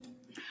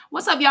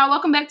What's up, y'all?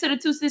 Welcome back to the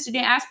Two Sisters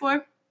Didn't Ask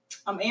For.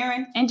 I'm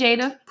Aaron. And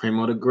Jada.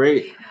 Primo the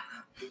Great.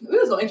 We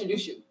was going to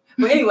introduce you.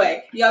 But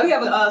anyway, y'all, we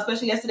have a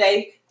special guest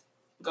today.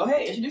 Go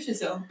ahead, introduce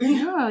yourself.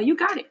 Yeah, you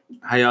got it.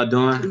 How y'all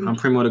doing? I'm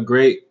Primo the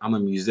Great. I'm a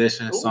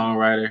musician,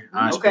 songwriter,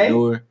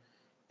 entrepreneur,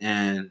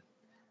 and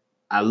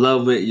I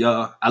love it,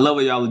 y'all. I love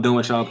what y'all are doing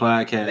with y'all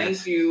podcast.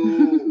 Thank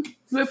you.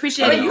 We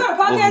appreciate it. You got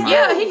a podcast?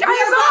 Yeah, he got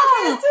his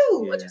own. Podcast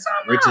too. Yeah. What you talking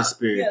about? Rich in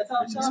Spirit. Yeah,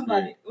 talk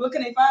about it. Where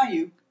can they find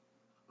you?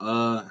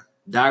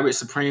 Direct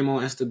Supreme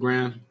on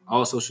Instagram,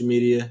 all social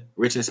media.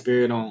 Rich in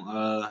Spirit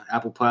on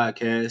Apple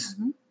Podcasts,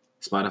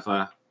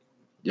 Spotify.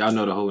 Y'all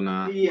know the whole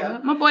nine. Yeah.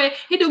 My boy,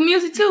 he do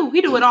music too.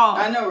 He do it all.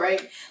 I know,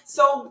 right?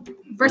 So,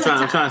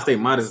 versatile. I'm trying to stay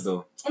modest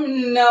though.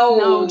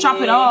 No, chop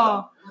it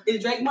all.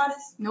 Is Drake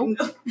modest? Nope.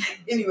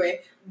 Anyway,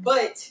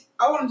 but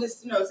I want to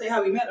just, say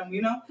how we met him,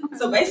 Okay.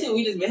 So basically,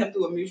 we just met him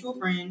through a mutual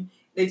friend.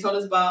 They told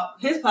us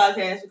about his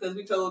podcast because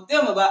we told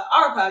them about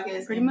our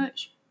podcast. Pretty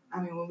much.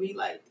 I mean, when we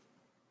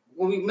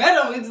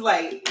met him,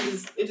 it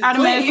just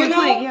automatically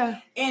clicked,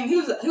 yeah. And he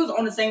was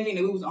on the same thing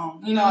that we was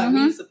on. Like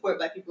we support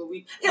Black people.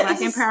 Black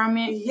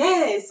empowerment.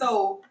 Yeah,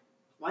 so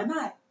why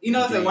not?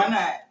 So why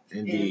not?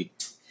 Indeed.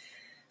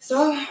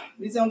 So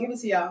we just gonna give it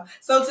to y'all.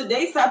 So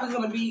today's topic is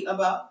gonna be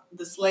about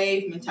the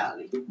slave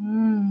mentality.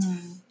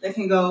 That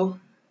can go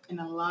in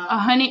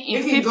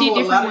 150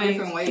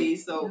 different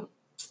ways. So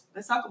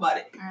let's talk about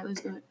it. All right,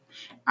 let's do it.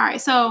 All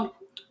right, so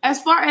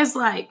as far as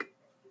like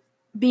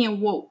being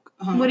woke,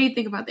 what do you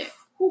think about that?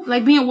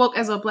 Like being woke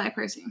as a Black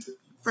person,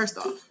 first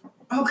off.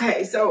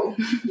 Okay, so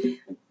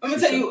let me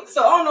tell you.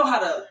 So I don't know how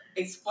to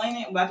explain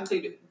it, but I can tell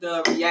you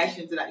the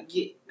reactions that I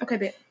get. Okay,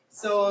 bet.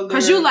 So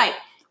because you like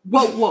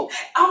woke.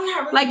 I'm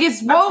not really, like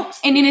it's woke,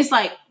 and then it's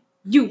like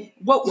you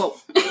woke.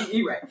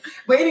 You're right.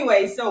 But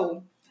anyway,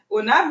 so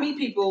when I meet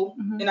people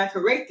and I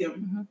correct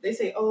them, they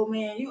say, "Oh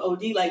man, you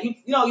OD, like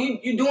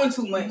you doing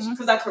too much."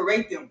 Because I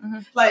correct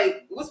them.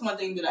 Like, what's one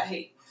thing that I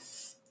hate?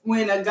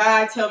 When a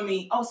guy tell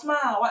me, "Oh,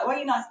 smile. Why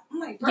you not?"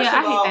 I'm like, first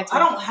of all, I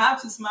don't have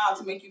to smile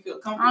to make you feel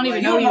comfortable. I don't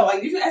even know you.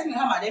 Like, you should ask me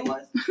how my day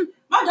was.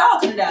 My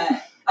dog could have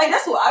died. Like,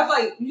 that's what I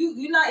feel like.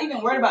 You're not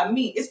even worried about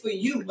me. It's for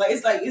you. Like,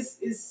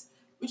 it's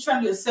we're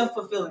trying to do it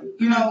self-fulfilling.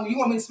 You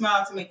want me to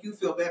smile to make you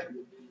feel better.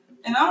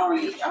 And I don't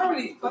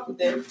really fuck with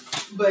that.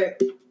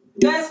 But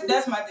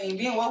that's my thing.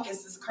 Being woke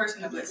is just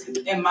cursing a blessing,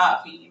 in my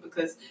opinion,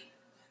 because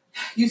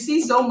you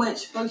see so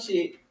much fuck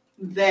shit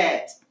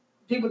that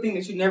people think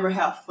that you never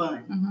have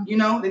fun.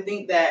 They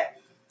think that,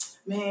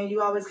 man,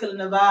 you always killing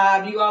the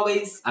vibe. You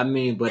always... I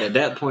mean, but at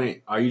that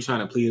point, are you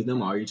trying to please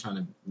them or are you trying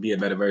to be a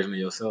better version of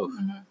yourself?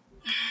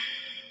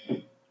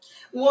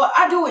 Well,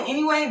 I do it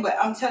anyway, but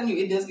I'm telling you,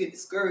 it does get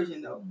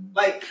discouraging, though.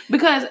 Like...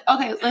 Because,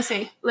 okay, let's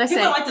say... People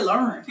don't like to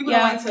learn. People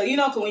don't like to...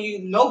 because when you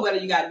know better,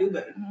 you got to do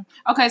better.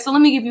 Okay, so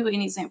let me give you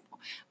an example.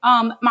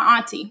 My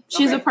auntie,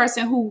 she's a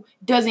person who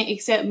doesn't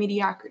accept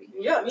mediocrity.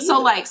 Yeah, so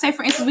like, say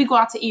for instance, we go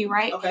out to eat,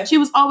 right? Okay. She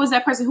was always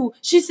that person who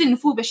she's sitting in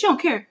the food, but she don't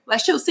care. Like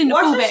she'll sit in the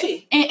food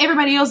bag, and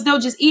everybody else they'll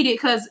just eat it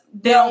because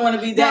they don't want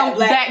to be that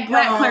black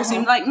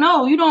person. Like,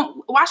 no, you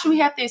don't. Why should we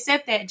have to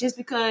accept that just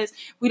because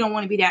we don't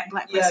want to be that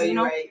Black person?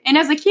 Right. And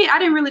as a kid, I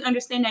didn't really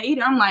understand that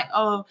either. I'm like,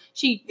 oh,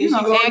 she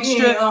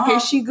extra. Here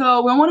she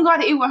go. We don't want to go out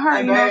to eat with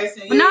her.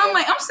 But now I'm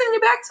like, I'm sending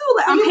it back too.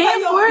 Like, I'm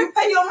paying for it. You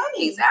pay your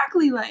money.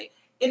 Exactly. Like.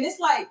 And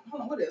it's like,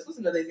 hold on, what else? What's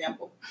another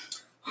example?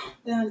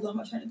 Then I just lost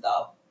my train of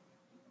thought.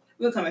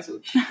 We'll come back to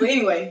it. But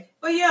anyway,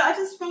 I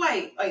just feel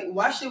like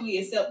why should we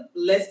accept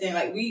less than,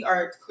 like, we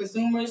are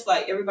consumers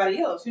like everybody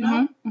else,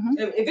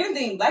 If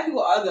anything, Black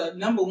people are the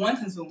number one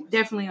consumers.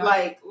 Definitely are.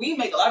 Like, we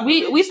make a lot of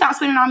we stop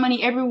spending our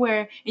money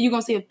everywhere, and you're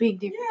going to see a big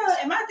difference. Yeah,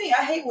 and my thing,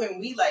 I hate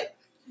when we, like,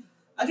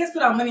 I guess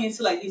put our money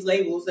into, like, these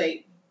labels,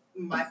 like,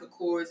 Michael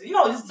Kors,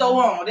 just so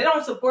on. They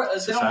don't support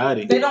us.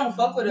 Society. They don't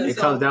fuck with us. It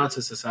comes down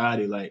to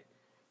society, like,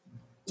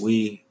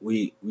 we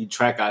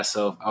track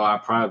ourselves or our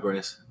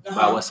progress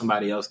by what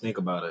somebody else think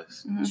about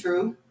us.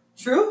 True.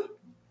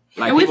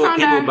 Like people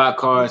buy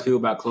cars, people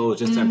buy clothes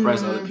just to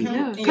impress other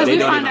people. Because we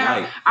find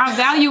out our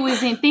value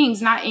is in things,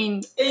 not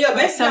in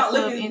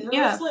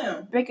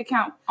bank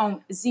account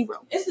on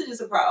zero. It's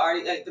just a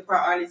priority. Like the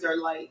priorities are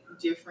like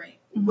different,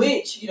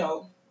 which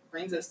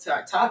brings us to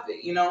our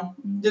topic.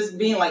 Just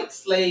being like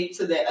slave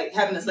to that, like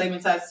having a slave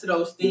mentality to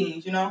those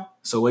things.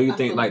 So where you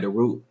think like the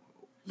root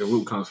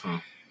comes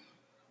from?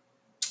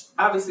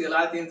 Obviously, a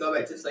lot of things go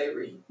back to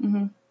slavery.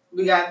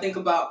 We gotta think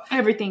about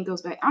everything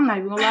goes back. I'm not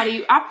even gonna lie to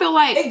you. I feel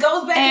like it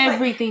goes back.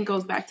 Everything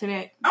goes back to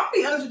that. I'm gonna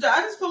be honest with you.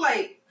 I just feel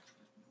like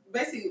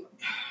basically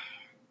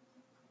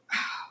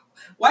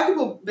white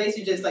people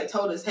basically just like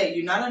told us, "Hey,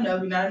 you're not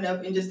enough,"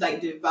 and just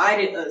like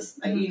divided us,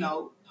 like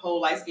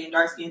whole light skin,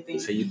 dark skin thing.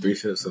 So you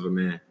 3/5 of a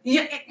man.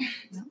 Yeah.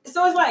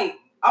 So it's like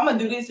I'm gonna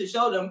do this to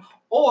show them,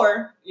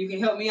 or you can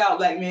help me out,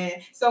 Black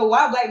man. So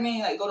why Black men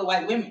like go to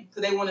white women?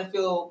 Because they want to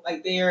feel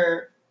like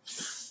they're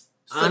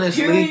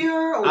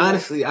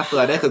Honestly, I feel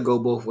like that could go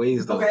both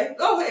ways though. Okay,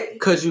 go ahead.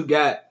 Cause you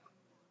got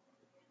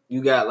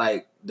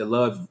like the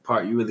love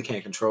part you really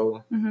can't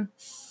control.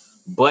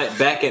 But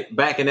back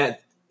in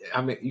that,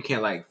 I mean, you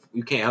can't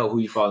help who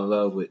you fall in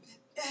love with.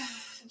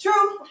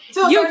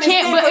 True. You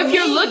can't.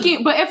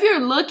 But if you're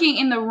looking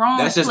in the wrong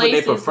that's just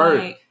places, what they prefer.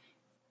 like,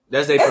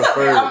 That's they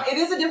prefer. It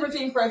is a difference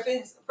between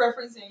preference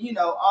and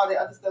all the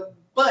other stuff.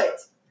 But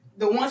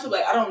the ones who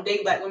like I don't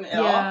date black women at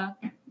all.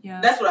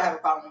 Yeah. That's what I have a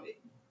problem with.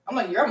 I'm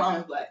like, your mom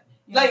is black.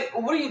 Yeah. Like,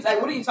 what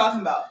are you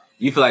talking about?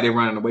 You feel like they're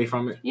running away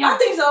from it? Yeah, I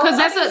think so. Because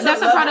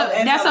that's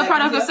a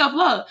product of self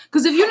love.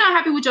 Because if you're not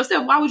happy with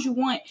yourself, why would you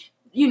want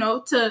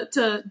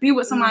to be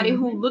with somebody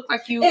who look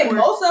like you? And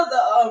most of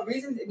the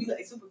reasons it be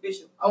like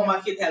superficial. I want my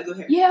kid to have good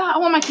hair. Yeah, I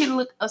want my kid to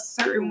look a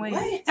certain way.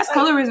 What? That's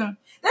colorism.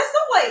 That's so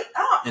like,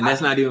 and that's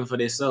not even for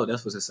themselves.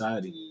 That's for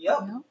society.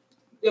 Yep.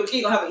 Your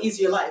kid gonna have an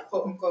easier life,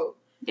 quote unquote.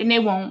 And they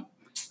won't.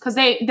 Because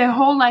their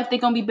whole life they're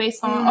gonna be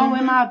based on,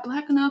 am I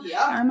black enough? Or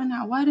am I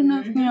not white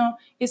enough?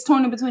 It's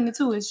torn in between the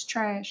two. It's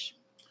trash.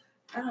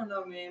 I don't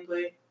know, man,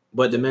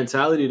 but the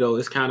mentality though,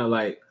 it's kind of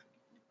like,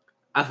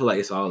 I feel like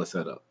it's all a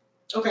setup.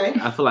 Okay.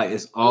 I feel like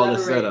it's all a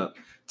setup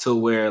to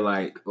where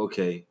like,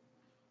 okay,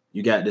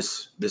 you got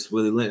this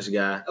Willie Lynch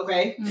guy.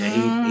 Okay.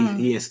 And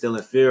he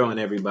instilling fear on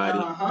everybody.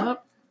 Uh-huh.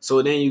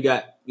 So then you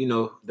got,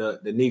 the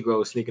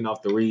Negro sneaking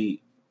off the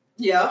read.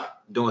 Yeah.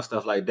 Doing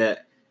stuff like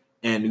that.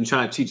 And you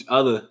trying to teach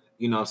other,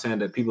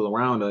 the people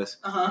around us.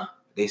 Uh-huh.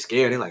 They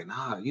scared. They're like,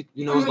 nah, you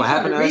know what's going to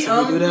happen to us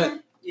if we do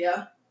that?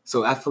 Yeah.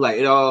 So I feel like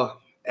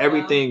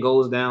everything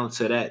goes down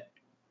to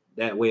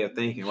that way of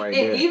thinking right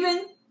there.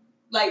 Even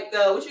like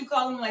what you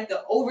call him, like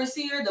the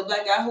overseer, the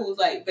black guy who was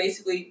like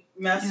basically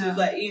masters,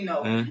 like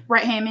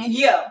right hand man.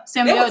 Yeah,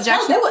 Samuel L.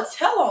 Jackson. They would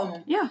tell on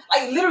him. Yeah,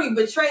 like literally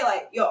betray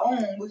like your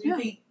own. What you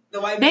think the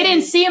white? They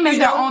didn't see him as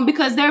their own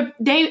because they're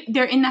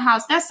in the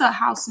house. That's a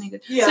house nigga.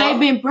 Yeah. So they've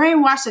been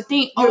brainwashed to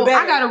think, I'm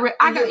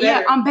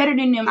better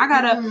than them. I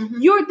gotta.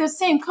 You're the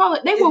same color.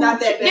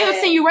 They'll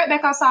send you right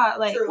back outside.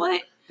 Like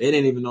what? They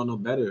didn't even know no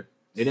better.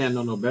 They didn't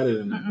know no better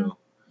than that though.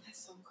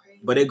 That's so crazy.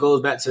 But it goes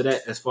back to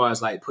that as far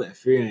as like putting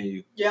fear in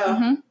you.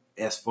 Yeah.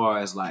 As far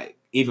as like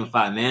even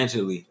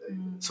financially.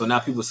 So now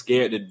people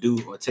scared to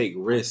do or take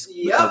risks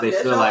because they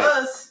feel like,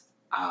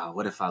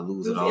 what if I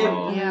lose it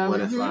all? Yeah.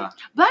 What if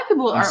Black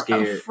people are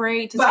scared.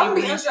 Afraid to take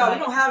risks. But I'm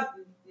we don't have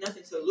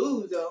nothing to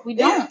lose though. We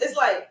don't. It's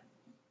like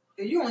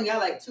if you only got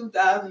like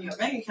 $2,000 in your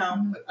bank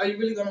account, are you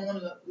really gonna want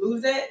to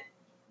lose that?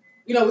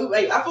 I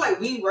feel like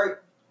we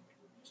work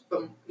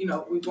from we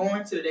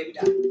born to the day we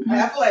die. Like,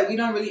 I feel like we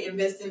don't really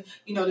invest in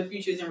the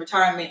futures and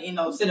retirement.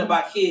 Set up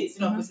our kids.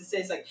 For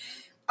success. Like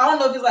I don't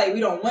know if it's like we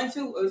don't want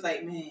to, or it's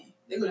like man,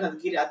 they're gonna have to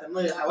get it out the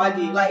mud how I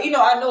did. Like I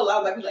know a lot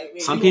of black people like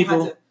man. Some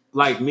people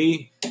like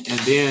me, and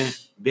then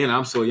being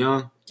I'm so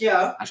young.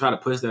 Yeah, I try to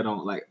push that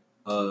on like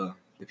the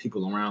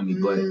people around me,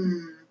 but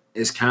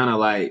it's kind of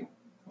like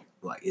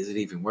is it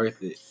even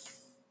worth it?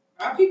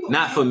 Our people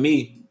not for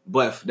me,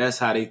 but that's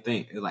how they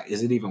think. Like,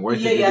 is it even worth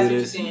it to do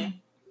this?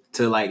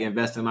 To like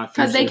invest in my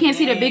future because they can't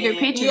see the bigger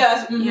picture.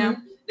 Yes, yeah.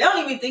 They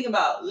don't even think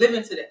about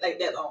living to that like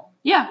that long.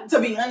 Yeah, to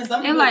be honest,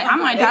 they're like, I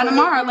might die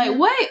tomorrow. Like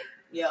what?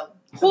 Yeah,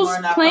 who's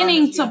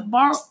planning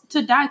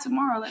to die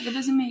tomorrow? Like it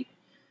doesn't make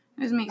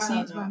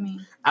sense by me.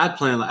 I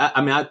plan like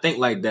I think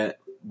like that,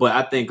 but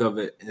I think of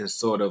it in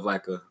sort of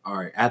like all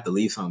right, I have to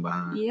leave something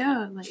behind.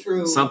 Yeah, like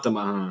true, something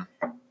behind.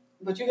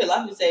 But you hear a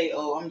lot of people say,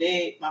 "Oh, I'm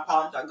dead. My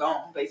problems are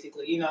gone."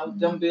 Basically,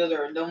 them bills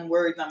or them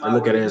worries. I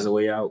look at it as a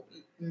way out.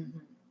 Mm-hmm.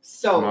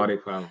 So from all their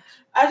problems.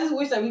 I just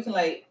wish that we can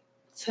like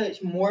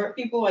touch more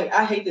people. Like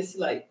I hate to see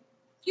like,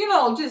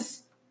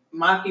 just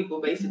my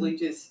people basically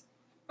just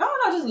I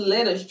don't know, just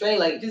led astray.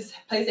 Like just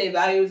place their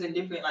values in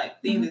different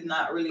like things is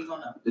not really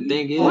gonna. The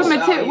thing is,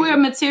 we're a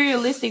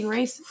materialistic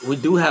race. We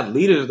do have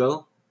leaders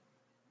though.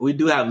 We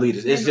do have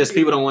leaders. It's just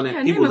people don't want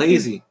to. People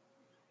lazy.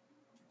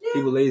 Yeah.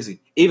 People lazy.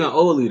 Even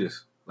old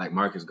leaders. Like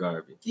Marcus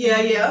Garvey.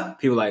 Yeah.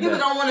 People like people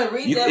that. Don't want to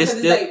read that because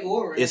it's like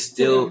boring. It's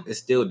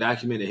still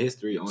documented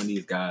history on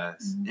these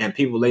guys. And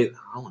people I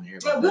don't want to hear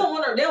about that. They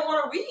don't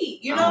want to read.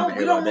 We don't want to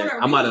read.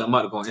 I'm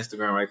about to go on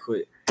Instagram right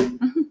quick.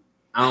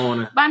 I don't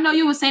want to. But I know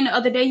you were saying the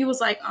other day, he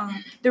was like,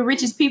 the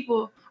richest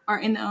people are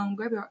in the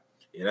graveyard.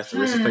 Yeah, that's the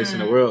richest place in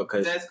the world.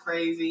 Cause that's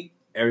crazy.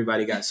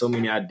 Everybody got so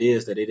many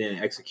ideas that they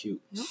didn't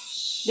execute.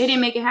 They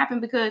didn't make it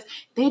happen because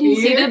they didn't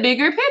see the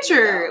bigger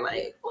picture. Yeah.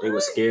 Like they were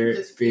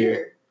scared,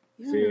 fear.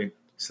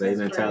 Slave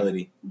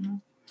mentality. Mm-hmm.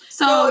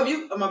 So if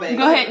you, my bad.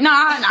 Go ahead.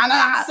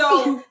 Nah.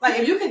 So, like,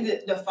 if you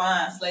could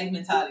define slave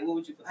mentality,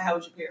 how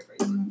would you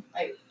paraphrase it?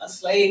 Like a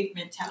slave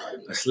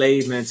mentality. A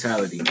slave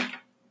mentality.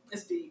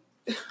 That's deep.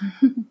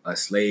 A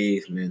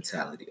slave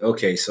mentality.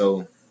 Okay,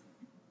 so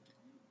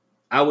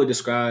I would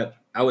describe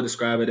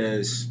it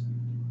as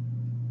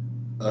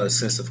a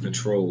sense of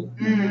control.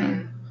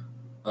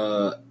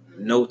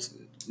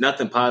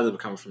 Nothing positive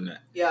coming from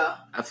that. Yeah.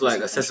 I feel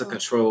like a sense of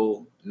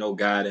control, no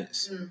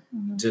guidance.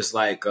 Just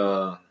like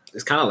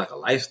it's kind of like a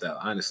lifestyle,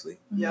 honestly.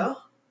 Yeah.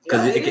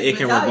 Because it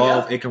can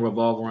revolve. Yeah. It can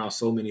revolve around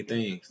so many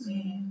things.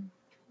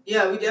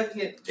 Yeah, we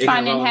definitely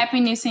finding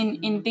happiness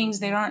in things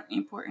that aren't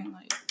important.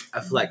 Like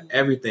I feel like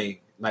everything.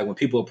 Like when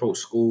people approach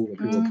school, when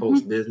people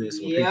approach business,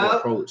 when people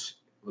approach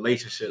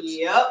relationships.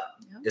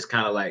 It's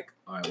kind of like,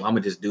 all right, well, I'm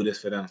gonna just do this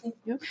for them.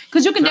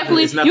 Because you can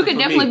definitely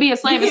be a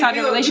slave inside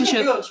a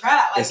relationship.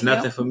 It's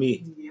nothing for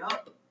me.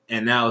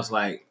 And now it's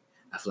like,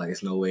 I feel like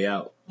it's no way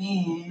out.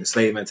 Man. The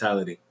slave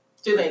mentality.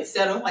 To like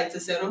settle, like to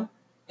settle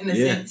in a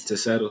sense. To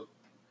settle.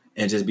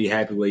 And just be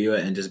happy where you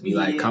at and just be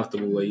like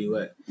comfortable where you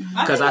at.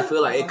 Because I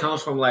feel like it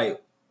comes from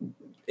like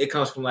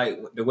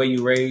the way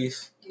you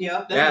raise.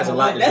 Yeah. That has a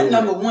lot to do with That's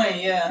number one,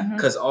 yeah.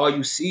 Because all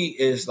you see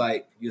is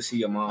like, you see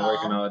your mom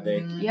working all day.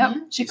 Yep.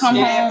 She come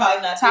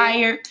home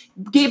tired,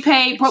 get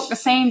paid, broke the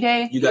same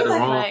day. You got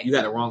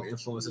the wrong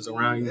influences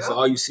around you. So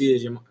all you see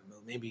is your mom.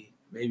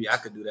 Maybe I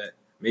could do that.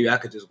 Maybe I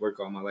could just work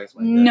all my life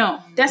like that. No,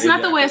 that's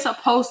not the way it's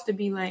supposed to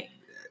be. Like,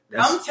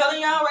 I'm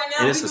telling y'all right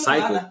now, it's a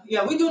cycle.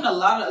 We're doing a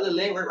lot of other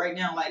legwork right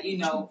now. Like, you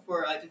know,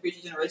 for like the future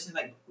generations,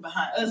 like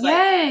behind us,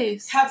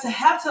 yes, like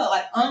have to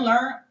like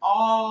unlearn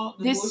all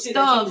the this bullshit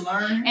stuff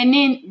that you learn, and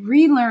then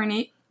relearn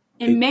it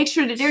and make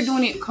sure that they're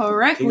doing it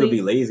correctly. People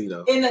be lazy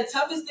though. And the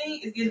toughest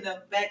thing is getting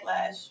the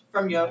backlash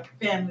from your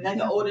family, like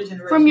the older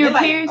generation, from your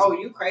They're peers. Like, oh,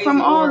 you crazy?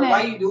 From all or that.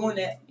 Why you doing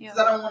that? Because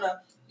I don't want to,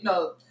 you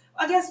know.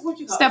 I guess what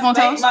you call step on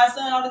toes. My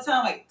son all the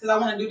time, like, because I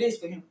want to do this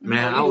for him.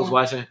 Man, I was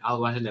watching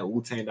that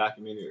Wu-Tang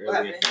documentary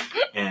earlier,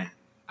 and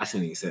I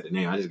shouldn't even say the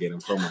name. I just gave them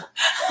promo.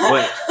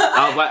 But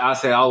I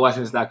was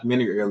watching this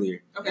documentary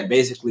earlier, and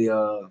basically,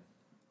 the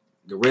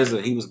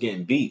RZA, he was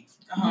getting beat.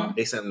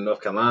 They sent him to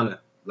North Carolina,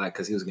 like,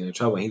 because he was getting in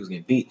trouble and he was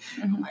getting beat.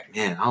 I'm like,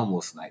 man, I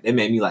almost like that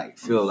made me like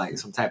feel like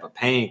some type of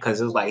pain because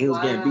it was like he was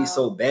getting beat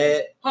so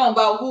bad.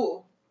 About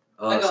who?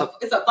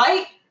 It's a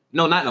fight?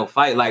 No, not no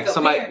fight. Like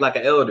somebody, parent. Like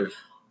an elder.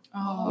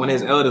 Oh. When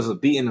his elders was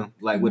beating him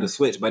like with a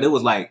switch, but it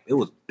was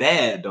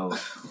bad though.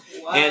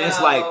 Wow. And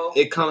it's like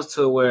it comes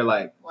to where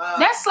like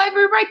that's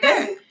slavery right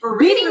there.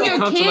 Beating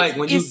your kids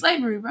like is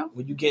slavery, bro.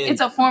 When you get,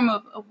 it's a form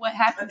of what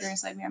happened during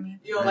slavery. I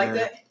mean, you don't like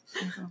that?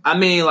 I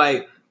mean,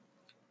 like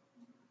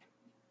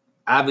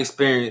I've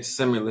experienced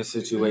similar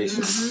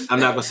situations. I'm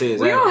not gonna say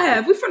exactly. We all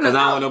have. We from the because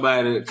I don't want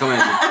nobody to come at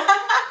me.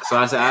 So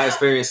I said I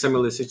experienced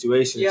similar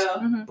situations.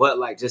 Yeah. But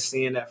like just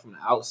seeing that from the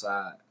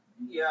outside.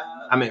 Yeah.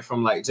 I mean,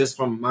 from like just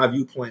from my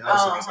viewpoint, I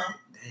was like,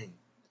 dang.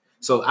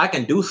 So I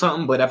can do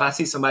something, but if I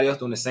see somebody else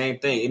doing the same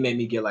thing, it made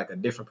me get like a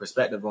different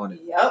perspective on it.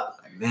 Yep.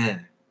 Like,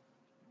 man,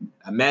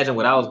 imagine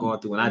what I was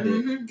going through when I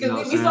did.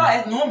 Because we saw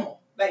it as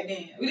normal back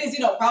then. We didn't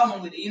see no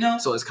problem with it, you know.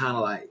 So it's kind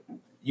of like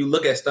you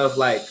look at stuff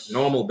like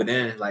normal, but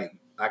then like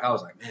I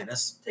was like, man,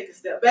 that's take a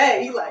step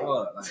back. You like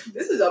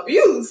this is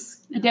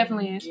abuse. It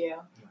definitely is. Yeah.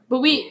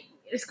 But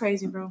it's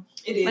crazy, bro.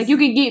 It is. Like you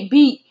can get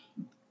beat.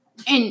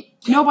 And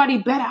nobody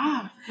better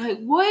off. Like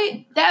what?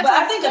 That's. But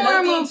I think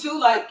another thing too,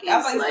 like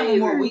I feel like it's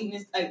more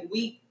weakness, like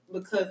weak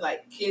because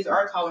like kids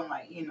are calling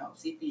like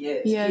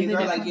CPS. Yeah, kids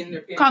are like getting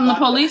their parents calling the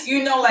police.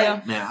 You know,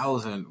 like man, I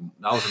was in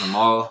the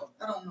mall.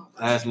 I don't know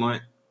last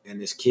month, and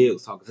this kid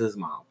was talking to his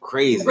mom,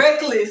 crazy,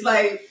 reckless.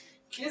 Like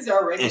kids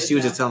are reckless, and she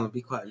was just telling him,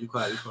 "Be quiet, be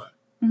quiet, be quiet."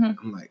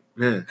 I'm like,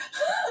 man,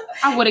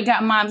 I would have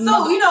got my. So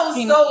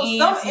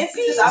some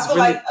instances, I feel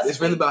like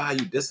it's really about how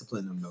you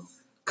discipline them though,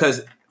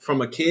 because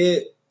from a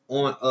kid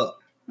on up,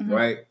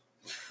 right?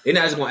 They're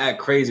not just gonna act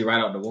crazy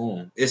right out the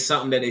womb. It's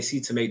something that they see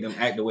to make them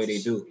act the way they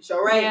do. You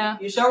sure right. Yeah.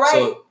 You sure right.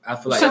 So I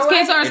feel like because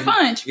kids are a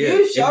sponge. Yeah,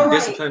 if you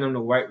discipline them the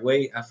right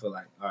way, I feel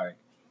like all right,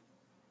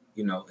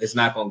 it's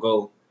not gonna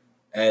go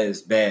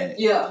as bad.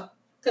 Yeah.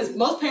 Because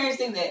most parents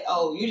think that,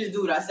 you just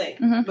do what I say.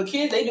 But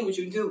kids, they do what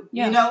you do.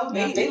 Yeah. You know?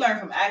 They learn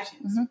from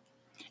actions.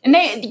 And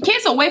the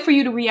kids will wait for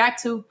you to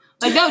react to.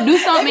 Like, they'll do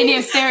something and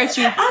then stare at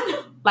you.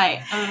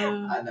 Like,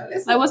 I know,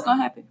 like what's going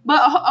to happen?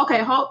 But,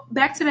 okay,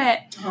 back to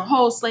that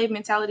whole slave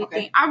mentality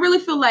thing. I really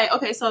feel like,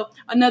 okay, so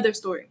another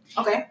story.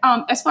 Okay.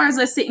 As far as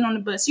us sitting on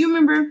the bus, you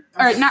remember,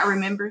 or not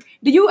remember,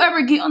 do you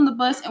ever get on the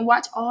bus and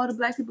watch all the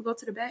black people go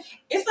to the back?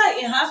 It's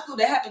like in high school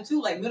that happened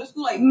too, like middle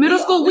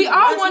school. We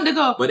all wanted to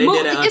go. But they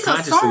did that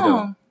unconsciously,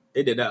 though.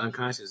 They did that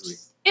unconsciously.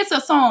 It's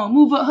a song.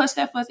 Move up, hush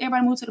that fuss.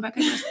 Everybody move to the back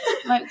of the bus.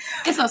 Like,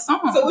 it's a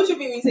song. So what you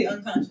mean when you say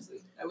unconsciously?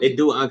 They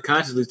do it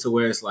unconsciously to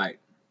where it's like,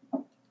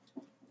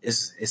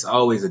 it's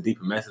always a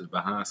deeper message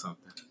behind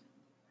something.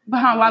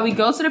 Behind why we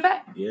go to the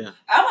back? Yeah.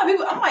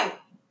 I'm like,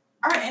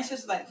 our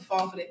ancestors like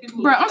fall for that.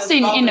 People bro, I'm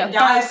sitting in the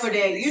die for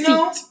that, you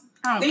know?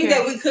 Things care.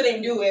 that we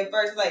couldn't do at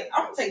first. Like,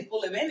 I'm gonna take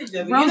full advantage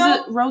of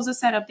it. Rosa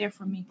sat up there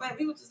for me. But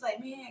people just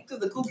like, man, because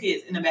the cool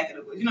kids in the back of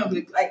the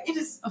bus, like it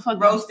just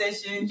roast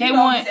stations. They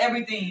want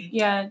everything.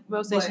 Yeah,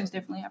 roast stations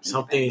definitely happen.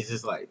 Some things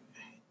just like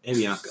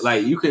maybe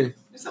like you can.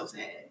 It's so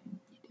sad.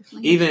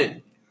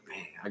 Even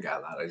I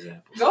got a lot of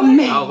examples. Go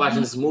ahead. I was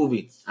watching this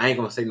movie. I ain't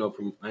gonna say no.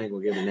 I ain't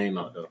gonna give the name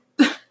out though,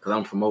 because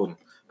I'm promoting.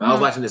 But I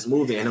was watching this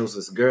movie and it was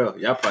this girl.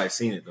 Y'all probably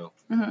seen it though.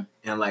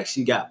 And like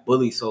she got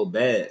bullied so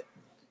bad,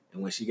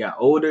 and when she got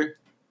older,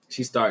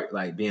 she started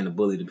like being a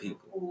bully to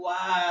people.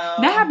 Wow,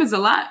 that happens a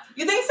lot.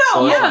 You think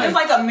so? Yeah, it's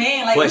like a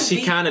man. Like, but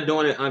she kind of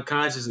doing it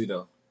unconsciously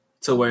though,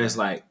 to where it's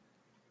like,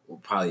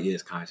 probably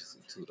is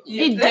consciously too though.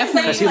 Yeah, it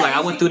definitely. Because she's like,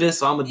 I went through this,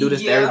 so I'm gonna do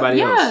this to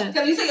everybody else.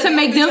 To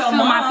make them feel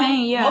my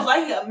pain. Yeah, most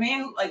likely a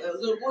man who, like a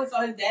little boy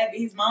saw his dad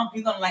beat his mom,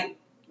 he's gonna like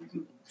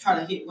try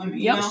to hit women.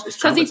 You know,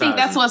 because he think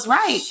that's what's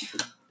right.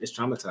 It's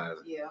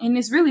traumatizing. Yeah, and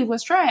it's really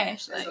what's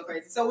trash. That's so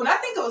crazy. So when I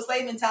think of a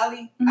slave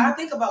mentality, I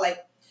think about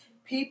like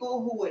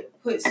people who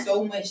would put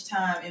so much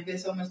time,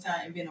 invest so much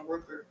time in being a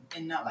worker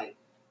and not like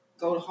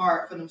go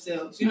hard for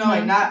themselves. You know,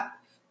 like not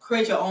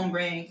create your own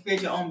brand,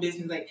 create your own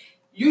business. Like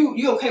you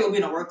okay with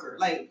being a worker.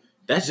 Like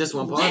that's just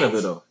one part of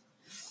it though.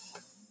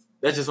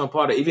 That's just one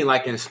part of it. Even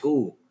like in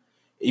school,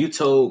 you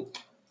told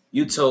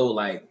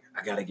like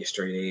I gotta get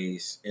straight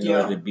A's in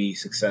order to be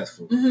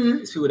successful.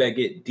 It's people that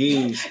get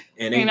D's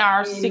and they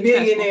are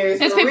millionaires.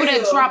 There's people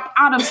that drop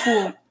out of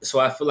school. So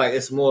I feel like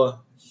it's more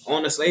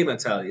on the slave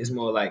mentality. It's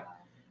more like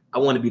I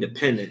want to be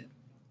dependent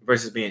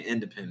versus being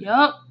independent.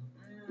 Yup.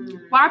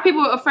 Why are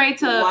people afraid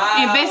to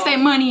invest their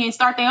money and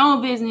start their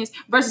own business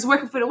versus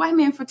working for the white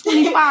man for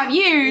 25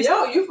 years?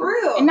 Yo, you for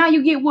real. And now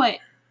you get what?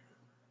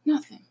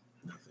 Nothing.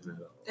 Nothing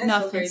at all.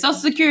 Nothing. So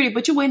Social Security,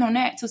 but you waiting on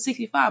that till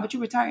 65, but you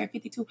retire at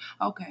 52.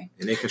 Okay.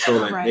 And they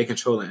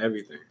controlling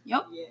everything.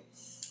 Yep.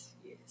 Yes.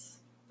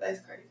 That's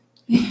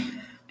crazy.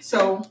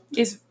 So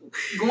it's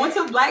going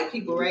to black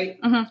people, right?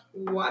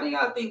 Why do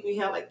y'all think we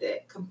have like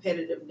that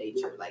competitive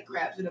nature, like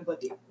crabs in a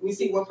bucket? We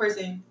see one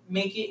person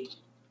make it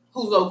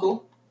who's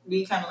local.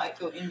 We kind of like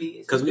feel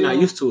envious because we're not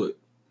used to it.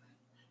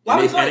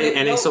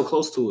 And they so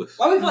close to us.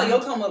 Why we feel like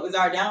your come up is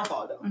our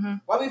downfall though?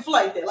 Why we feel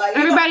like that? Like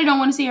everybody don't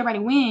want to see everybody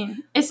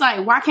win. It's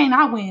like, why can't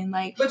I win?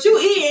 Like, but you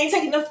ain't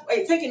taking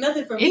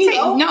nothing from me.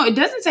 No, it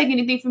doesn't take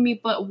anything from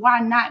me. But why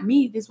not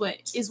me? Is what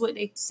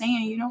they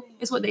saying. You know,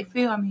 it's what they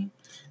feel. I mean,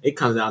 it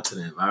comes down to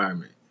the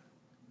environment.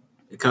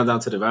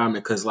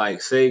 Because,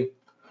 like, say,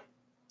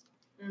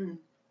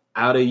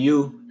 out of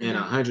you and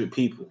 100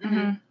 people,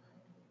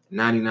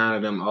 99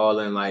 of them all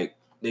in like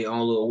their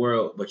own little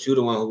world, but you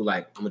the one who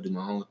like, I'm gonna do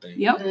my own thing.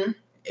 Yep.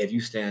 If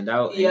you stand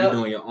out and you're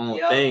doing your own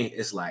thing,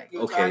 it's like,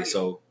 okay,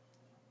 so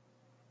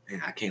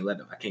man, I can't let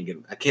them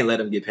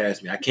get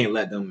past me. I can't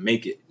let them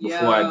make it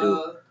before I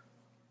do.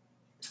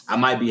 I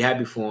might be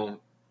happy for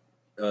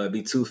them,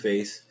 be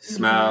two-faced,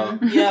 smile,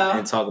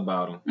 and talk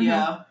about them.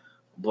 Yeah.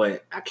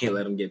 But I can't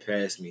let them get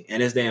past me.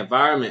 And it's the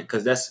environment,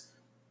 because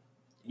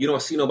you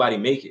don't see nobody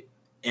make it.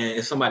 And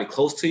if somebody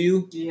close to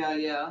you,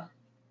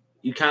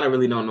 you kind of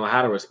really don't know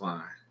how to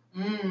respond.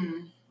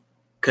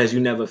 Because you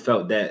never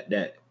felt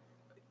that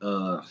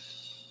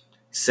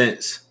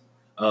sense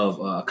of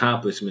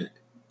accomplishment.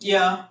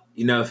 Yeah.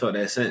 You never felt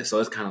that sense. So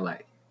it's kind of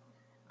like,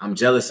 I'm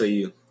jealous of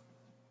you.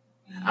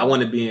 I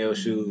want to be in your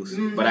shoes,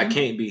 but I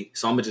can't be.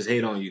 So I'm going to just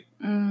hate on you.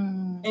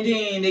 And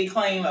then they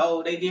claim,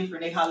 oh, they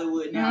different. They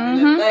Hollywood now.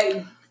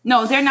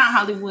 No, they're not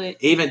Hollywood.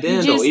 Even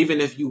then, though, even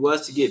if you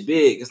was to get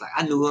big, it's like,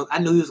 I knew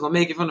he was going to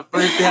make it from the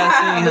first day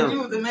I seen him.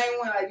 You was the main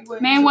one. Like, you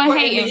main one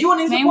hating. You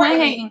wasn't main one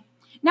hating.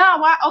 Now,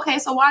 why? Okay,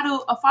 so why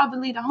do a father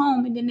leave the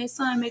home and then their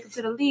son make it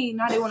to the league?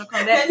 Now they want to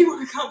come back. You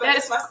want to come back.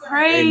 That's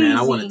crazy. Hey, man,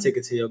 I want a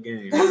ticket to your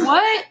game.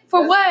 What?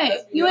 For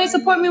what? You ain't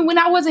support me when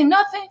I wasn't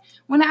nothing?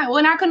 When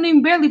I couldn't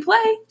even barely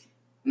play?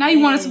 Now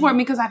you want to support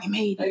me because I didn't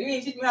made it. Like, you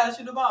didn't teach me how to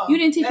shoot the ball. You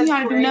didn't teach me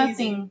how to do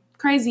nothing.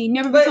 Crazy.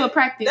 Never been to a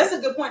practice. That's a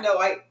good point, though.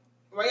 Like,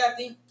 why y'all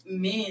think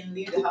men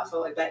leave the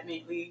household? Like, black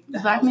men leave the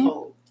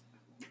household?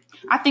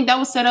 I think that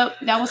was set up.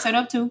 That was set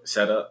up, too.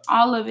 Set up.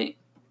 All of it.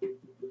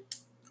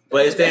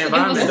 But it's the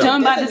environment. It was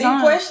done by design.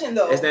 Deep question,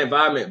 though. It's the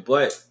environment,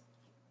 but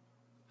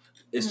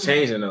it's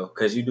changing, though,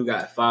 because you do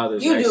got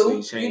fathers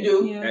actually changing.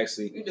 You do. Yeah.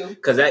 Actually. You do.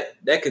 Because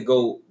that could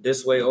go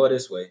this way or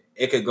this way.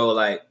 It could go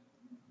like,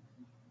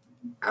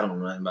 I don't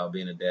know nothing about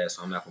being a dad,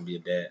 so I'm not going to be a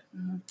dad.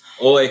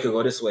 Or it could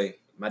go this way.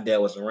 My dad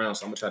wasn't around,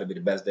 so I'm going to try to be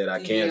the best dad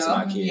I can to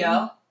my kid.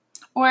 Yeah.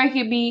 Or it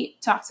could be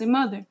toxic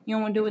mother. You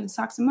don't want to do it with a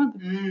toxic mother.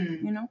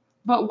 You know?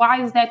 But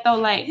why is that, though?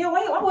 Like,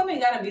 why women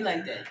got to be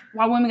like that?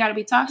 Why women got to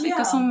be toxic?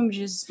 Because some women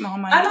just...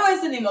 I know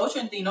it's an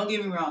emotion thing. Don't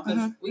get me wrong,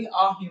 because we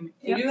all human.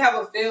 If you have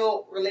a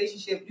failed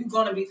relationship, you're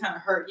going to be kind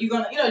of hurt. You're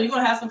going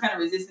to have some kind of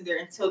resistance there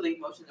until the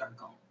emotions are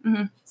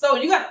gone. So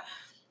you got to...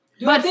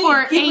 But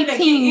for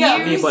 18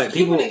 years, but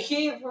people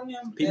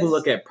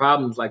look at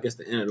problems like it's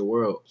the end of the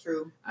world.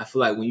 True. I feel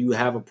like when you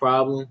have a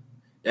problem,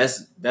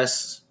 that's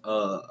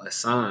a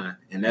sign,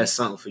 and that's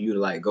something for you to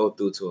like go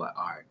through to like,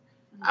 all right,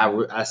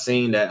 I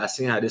seen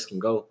how this can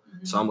go,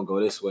 so I'm gonna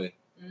go this way.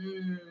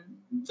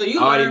 So you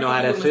already know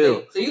how that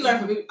feels. So you learn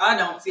from people. I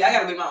don't. See, I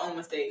gotta make my own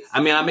mistakes.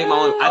 I mean, I make my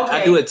own.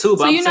 I do it too,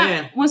 but so I'm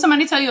saying when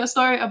somebody tell you a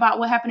story about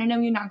what happened to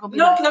them, you're not gonna be.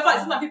 No, because I feel like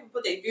sometimes people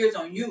put their fears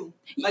on you.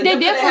 Like, they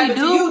definitely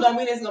do. To you don't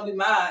mean it's gonna be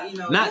mine. You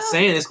know. Not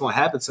saying it's gonna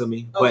happen to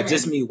me, but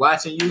just me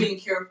watching you, being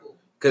careful,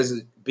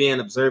 because being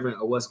observant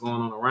of what's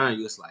going on around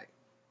you, it's like,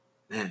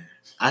 man,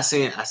 I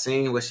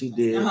seen what she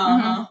did.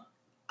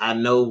 I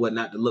know what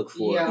not to look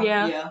for.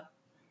 Yeah.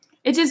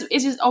 It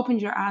just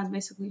opens your eyes,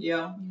 basically.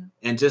 Yeah.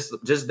 And just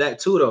that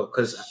too, though,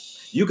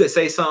 because you could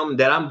say something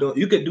that I'm doing.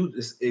 You could do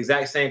this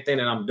exact same thing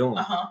that I'm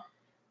doing.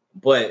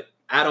 But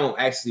I don't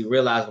actually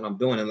realize what I'm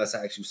doing unless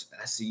I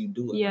see you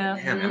do it. Yeah.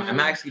 Like, damn, am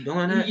I actually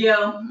doing that?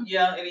 Yeah.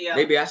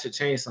 Maybe I should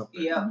change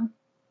something. Yeah.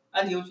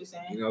 I get what you're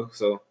saying. You know,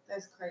 so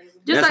that's crazy.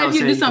 Just like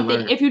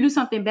if you do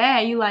something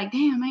bad, you like,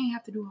 damn, I ain't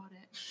have to do all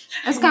that.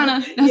 That's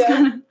kind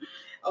of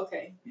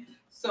okay.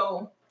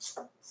 So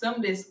some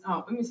of this.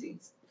 Oh, let me see.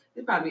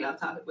 It's probably off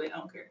topic, but I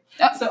don't care.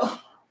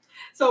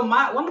 So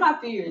one of my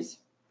fears.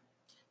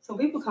 So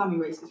people call me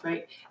racist,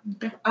 right?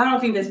 I don't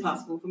think that's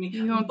possible for me.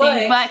 You don't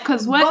think black?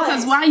 Because what?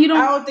 Because why you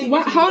don't? I don't think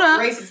hold up.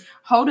 Racist.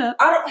 Hold up.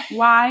 I don't.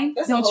 Why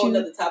That's don't a whole you?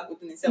 Other topic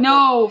within itself.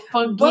 No,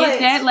 forget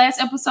that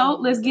last episode.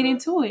 Let's get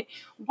into it.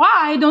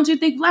 Why don't you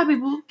think black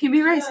people can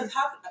be racist?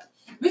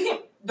 We can.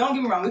 Don't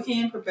get me wrong. We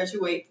can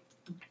perpetuate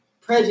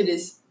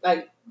prejudice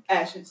like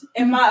actions,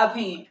 in my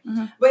opinion.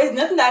 Mm-hmm. But it's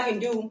nothing that I can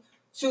do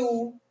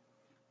to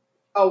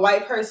a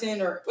white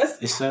person or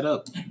it's set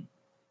up.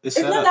 It's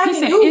nothing up. I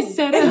can do. It's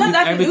set up. Nothing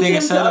I can Everything do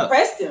is set to up.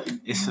 oppress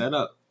them. It's set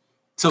up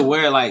to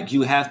where like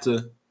you have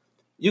to.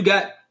 You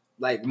got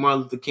like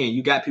Martin Luther King.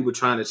 You got people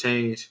trying to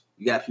change.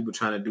 You got people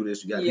trying to do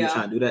this. You got people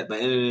trying to do that. But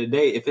at the end of the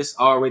day, if it's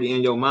already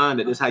in your mind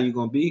that this is how you're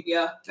gonna be,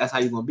 that's how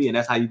you're gonna be, and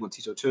that's how you're gonna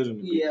teach your children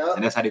to be,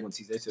 and that's how they're gonna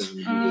teach their children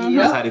to be.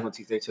 That's how they're gonna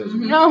teach their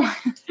children. No,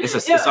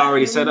 it's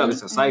already set up.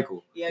 It's a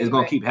cycle. It's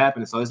gonna keep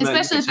happening. So it's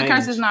especially if the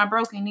curse is not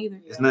broken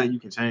either. It's nothing you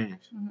can change.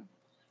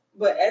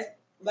 But as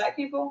black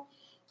people,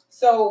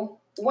 so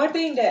one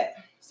thing that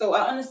I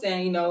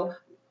understand, you know,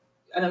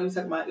 I know we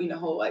talk about, you know,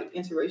 whole like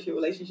interracial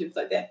relationships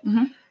like that.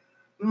 Mm-hmm.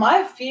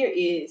 My fear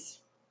is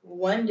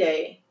one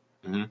day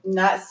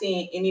not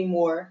seeing any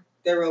more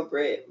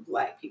thoroughbred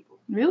black people.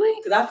 Really?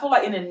 Because I feel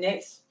like in the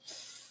next,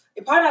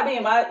 it probably not be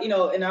in my, you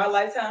know, in our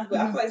lifetimes, but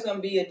I feel like it's gonna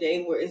be a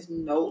day where it's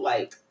no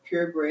like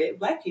purebred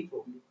black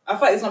people. I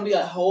feel like it's gonna be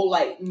a whole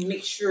like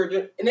mixture,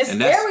 and it's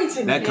scary to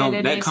me.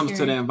 That comes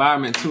to the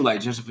environment too,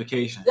 like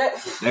gentrification.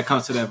 That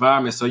comes to the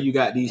environment. So you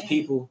got these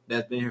people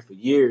that's been here for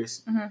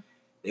years. Mm-hmm.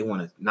 They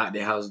want to knock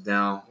their house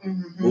down,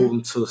 move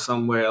them to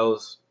somewhere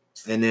else,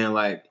 and then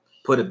like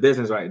put a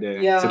business right there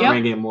to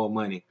bring in more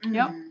money.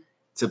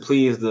 To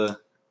please the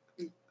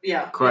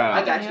crowd.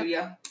 I got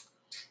you.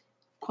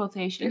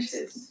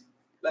 Quotations.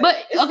 Like,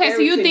 but okay, so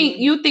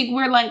you think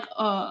we're like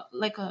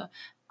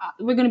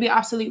we're gonna be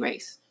obsolete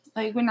race?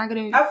 Like we're not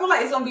gonna. I feel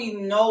like it's gonna be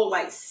no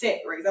like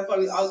set race. I feel like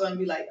we're all gonna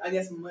be like, I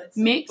guess, mutts,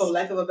 mixed, for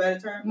lack of a better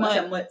term.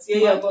 Mutts.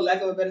 Yeah, for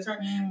lack of a better term.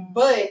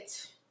 But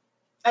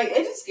like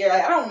it's just scary.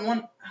 Like I don't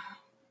want.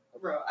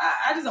 Bro,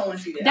 I just don't want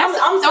to see that.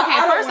 I'm sorry,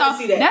 okay, first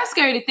off, that's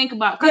scary to think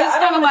about because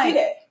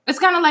it's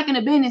kind of like an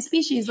abandoned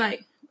species.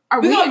 Like, are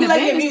we gonna in be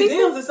like in museums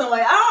people? Or something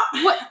like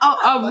what?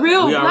 A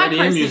real black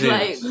person?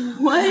 Like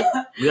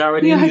what? We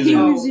already in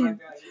museums. Oh my God,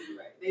 you're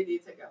right. They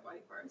did take out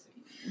body parts.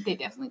 They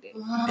definitely did,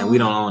 and we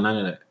don't own none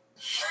of that.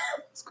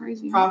 It's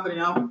crazy.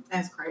 Property,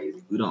 that's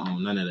crazy. We don't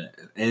own none of that,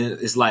 and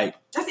it's like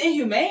that's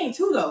inhumane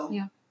too, though.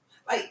 Yeah,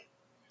 like.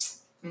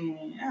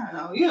 Man, I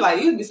don't know.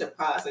 You'd be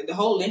surprised. Like the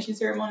whole lynching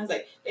ceremonies,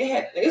 like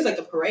it was like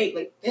a parade.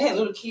 Like they had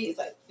little kids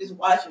like just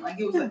watching. Like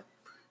it was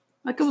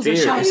like it was fear. a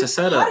show. It's a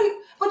setup.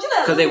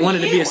 Because they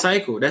wanted to be a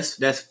cycle. That's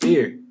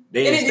fear.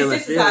 They and it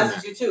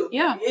desensitizes you too.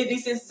 Yeah, it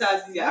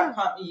desensitizes you.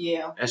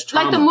 Yeah, that's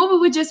trauma. Like the movie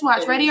we just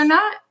watched, Ready or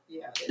Not.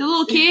 Yeah, the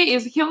little kid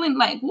is killing.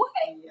 Like what?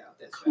 Yeah,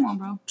 that's come on,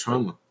 bro.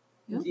 Trauma.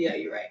 Yeah,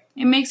 you're right.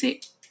 It makes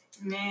it.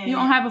 Man. You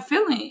don't have a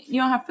feeling.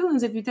 You don't have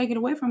feelings if you take it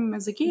away from him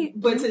as a kid.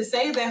 But to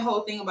say that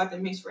whole thing about the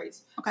mixed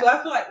race. Okay. So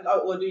I feel like,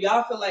 well, do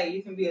y'all feel like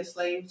you can be a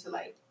slave to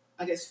like,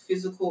 I guess,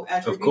 physical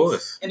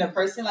attributes in a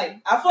person?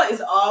 Like, I feel like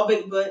it's all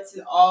big butts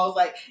and all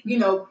like, you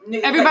know,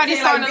 everybody's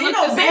starting to look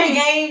the same.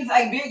 Beer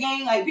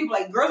games, like people,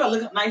 like girls are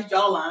looking at nice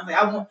jawlines. Like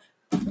I want,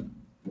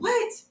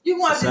 what you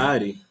want?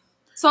 Society.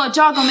 So a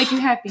jaw gonna make you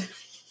happy.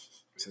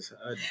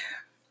 Society.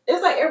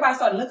 It's like everybody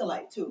started looking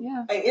alike too.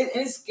 Yeah, like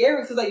it's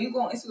scary because like you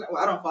go on Instagram.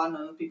 Well, I don't follow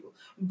none of the people,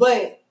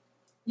 but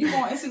you go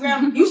on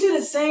Instagram, you see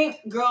the same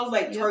girls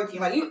like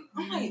twerking. Like you,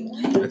 I'm like,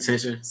 what?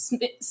 Attention.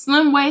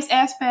 Slim waist,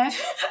 ass fat.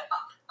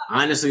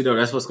 Honestly, though,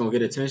 that's what's gonna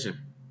get attention.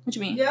 What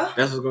you mean? Yeah,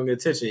 that's what's gonna get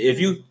attention. If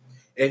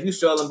you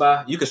strolling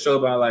by, you can stroll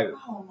by like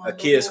a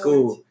kid at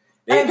school.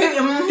 You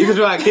can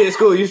stroll by a kid at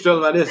school. You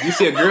strolling by this. You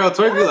see a girl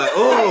twerking, you're like,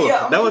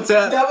 oh, that was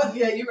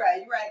you're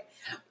right.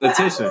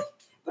 Attention.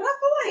 But I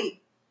feel like.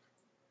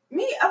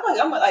 Me, I feel like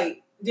I'm a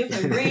like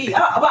different breed. But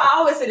I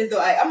always say this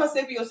though, I'm a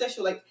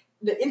sapiosexual, like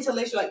the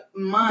intellectual, like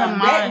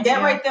mind.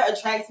 That right there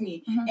attracts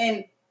me. Mm-hmm.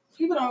 And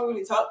people don't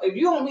really talk. If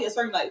you don't meet a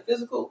certain like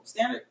physical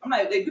standard, I'm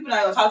like people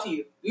not gonna talk to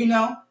you. You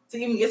know, to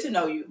even get to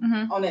know you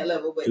on that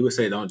level. But you would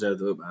say don't judge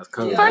the book by its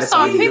cover. First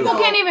off, people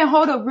can't even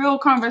hold a real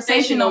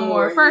conversation no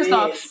more. First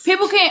off,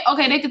 people can't.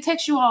 Okay, they could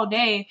text you all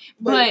day,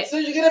 but as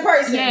soon as you get a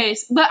person,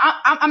 yes. But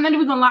I'm not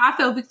even gonna lie. I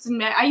feel victim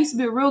that I used to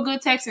be a real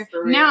good texter.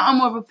 Now I'm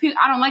more of a.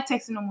 I don't like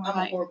texting no more. I'm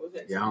a horrible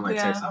texter. Yeah, I don't like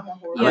texting. I'm a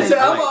horrible.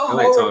 I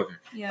like talking.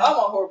 Yeah. I'm a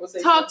horrible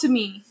texter. Talk to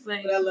me,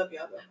 like. But I love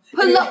y'all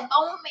though. Pull up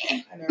on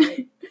me. I know,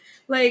 right?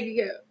 Like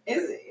yeah,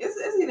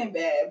 it's getting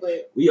bad,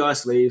 but we are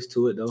slaves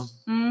to it though.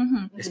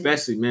 Mm-hmm.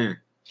 Especially men.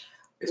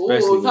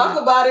 Especially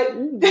talk about it.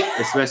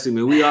 Especially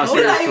me. We all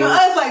say not even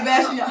us like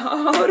bashing y'all.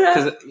 Hold up.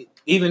 Because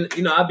even,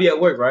 I'll be at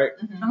work, right?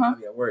 I'll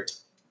be at work.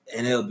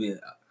 And it'll be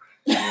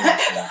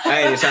I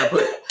ain't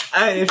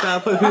even trying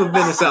to put people's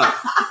business out.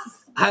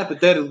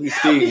 Hypothetically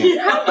speaking.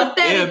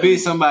 It'll be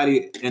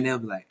somebody and they'll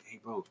be like, hey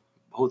bro,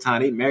 the whole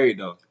time they married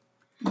though.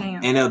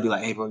 Damn. And they'll be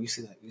like, hey bro, you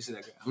see that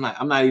girl?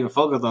 I'm not even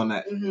focused on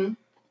that. Mm-hmm.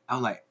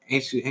 I'm like,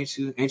 ain't you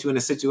in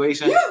a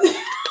situation?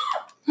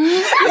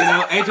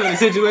 Ain't you in a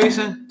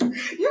situation?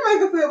 You make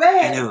them feel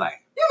bad. And they're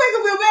like, You make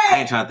him feel bad. I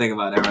ain't trying to think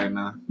about that right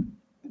now.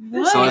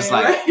 What? So it's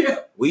like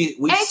we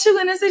ain't you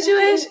in a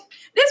situation?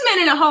 This man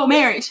in a whole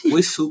marriage.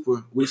 We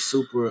super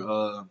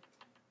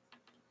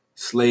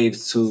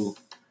slaves to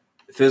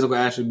physical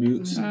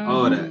attributes,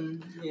 all that.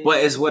 Yeah.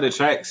 But it's what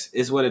attracts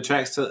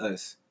to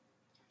us.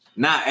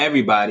 Not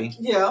everybody.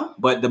 Yeah.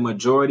 But the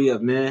majority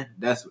of men,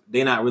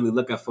 they're not really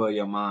looking for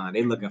your mind.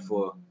 They looking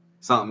for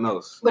something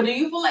else. But do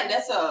you feel like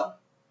that's a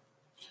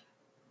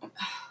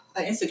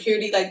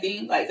insecurity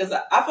thing? Because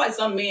I feel like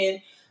some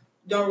men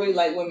don't really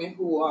like women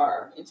who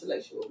are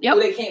intellectual. Yep. Who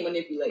they can't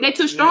manipulate. They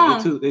too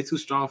strong. Yeah, they too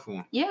strong for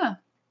them. Yeah.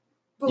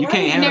 But you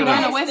can't handle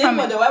run away from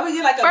it. Why would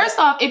you First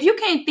off, if you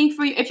can't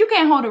if you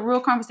can't hold a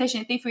real conversation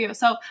and think for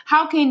yourself,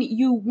 how can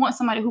you want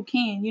somebody who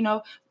can?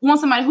 Want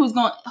somebody who's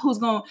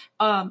going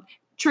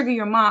trigger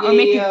your mind or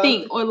make you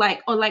think or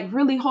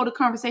really hold a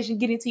conversation,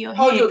 get into your head.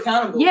 Hold you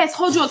accountable. Yes,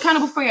 hold you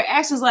accountable for your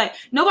actions. Like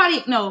they're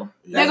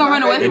gonna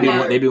run away from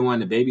that. They be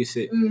wanting to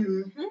babysit.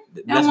 Mm-hmm.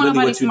 That's really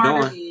what you're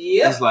smarter. doing.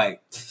 Yep. It's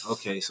like,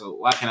 okay, so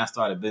why can't I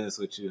start a business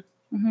with you?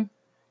 Mm-hmm.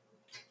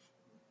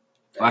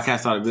 Why can't I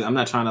start a business? I'm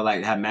not trying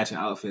to have matching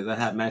outfits. I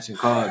have matching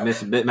cars,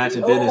 matching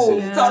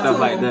businesses, stuff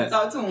like that.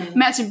 Talk to him.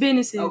 Matching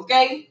businesses.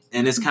 Okay.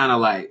 And it's kind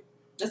of like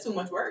that's too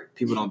much work.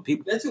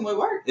 That's too much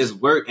work. It's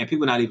work, and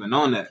people not even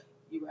on that.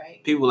 You're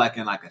right. People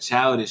in a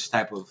childish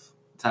type of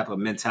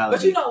mentality.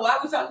 But you know why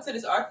we're talking to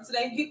this artist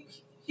today?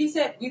 He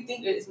said we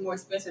think that it's more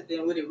expensive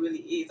than what it really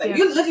is.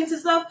 You look into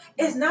stuff,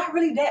 it's not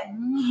really that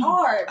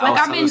hard. Like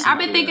I've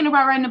been thinking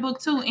about writing a book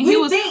too, and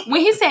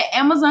when he said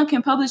Amazon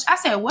can publish, I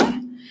said what?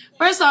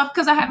 First off,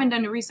 because I haven't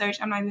done the research,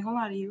 I'm not even gonna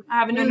lie to you. I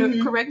haven't done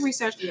the correct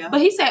research. Yeah.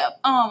 But he said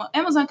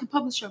Amazon can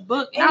publish your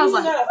book, and I was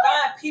like, you gotta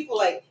find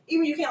people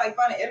even you can't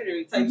find an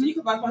editor type. So you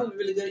can find somebody who's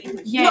really good at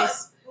English.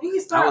 Yes.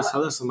 I was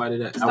telling somebody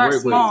that I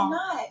work with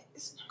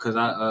because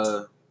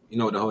I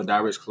the whole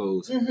Direct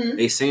clothes. Mm-hmm.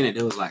 They seen it.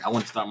 They was like, I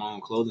want to start my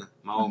own clothing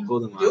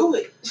line. Do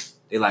it.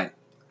 They like,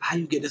 how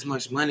you get this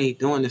much money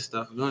doing this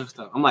stuff?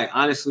 I'm like,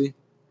 honestly,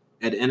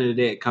 at the end of the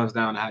day, it comes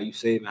down to how you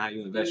save and how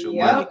you invest your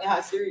money. And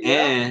how serious.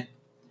 And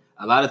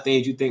a lot of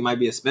things you think might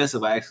be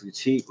expensive are actually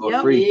cheap or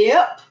free.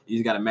 Yep. You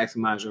just got to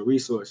maximize your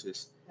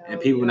resources. And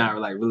people not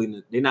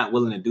they're not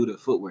willing to do the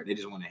footwork. They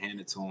just want to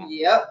hand it to them.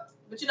 Yep.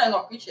 But you're not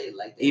gonna appreciate it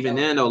like that. Even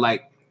then though,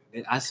 like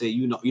I say,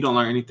 you don't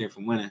learn anything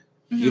from winning.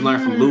 Mm-hmm. You learn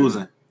from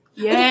losing.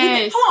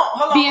 Yes.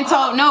 Hold on. Being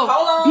told no.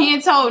 Hold on.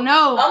 Being told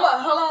no.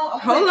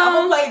 Hold on. I'm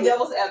gonna play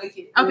devil's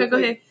advocate. Okay, go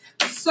ahead.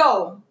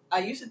 So I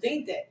used to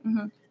think that,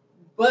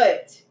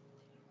 but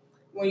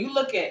when you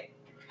look at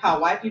how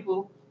white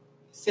people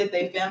set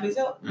their families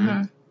up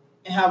and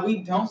how we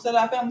don't set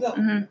our families up,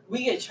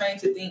 we get trained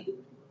to think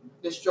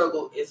the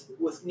struggle is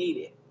what's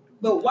needed.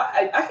 But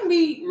why I can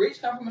be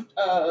rich, come from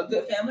a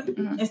good family,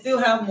 and still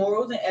have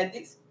morals and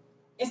ethics,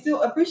 and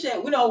still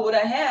appreciate what I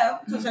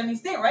have to a certain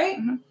extent, right?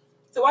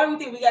 So why do we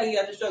think we got to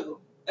get out the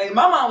struggle? Like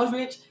my mom was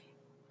rich.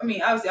 I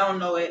mean, obviously I don't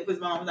know it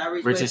because my mom was not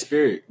rich. Rich in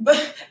spirit.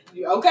 But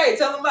okay,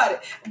 tell them about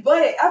it.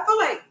 But I feel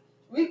like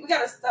we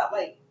got to stop.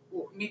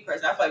 Me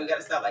personally, I feel like we got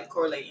to stop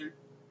correlating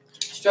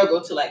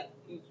struggle to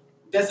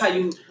that's how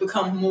you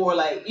become more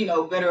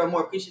better or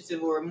more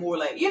appreciative or more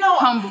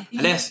humble.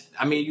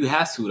 And you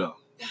have to though.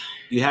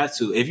 You have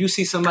to. If you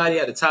see somebody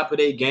at the top of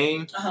their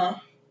game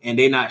and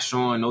they're not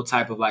showing no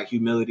type of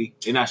humility,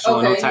 they're not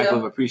showing no type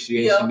of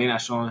appreciation, they're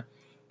not showing.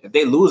 If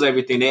they lose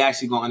everything, they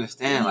actually gonna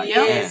understand.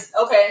 Yes.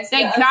 Okay.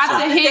 They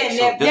got to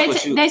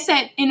hit. They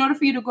said in order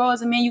for you to grow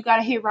as a man, you got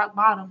to hit rock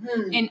bottom.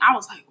 And I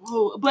was like,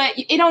 whoa! But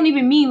it don't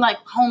even mean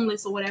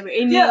homeless or whatever.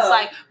 It means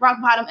rock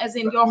bottom, as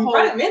in your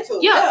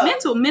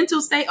whole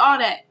mental state, all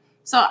that.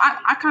 So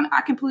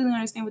I completely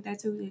understand what that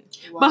too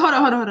is. Wow. But hold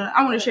on.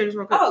 I want to share this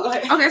real quick. Oh, go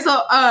ahead. Okay,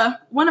 so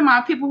one of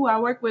my people who I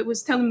work with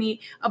was telling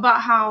me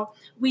about how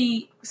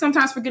we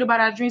sometimes forget about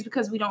our dreams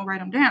because we don't write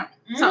them down.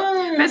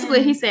 So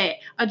basically he said,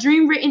 a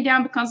dream written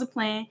down becomes a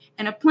plan,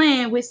 and a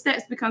plan with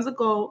steps becomes a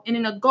goal, and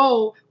then a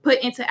goal put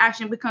into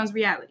action becomes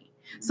reality.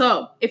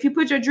 So if you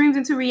put your dreams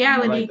into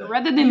reality,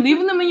 rather than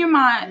leaving them in your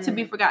mind to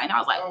be forgotten, I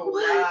was like, what?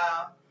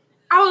 Wow.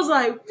 I was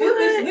like,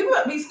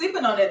 people be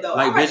sleeping on that though.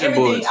 Vision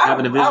boards,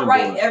 having a vision board.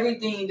 I write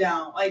everything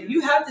down.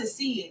 You have to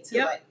see it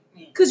to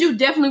because you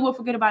definitely will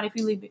forget about it if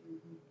you leave it.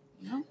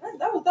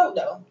 That was dope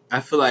though. I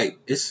feel like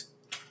it's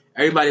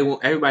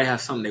everybody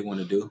has something they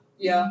want to do.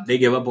 Yeah. They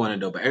give up on it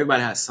though, but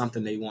everybody has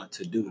something they want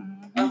to do.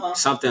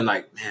 Something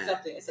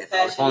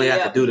if only I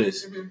could do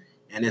this.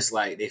 And it's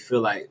they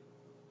feel like,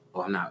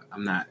 oh, I'm not.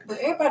 But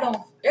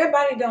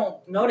everybody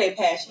don't know their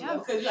passion though,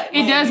 because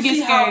it does get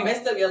scary. How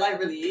messed up your life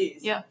really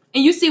is. Yeah.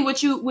 And you see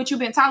what you've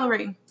been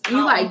tolerating. And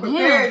you're like,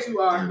 prepared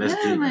you are.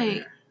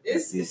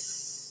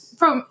 It's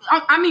from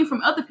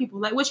other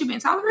people, what you've been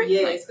tolerating.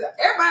 Yes,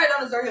 everybody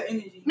don't deserve your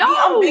energy.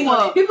 No,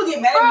 people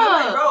get mad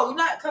at me bro, you're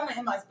not coming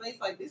in my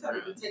space like this. I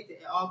have to protect it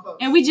at all costs.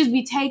 And we just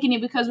be taking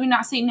it because we're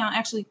not sitting down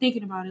actually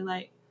thinking about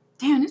it.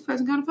 Damn, this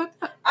person kind of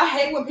fucked up. I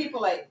hate when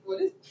people I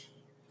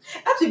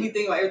should be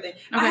thinking about everything. Okay.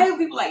 I hate when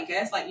people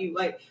gaslight you.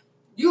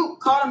 You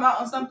call them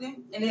out on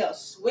something and they'll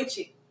switch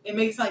it and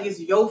make it sound like it's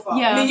your fault.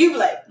 Yeah. And then you be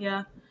like,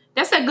 yeah.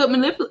 That's that good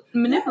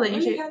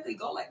manipulating shit. You have to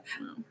go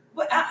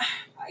But I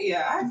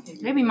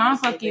can't. Maybe mom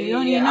fuck you. You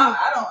don't even know.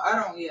 I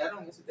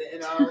don't mess with that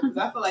at all. Because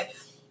I feel like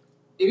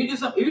if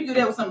you do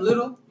that with something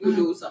little, you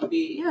do with something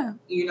big. Yeah.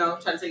 You know,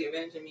 try to take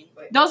advantage of me.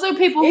 But those are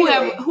people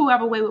who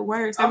have a way with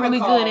words. They're really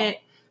good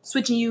at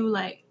switching you,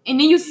 like, and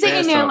then you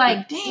sitting there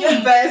like,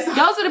 damn.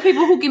 Those are the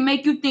people who can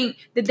make you think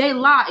that they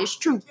lie is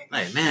true.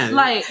 Like, man,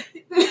 like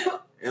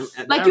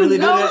really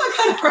you know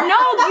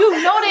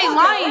they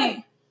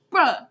lying,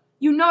 bruh.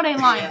 You know they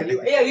lying.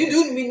 Yeah, you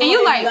do. And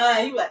you like,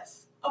 lying. You like,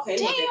 okay,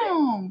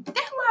 damn, that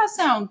lie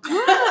sound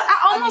good.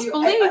 I almost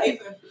believe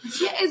it.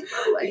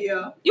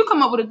 Yeah, you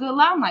come up with a good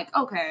lie. I'm like,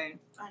 okay.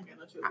 I ain't got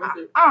no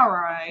truth. All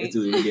right. It's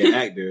you be an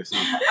actor or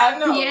something. I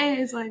know. Yeah,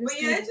 it's like,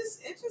 but yeah, it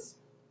just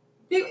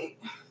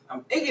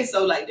it gets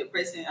so like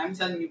depressing. I'm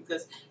telling you,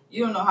 because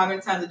you don't know how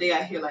many times a day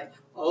I hear like,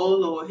 oh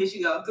Lord, here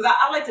she go. Because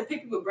I like to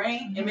pick people's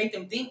brain and make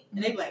them think,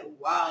 and they be like,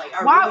 wow, like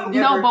why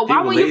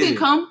when you can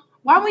come?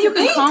 Why when you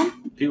can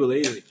come? People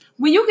lazy.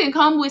 When you can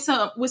come with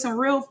some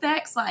real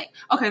facts, like,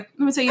 okay, let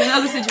me tell you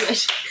another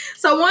situation.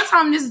 So one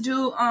time this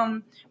dude,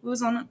 we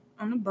was on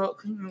the boat,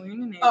 you know,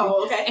 in the Navy.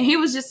 Oh, okay. And he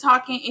was just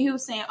talking, and he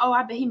was saying, oh,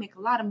 I bet he make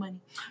a lot of money.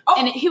 Oh.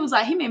 And he was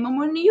like, he made more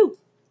money than you.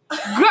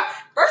 Girl,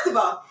 first of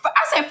all,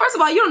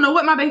 you don't know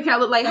what my bank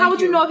account look like. How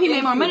would you know if he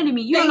made more money than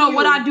me? You don't know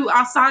what I do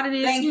outside of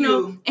this, you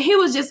know. And he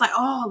was just like,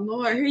 oh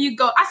Lord, here you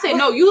go. I said,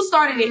 no, you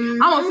started it. I'm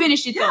gonna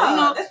finish it though. You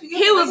know,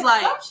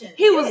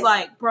 he was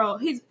like, bro,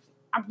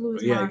 I blew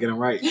his mind. Yeah, get him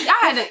right.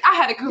 I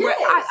had to correct.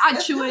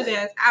 I chew his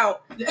ass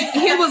out.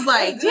 He was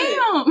like,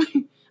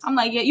 damn. I'm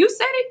like, yeah, you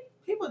said it.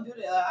 People do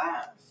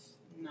that.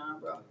 Nah,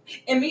 bro.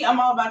 And me, I'm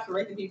all about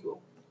correcting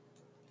people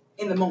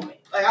in the moment.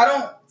 Like, I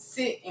don't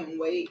sit and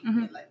wait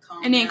and like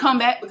calm and then down. Come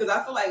back. Because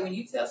I feel like when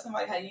you tell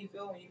somebody how you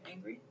feel when you're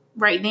angry,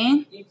 right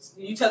then,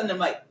 you telling them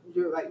like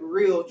your like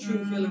real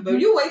true feeling. But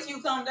if you wait till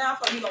you calm down,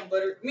 for you gonna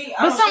butter me.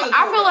 I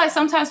feel like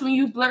sometimes when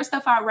you blurt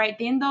stuff out right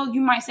then though,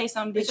 you might say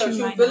something that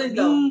you might not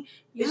mean.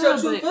 It's your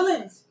true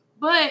feelings.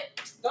 But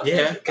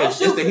yeah, because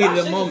it's the heat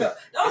of the moment.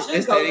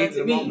 It's the heat of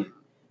the moment.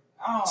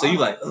 Oh, so you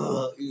like,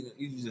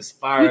 you just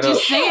fire up. You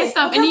just saying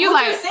stuff, and then you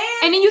like,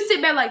 and then you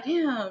sit back like,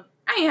 damn,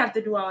 I ain't have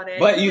to do all that.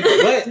 But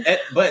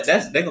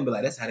they're gonna be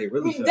like, that's how they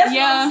really feel. That's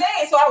what I'm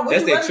saying. So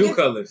that's their true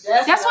colors.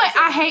 That's why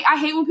I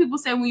hate when people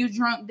say when you're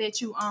drunk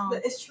that you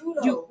But it's true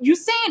though. You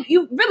saying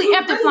you really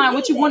amplifying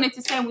what you wanted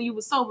to say when you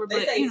were sober. They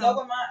but say you know.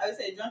 sober mind. I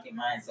say drunken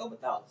mind, sober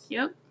thoughts.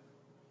 Yep.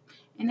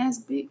 And that's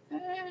big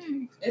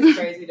thing. It's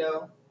crazy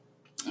though.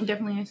 It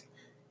definitely is.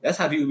 That's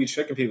how people be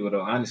tricking people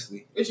though,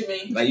 honestly. What you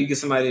mean? Like you get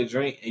somebody to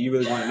drink and you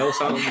really want to know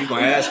something, you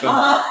gonna ask them,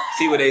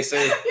 see what they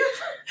say.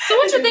 So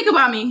what you think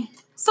about me?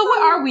 So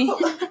what are we?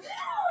 Okay.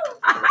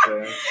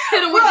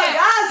 Hit him with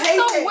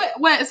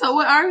that. So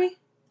what are we?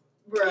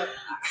 Bruh.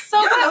 So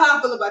you know how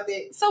I feel about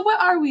that. So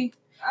what are we?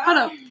 Hold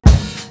up.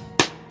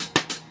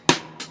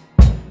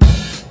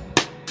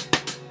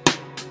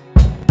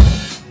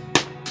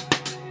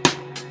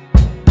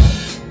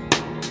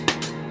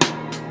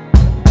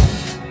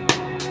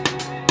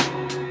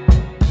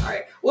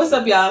 What's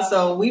up, y'all?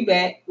 So we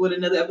back with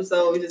another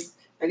episode.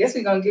 I guess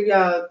we're gonna give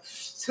y'all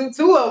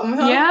two of them.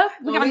 Huh? Yeah,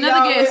 we got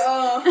another guest.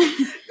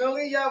 Gonna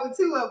leave y'all with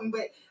two of them.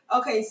 But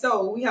okay,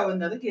 so we have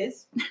another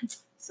guest.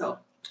 So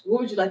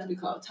what would you like to be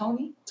called?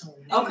 Tony.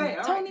 Okay,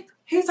 Tony. Right.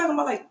 He's talking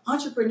about like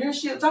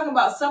entrepreneurship, talking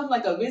about something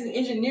like a business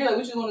engineer, like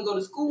what you want to go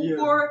to school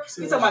for.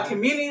 He's talking about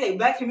community, like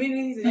black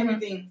communities and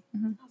everything.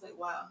 I was like,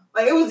 wow.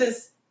 Like it was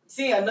just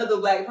seeing another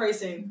black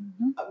person,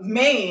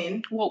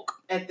 man, woke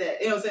at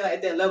that, you know what I'm saying, like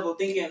at that level,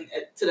 thinking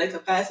to that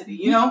capacity,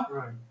 you know?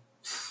 Right.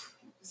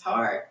 It's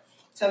hard.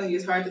 I'm telling you,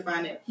 it's hard to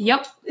find it.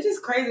 Yep. It's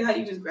just crazy how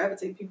you just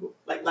gravitate people,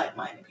 like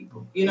like-minded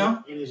people, you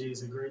know? Energy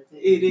is a great thing.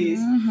 It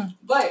is.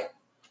 But,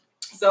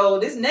 so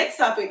this next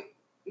topic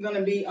is going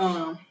to be, you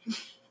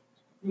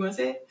want to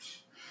say it?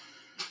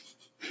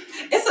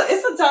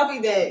 It's a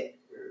topic that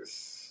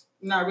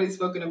not really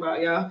spoken about,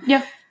 y'all.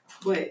 Yeah.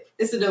 But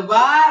it's a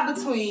divide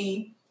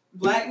between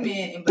black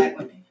men and black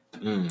women.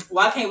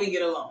 Why can't we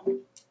get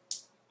along?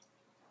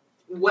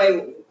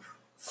 Wait.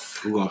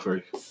 Who going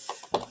first?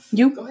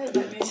 You. Go ahead,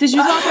 man. Since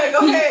you go ahead.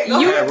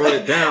 I wrote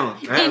it down.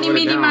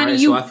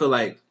 So I feel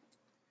like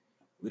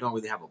we don't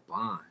really have a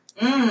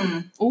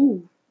bond.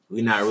 Ooh.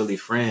 We're not really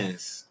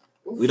friends.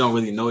 We don't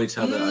really know each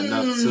other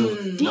enough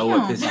to know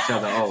what pisses each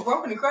other off.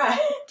 We're gonna cry.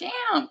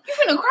 Damn, you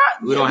finna cry.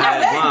 We don't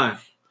have that bond.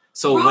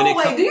 So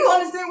do you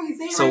understand what he's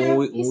saying? So right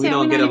when we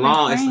don't get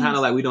along, it's kind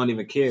of like we don't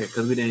even care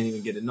because we didn't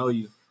even get to know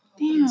you.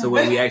 Damn. So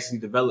when we actually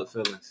develop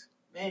feelings,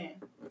 man,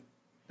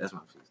 that's my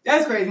feeling.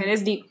 That's crazy. Okay,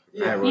 that's deep.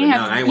 Yeah.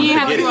 I ain't want to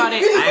forget it.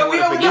 I ain't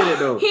want to forget it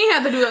though. He ain't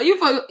have to do it.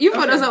 You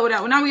put us up with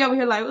that one. Now we over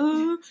here like,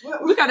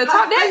 we gotta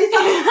talk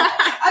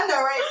that. I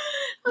know, right?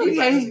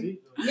 Okay.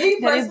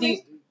 Me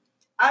personally,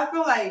 I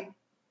feel like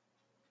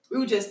we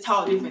were just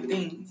taught different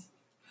things.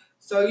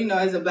 So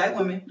as a black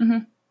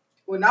woman,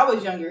 when I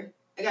was younger,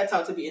 I got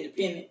taught to be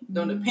independent.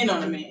 Don't depend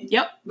on a man.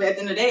 Yep. But at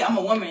the end of the day, I'm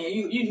a woman.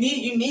 You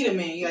need a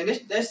man. You're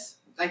like that's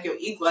like your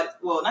equal.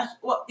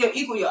 Your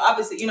equal, your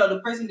opposite.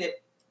 The person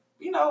that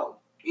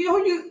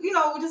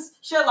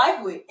just share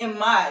life with.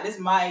 This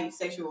my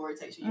sexual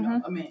orientation, you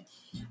know, a man.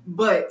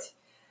 But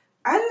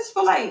I just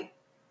feel like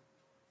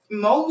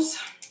I'm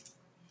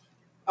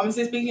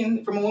just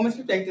speaking from a woman's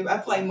perspective, I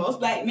feel like most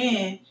black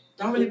men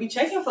don't really be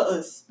checking for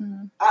us.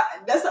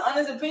 That's an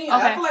honest opinion.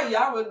 Okay. I feel like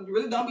y'all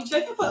really don't be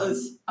checking for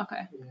us.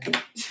 Okay.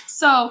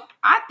 So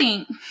I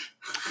think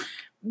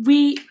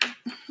we,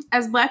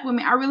 as black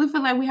women, I really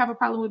feel like we have a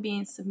problem with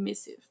being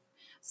submissive.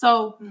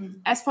 So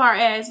as far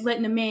as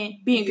letting the man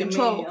be in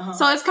control.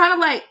 So it's kind of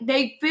like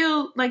they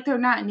feel like they're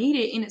not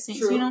needed in a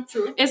sense, you know?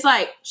 True. It's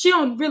like, she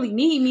don't really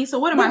need me, so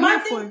what am I here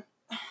for?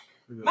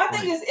 My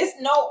thing is, it's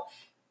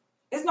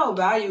no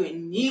value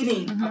in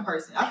needing a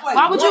person. I feel like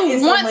why would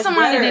you want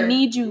somebody to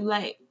need you?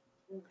 Like,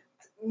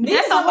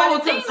 that's the whole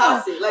thing.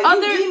 Like,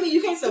 you need me,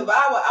 you can't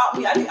survive without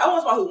me. I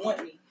want somebody who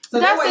want me. So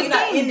that's why you're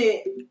not in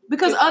it.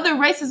 Because other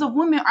races of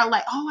women are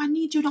like, oh, I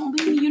need you, don't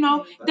leave me. You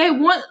know, they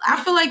want.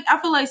 I feel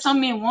like some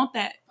men want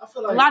that. I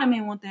feel like a lot of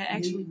men want that.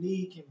 Actually,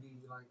 need can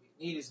be like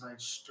need is like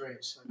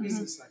stretch. Like this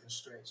is like a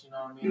stretch. You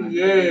know what I mean? Like,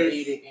 you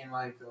need it in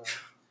like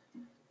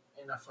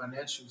in a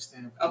financial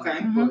standpoint.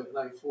 Okay. But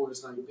like for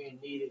it's like being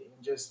needed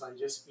and just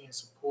being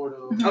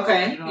supportive.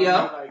 Okay. You know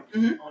what I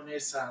mean? Like on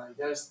this side,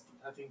 like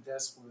I think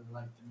that's where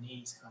like the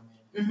needs come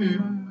in. You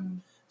know?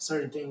 Like,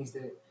 certain things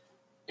that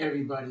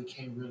everybody you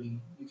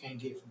can't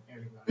get from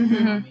everybody. You know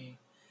what I mean?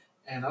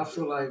 And I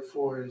feel like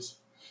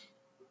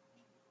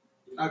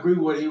I agree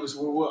with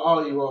what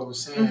all you all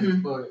was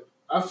saying, but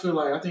I feel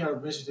like, I think I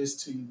mentioned this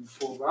to you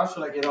before, but I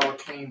feel like it all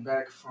came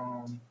back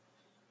from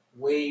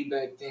way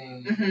back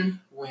then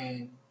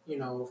when, you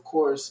know, of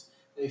course,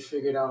 they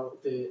figured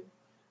out that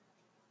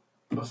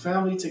a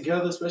family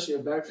together, especially a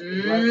black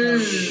family,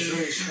 is a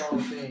very strong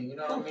thing. You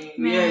know what I mean?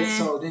 Yeah.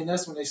 So then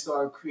that's when they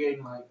started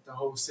creating like the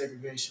whole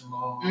segregation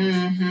laws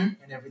and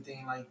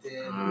everything like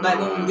that. Black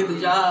women would get the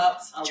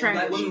jobs.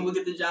 Black women would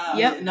get the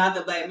jobs, not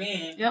the black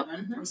men. Yep.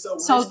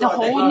 So the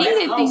whole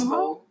needed thing,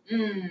 bro.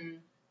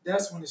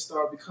 That's when it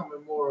started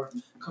becoming more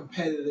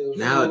competitive.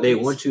 Now they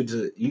want you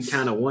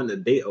kind of want to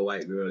date a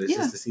white girl. It's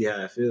just to see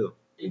how I feel.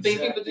 You think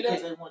people do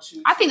that? They want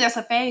you I think that's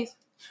a phase.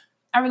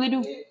 I really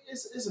do.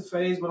 It's a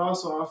phase, but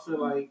also I feel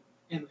like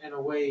in a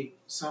way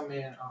some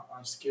men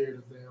are scared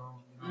of their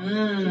own.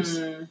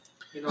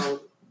 You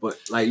know, But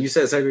like you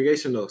said,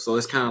 segregation though, so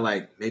it's kind of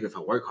like maybe if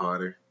I work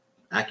harder,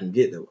 I can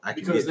get them.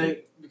 Because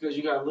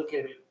you gotta look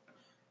at it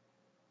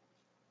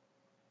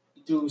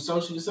through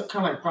social. It's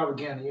kind of like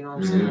propaganda. You know what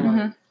I'm saying?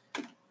 Like,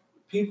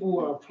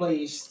 people are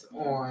placed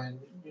on,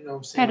 you know what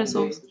I'm saying?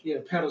 Pedestals.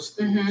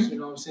 Pedestals. You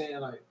know what I'm saying?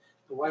 Like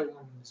the white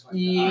woman is like,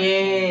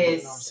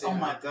 yes. You know oh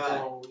my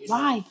God.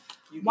 Why?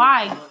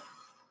 Why?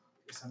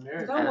 It's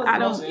America. I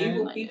don't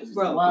evil people,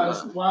 bro.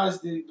 Why is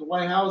the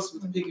White House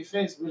with the picket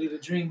fence really the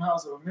dream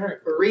house of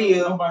America? For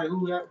real. Nobody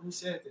who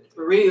said that.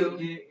 For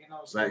real. You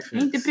know, black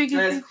fence.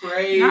 That's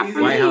crazy.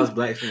 White House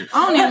black fence.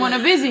 I don't even want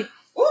to visit.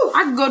 Ooh.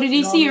 I could go to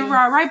DC and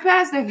ride right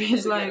past that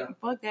bitch. Like,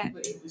 fuck that.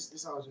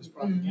 It's all just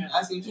propaganda.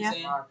 I see what you're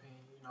saying. In my opinion,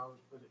 you know,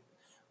 but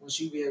once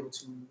you be able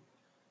to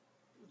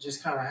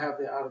just kind of have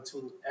that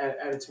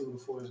attitude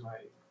before it's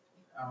like,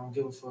 I don't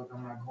give a fuck,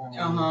 I'm not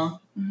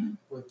going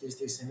with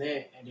this, and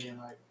that. And then,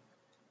 like,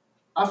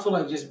 I feel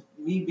like just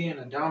me being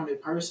a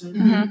dominant person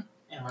and,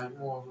 like,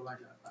 more of like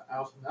an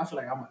alpha, I feel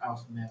like I'm an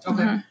alpha male.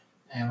 Okay.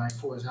 And, like,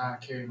 for as how I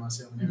carry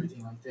myself and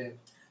everything like that,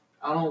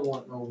 I don't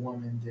want no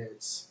woman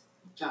that's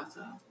not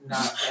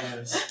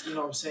as, you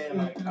know what I'm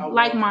saying?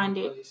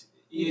 Like-minded.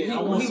 Yeah,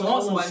 I want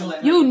somebody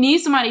like you need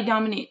somebody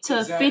dominant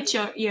to fit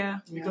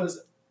your,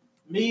 Because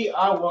me,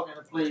 I walk in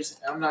a place,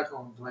 I'm not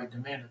going to, like,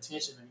 demand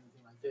attention or anything.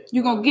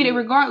 You're going to get it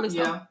regardless.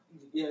 Yeah,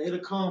 it'll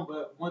come,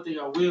 but one thing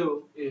I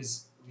will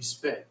is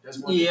respect. That's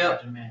one thing I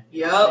demand.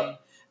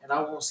 Yep. And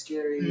I won't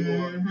scare you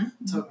or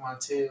tuck my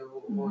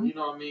tail or, you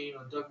know what I mean,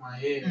 or duck my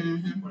head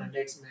when the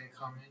next man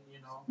come in, you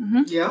know.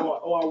 Yeah.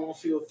 Or I won't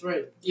feel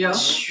threatened. Yeah.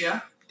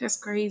 Yeah. That's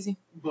crazy.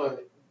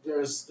 But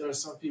there's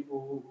some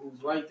people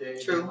who's like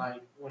that. True. And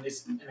like when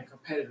it's in a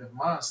competitive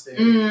mindset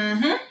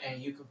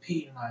and you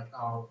competing like,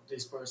 oh,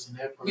 this person,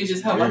 that person. You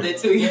just help about that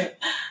too. Yeah.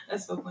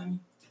 That's so funny.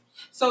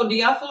 So, do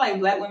y'all feel like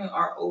black women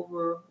are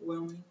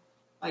overwhelming?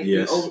 Like,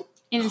 yes.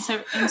 In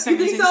certain you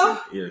think so?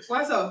 Yes.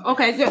 Why so?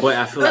 Okay, good. But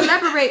I feel like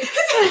elaborate.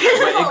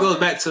 it goes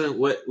back to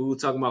what we were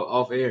talking about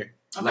off air,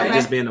 like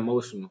just being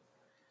emotional.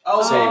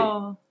 Oh,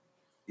 so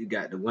you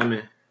got the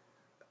women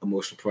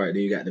emotional part,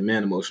 then you got the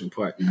man emotional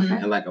part,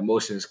 and like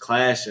emotions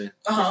clashing.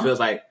 It feels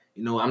like,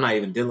 you know, I'm not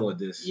even dealing with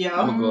this. Yeah,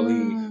 I'm gonna go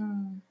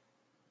leave.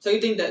 So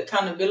you think the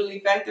accountability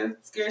factor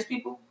scares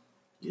people?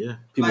 Yeah,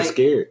 people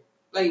scared.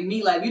 Like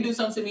me, like you do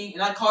something to me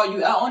and I call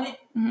you out on it,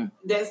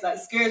 that's like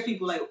scares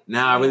people. Like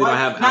now, I really don't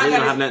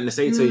have nothing to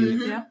say to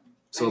you. Yeah.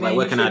 So like,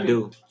 what can I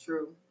do?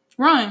 True.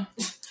 Run,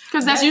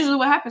 because that's usually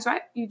what happens,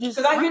 right? You just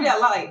because I hear that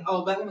a lot. Like,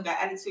 oh, black women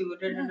got attitude.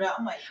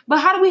 I'm like, but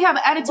how do we have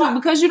an attitude? Why?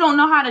 Because you don't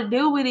know how to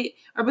deal with it,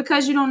 or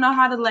because you don't know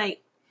how to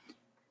like.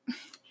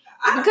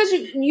 Because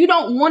you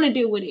don't want to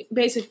deal with it.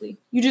 Basically,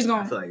 you just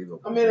gonna.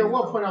 I mean, at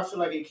one point, I feel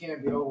like it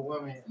can be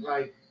overwhelming.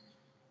 Like.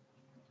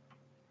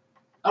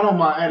 I don't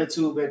mind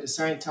attitude, but at the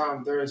same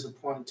time, there is a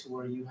point to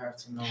where you have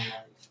to know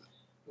like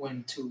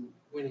when to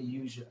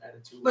use your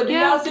attitude. But do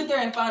y'all sit there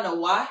and find out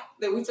why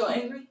that we so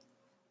angry?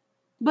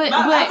 But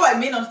I feel like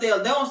men don't stay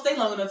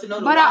long enough to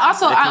know. But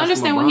I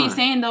understand what he's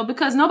saying though,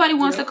 because nobody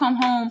wants to come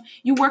home.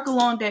 You work a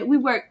long day. We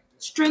work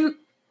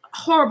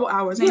horrible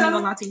hours. I ain't gonna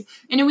lie to you.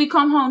 And then we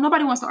come home.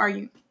 Nobody wants to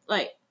argue.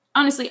 Like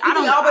honestly, I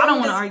don't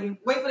want to argue.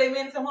 Wait for their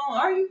man to come home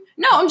and argue?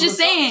 No, I'm just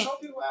saying. Some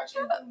people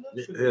actually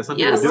do.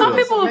 Some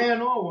people.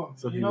 Man or woman.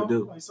 Some people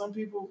do. Like some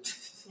people,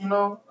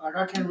 like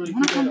I can't really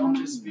put that on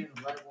just being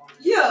a black woman.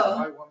 Yeah. A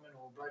white woman or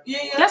a black woman.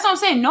 Yeah. That's what I'm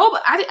saying. No,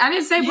 but I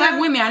didn't say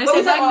black women. I didn't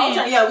say black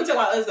men. We talk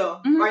about us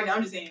though. Right now,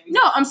 I'm just saying.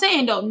 No, I'm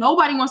saying though,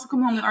 nobody wants to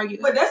come home and argue.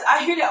 But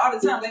I hear that all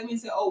the time. Black men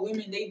say, "Oh,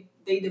 women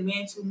they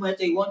demand too much.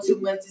 They want too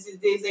much. This is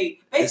this. They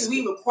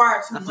basically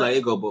require too much." I feel like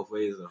it go both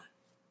ways though.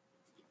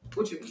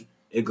 What you mean?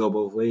 It go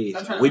both ways.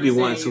 We be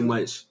wanting too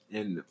much,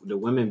 and the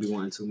women be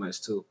wanting too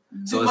much too.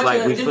 So it's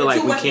like we feel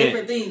like we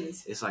can't.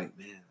 It's like,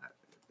 man,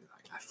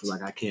 I feel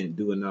like I can't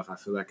do enough. I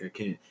feel like I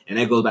can't, and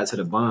that goes back to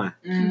the bond.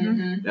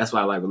 Mm-hmm. That's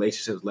why like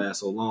relationships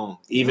last so long.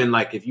 Even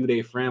like if you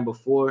their friend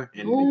before,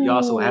 and you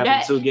also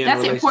happen to get in a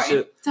relationship, that's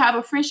important to have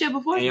a friendship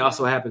before, and you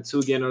also happen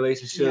to get in a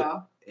relationship.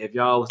 Yeah. If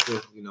y'all was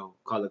to,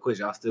 call it quits,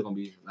 y'all still gonna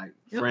be like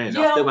friends.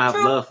 Y'all still gonna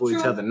have love for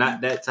each other.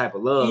 Not that type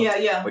of love.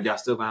 Yeah. But y'all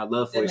still gonna have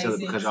love for each other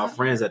because y'all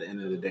friends at the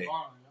end of the day.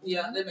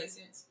 Yeah, that makes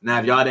sense. Now,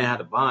 if y'all didn't have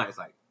the bond, it's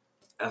like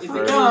that was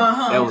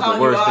the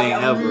worst thing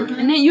ever.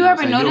 And then you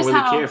ever notice you don't really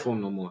how care for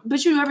them no more.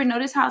 But you ever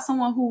notice how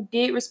someone who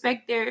did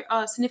respect their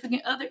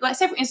significant other, like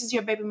say for instance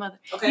your baby mother,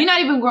 you're not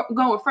even going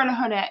to refer to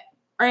her that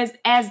or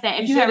as that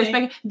if you have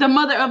respect the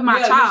mother of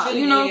my child,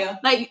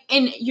 like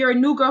and your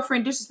new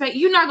girlfriend disrespect,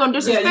 you're not going to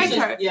disrespect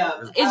her. Yeah,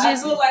 I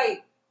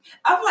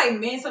feel like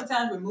men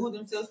sometimes remove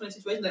themselves from the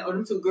situation, like,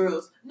 them two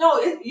girls. No,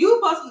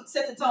 you supposed to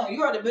set the tone.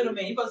 You are the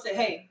middleman. You supposed to say,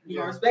 hey, you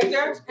gonna respect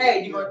her?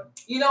 Hey, you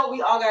gonna,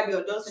 we all gotta be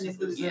adults in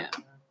this. Yeah.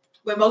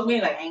 But most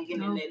men like ain't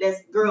getting in there.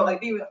 That's girl, like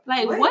female.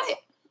 Like what?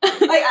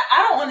 Like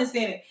I don't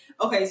understand it.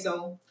 Okay,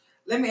 so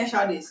let me ask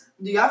y'all this: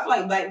 do y'all feel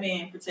like black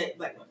men protect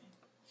black women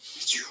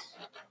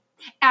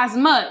as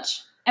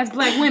much as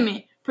black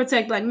women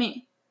protect black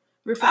men?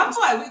 I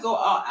feel like we go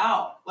all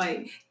out,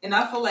 like, and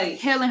I feel like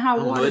hell and high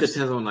water. It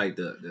depends on like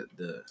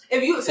the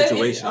if you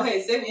situation.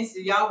 Say for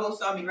instance, y'all both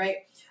saw me, right?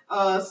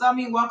 Saw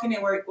me walking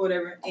at work,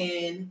 whatever,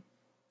 and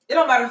it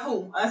don't matter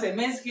who. I said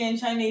Mexican,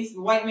 Chinese,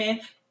 white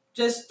man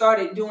just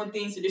started doing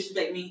things to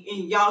disrespect me,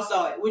 and y'all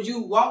saw it. Would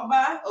you walk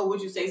by or would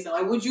you say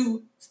something? Like, would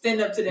you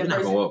stand up to that person? We're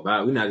not gonna walk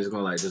by. We're not just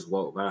gonna just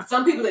walk by.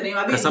 Some people that name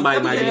my business.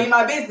 Somebody might name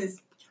my business.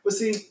 But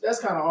see, that's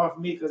kind of hard for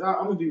me because I'm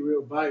gonna be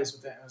real biased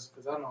with that answer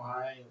because I know how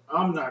I am.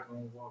 I'm not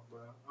gonna walk by.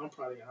 I'm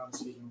probably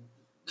honestly gonna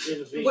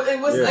intervene.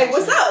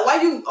 What's up?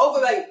 Why you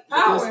over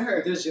powering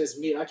her? That's just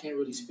me. I can't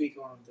really speak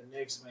on the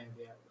next man.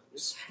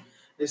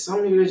 There's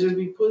some niggas that just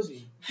be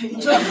pussy. They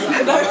like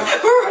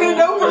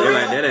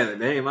that.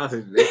 They ain't my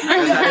situation.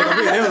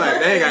 They were like,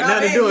 they ain't got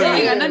nothing to do with me. They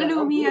ain't got nothing to do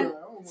with me.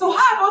 So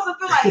how am I supposed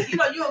to feel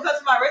like, you don't touch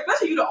my race,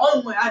 especially you the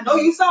only one I know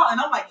you saw, and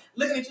I'm like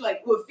looking at you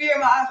like with fear in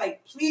my eyes,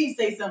 like please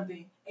say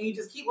something, and you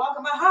just keep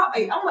walking my house.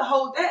 Like, I'm gonna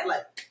hold that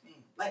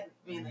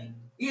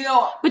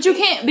But you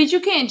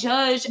can't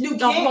judge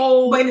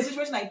whole. But in a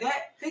situation like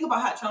that, think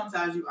about how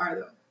traumatized you are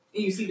though.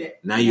 And you see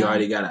that. Now you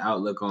already got an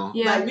outlook on.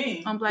 Yeah, like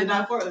me. On black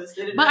not for us.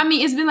 But I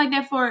mean, it's been like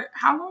that for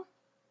how long?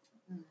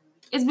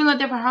 It's been like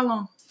that for how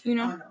long? I don't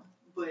know.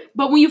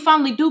 But when you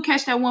finally do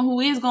catch that one who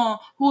is gonna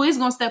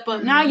step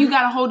up, now you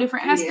got a whole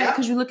different aspect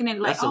because you're looking at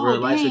it like, that's a real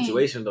life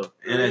situation though,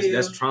 and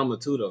that's trauma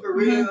too though. For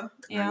real.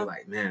 Yeah. You're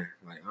like, man,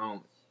 like I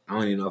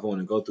don't even know if I want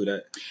to go through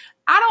that.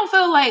 I don't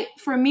feel like,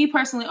 for me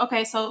personally,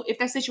 okay, so if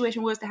that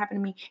situation was to happen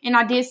to me, and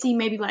I did see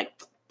maybe like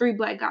 3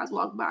 black guys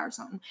walk by or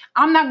something,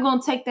 I'm not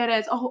gonna take that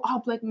as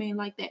all black men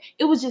like that.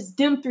 It was just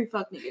them 3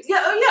 fuck niggas.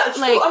 Yeah,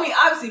 true. Like, I mean,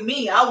 obviously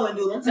me, I wouldn't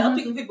do it. I'm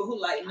thinking people who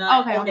like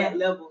not on that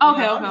level.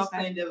 Okay.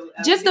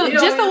 Just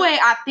the way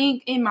I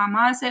think in my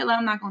mindset, like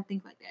I'm not gonna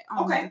think like that.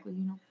 Okay.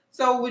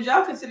 So would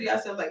y'all consider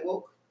yourself like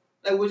woke?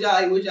 Like would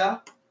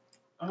y'all?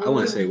 I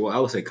wouldn't say woke. I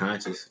would say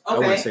conscious. Okay. I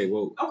wouldn't say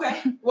woke.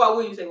 Okay. Why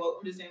wouldn't you say woke?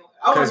 I'm just saying.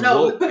 I don't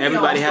know. Woke,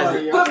 everybody has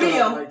it. Put me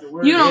on.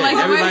 You don't like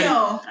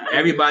the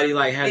everybody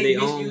like has their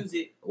own.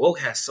 Woke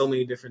has so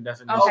many different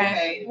definitions.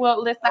 Okay.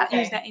 Well, let's not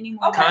use that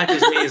anymore. Okay.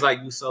 Conscious means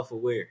like you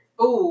self-aware.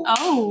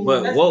 Oh.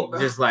 But woke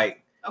just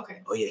like,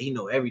 okay. Oh yeah, he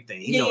know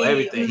everything. He know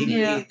everything.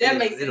 That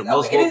makes sense.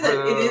 It is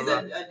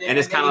a and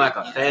it's kind of like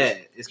a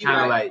fad. It's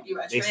kind of like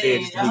they say it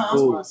just to be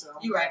cool.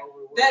 You're right.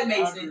 That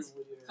makes sense.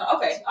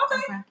 Okay.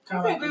 Kind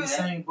of like in the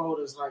same boat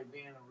as like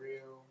being a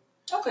real.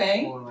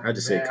 Okay. Like I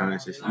just say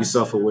conscious. You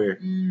self-aware.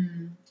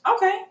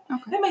 Okay.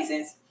 That makes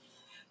sense.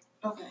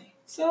 Okay.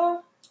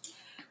 So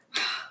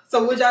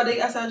would y'all date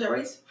outside your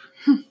race?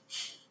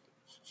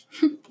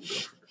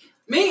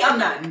 Me, I'm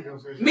not. I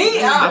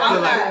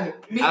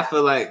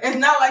feel like it's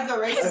not like a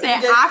race.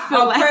 I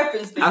feel like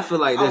preference thing. I feel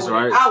like this,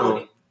 right?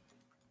 So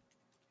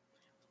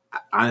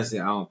honestly,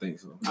 I don't think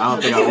so. I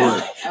don't think I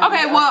would.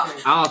 Okay, well,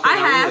 I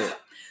have.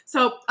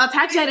 So I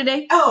talked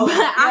today. Oh,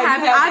 but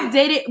I've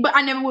dated, but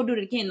I never will do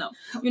it again though.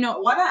 You know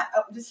why not?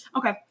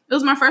 Okay, it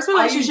was my first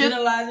relationship. Are you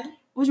generalizing?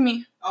 What do you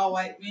mean? All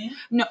white men?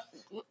 No.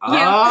 Yeah,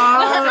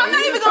 I'm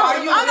not even gonna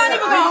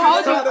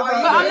hold you. But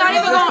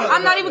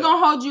I'm not even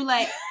gonna hold you.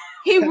 Like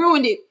he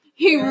ruined it.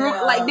 He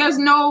ruined. Like there's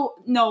no.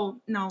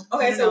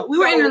 Okay, so we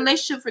were in a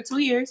relationship for 2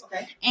 years,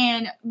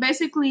 and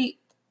basically.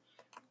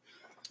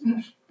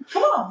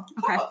 Come on.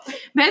 Okay.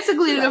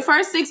 Basically, the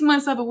first 6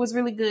 months of it was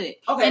really good.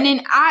 Okay. And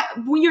then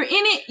when you're in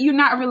it, you're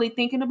not really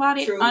thinking about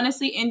it,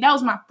 honestly. And that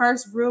was my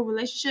first real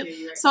relationship.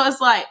 Yeah, right. So it's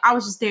like I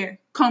was just there,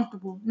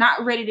 comfortable,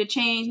 not ready to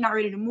change, not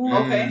ready to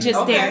move,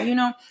 just there, you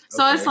know.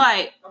 So it's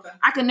like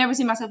I could never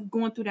see myself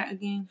going through that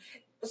again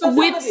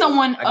with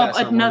someone of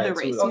another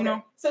race, you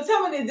know. So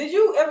tell me this: did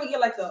you ever get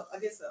like a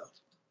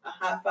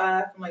high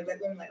five from like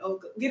black women, like, oh,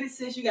 get it,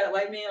 sis, you got a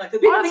white man, like,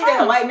 because people think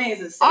that a white man is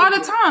a savior. All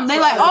the time. They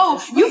like,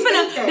 oh, you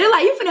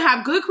finna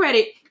have good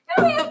credit.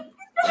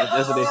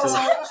 That's what they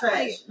say.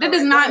 Trash. That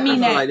does not mean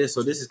that. Like this,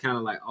 so this is kind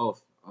of like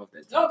off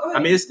that. I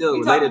mean, it's still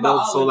related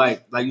though. So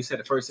like you said,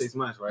 the first 6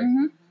 months, right?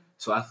 Mm-hmm.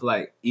 So I feel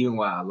like even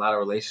while a lot of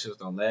relationships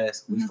don't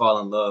last, we fall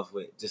in love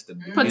with just the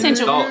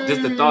potential,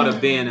 just the thought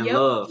of being in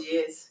love.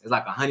 Yes. It's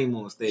like a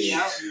honeymoon stage.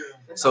 Yep.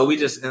 So we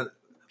just.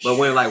 But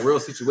when like real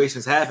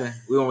situations happen,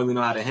 we don't really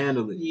know how to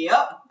handle it.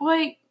 Yep.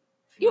 Boy,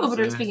 you over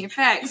there speaking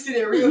facts. You see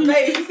that real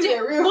face. You see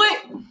that real.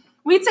 Boy,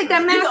 we take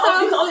that mask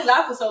off. You can only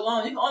lie for so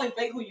long. You can only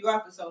fake who you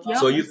are for so long. Yep.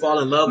 So you fall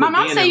in love. My with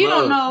mom being said in you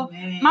love. don't know.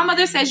 Man. My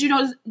mother says you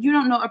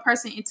don't know a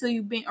person until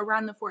you've been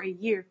around them for a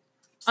year.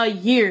 A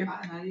year.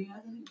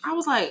 I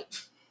was like,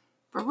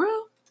 for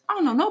real? I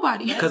don't know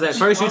nobody. Because at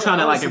first you're trying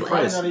to like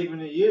impress. Not even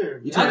a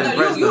year. You're trying to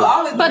impress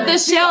them. But the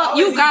shell,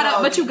 you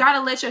gotta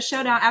let your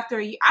shell down after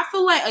a year. I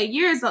feel like a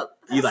year is a.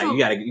 You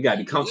gotta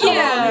be comfortable.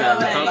 Yeah.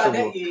 You gotta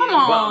be comfortable. Come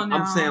on. But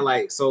I'm saying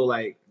like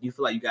you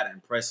feel like you gotta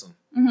impress them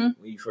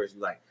when you first.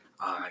 You like,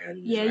 oh, I gotta.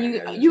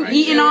 You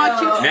eating all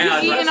cute. Now,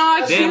 you eating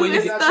all cute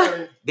and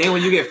stuff. Then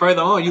when you get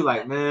further on, you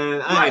like,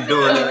 man, I ain't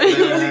doing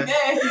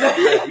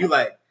it. You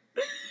like.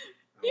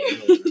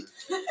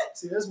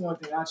 See, that's one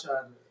thing I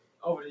tried to.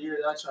 Over the years,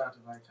 I tried to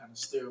like kind of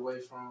steer away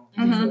from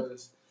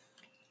because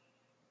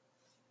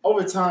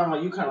over time,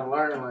 like you kind of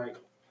learn like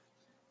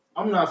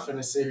I'm not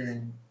finna sit here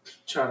and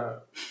try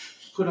to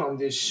put on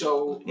this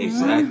show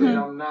exactly. that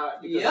I'm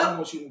not because I don't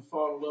want you to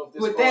fall in love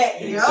with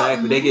that.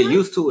 Exactly, they get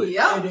used to it.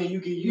 And then you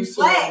get used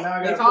to it. And now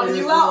I gotta calling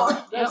you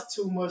out. That's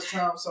too much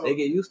time. So they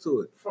get used to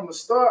it. From the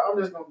start, I'm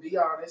just gonna be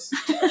honest.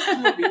 That's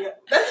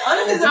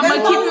honest. I'm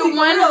gonna keep it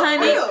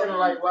 100. And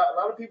like a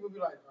lot of people be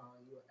like,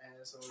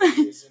 so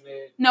this and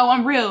that. No,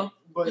 I'm real.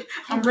 But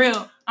I'm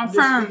real. I'm just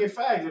firm. Speaking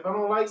facts. If I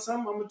don't like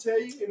something, I'm gonna tell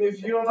you. And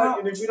if you don't like,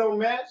 and if we don't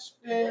match,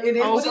 then it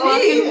is what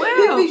it is.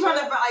 Well. You trying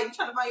to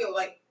find your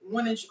like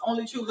one and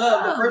only true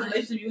love, the first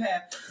relationship you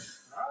have.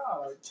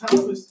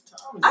 Time is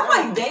I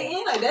feel like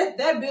dating, like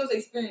that builds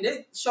experience.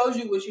 That shows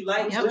you what you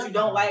like, what you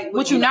don't like,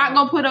 what you not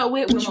gonna put up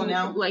with. What you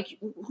now like?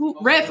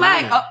 Red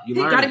flag.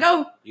 Gotta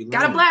go.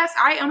 Gotta blast.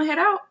 All right, I'm gonna head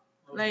out.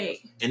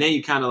 Like, and then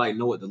you kind of like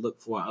know what to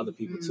look for in other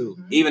people too.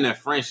 Even in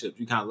friendships,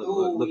 you kind of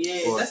look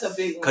for. That's a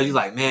big one. Because you're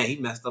like, man, he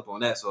messed up on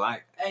that, so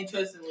I ain't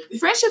trusting with this.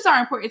 Friendships are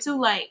important too.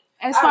 Like,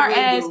 as far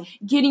as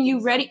getting you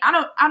ready,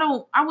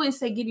 I wouldn't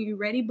say getting you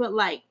ready, but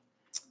like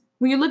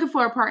when you're looking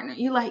for a partner,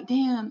 you're like,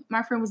 damn,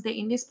 my friend was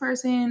dating this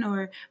person,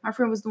 or my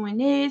friend was doing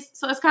this.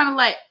 So it's kind of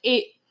like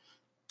it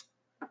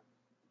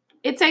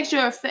takes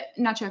your effect,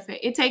 not your effect.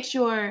 It takes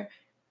your.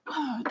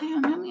 Oh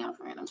damn! Help me out,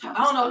 friend. I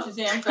don't know what you're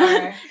saying. I'm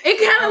sorry. It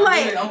kind of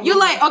like you're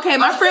like, okay,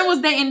 my friend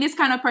was dating this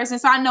kind of person,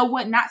 so I know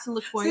what not to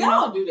look for. See, you know, I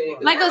don't do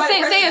that. Like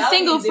say a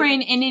single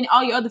friend, and then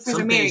all your other friends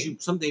are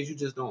married. Some things you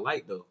just don't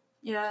like though.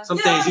 Yeah. Some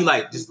things you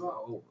like. Just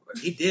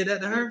he did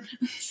that to her.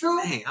 True.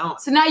 Dang, I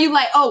don't. So now you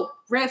like, oh,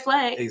 red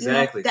flag.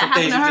 Exactly. You know, some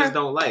things you just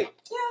don't like.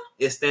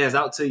 Yeah. It stands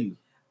out to you.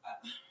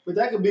 But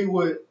that could be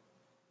what.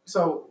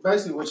 So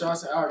basically, what y'all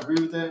say, I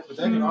agree with that. But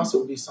that can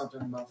also be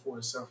something about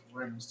for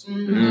self-awareness too.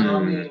 You know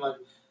what I mean? Like.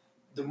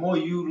 The more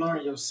you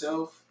learn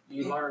yourself,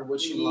 you learn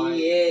what you like.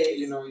 Yes.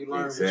 You know, you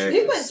learn what you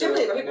People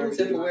intimidated by people who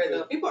self-aware,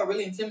 though. People are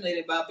really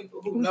intimidated by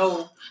people who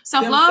know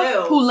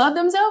self-love, who love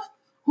themselves,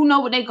 who know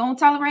what they're going to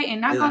tolerate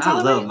and not going to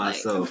tolerate. I love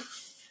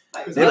myself.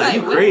 They're like,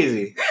 you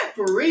crazy.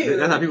 For real.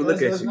 That's how people look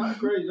at you. That's not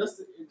crazy.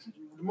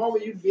 The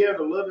moment you be able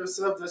to love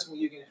yourself, that's when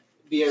you can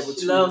be able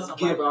to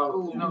give out.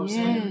 You know what I'm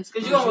saying?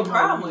 Because you don't have a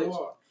problem with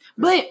it.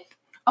 But...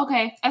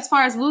 Okay, as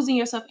far as losing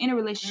yourself in a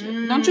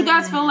relationship, don't you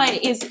guys feel like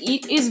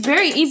it's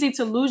very easy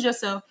to lose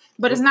yourself,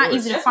 but it's not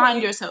easy to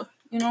find yourself,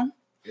 you know?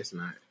 It's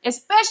not.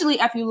 Especially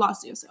after you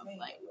lost yourself.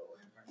 Like,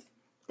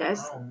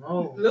 that's... I don't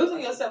know.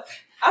 Losing yourself.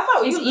 I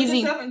thought it's you lose easy.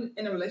 yourself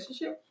in a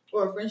relationship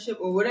or a friendship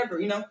or whatever,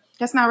 you know?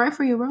 That's not right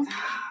for you, bro.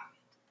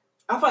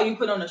 I thought you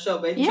put on a show,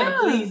 baby. Trying to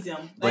please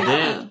them. But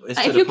then, it's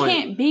like, if you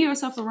can't be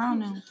yourself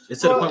around them.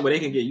 It's to the point where they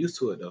can get used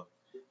to it, though.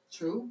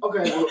 True.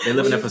 Okay. They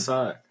live in their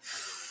facade.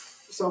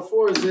 So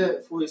for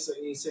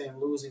he's saying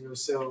losing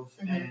yourself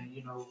and,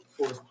 you know,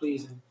 for his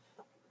pleasing,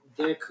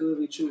 that could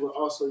be true, but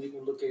also you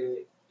can look at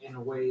it in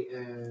a way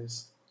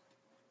as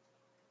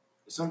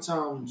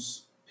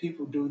sometimes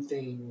people do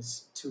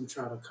things to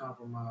try to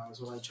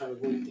compromise or like try to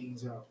work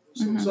things out.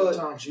 So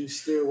sometimes you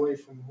steer away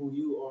from who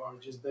you are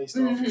just based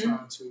off of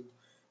trying to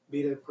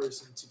be that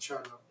person to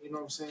try to, you know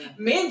what I'm saying?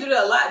 Men do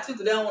that a lot too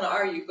because they don't want to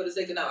argue for the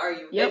sake of not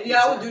arguing. Yep.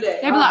 Yeah, I would do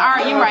that. They be like, all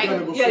right, you're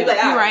right. Yeah, you're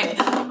like, you're right.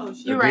 Oh,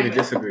 shit. You're right. Agree to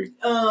disagree.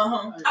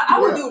 I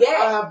would do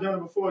that. I have done it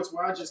before. It's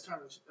where I just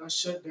kind of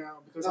shut down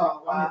because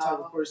I'm the type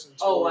of person.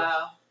 Oh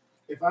wow.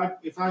 If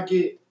I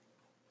get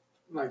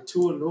like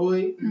too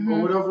annoyed or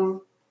whatever,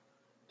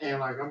 and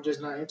like I'm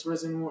just not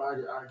interested anymore,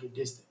 I get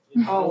distant.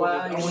 You know? Wow.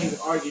 I won't even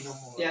argue no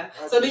more. Yeah.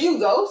 So do you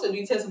ghost or do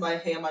you tell somebody,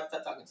 hey, I'm about to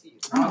start talking to you?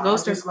 I'm a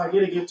ghoster. Just like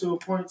it'll get to a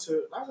point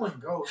to I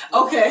wouldn't ghost.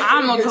 Okay.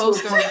 I'm a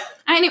ghoster.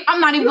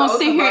 I'm not even gonna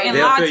sit here and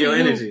lie to you.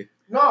 Energy.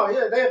 No,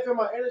 yeah, they feel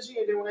my energy,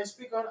 and then when they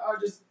speak on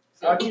it,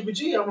 I keep it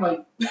G. I'm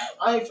like,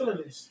 I ain't feeling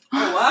this.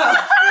 Oh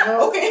wow. You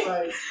know? Okay.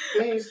 Like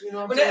things, you know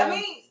what I'm But saying? I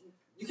mean,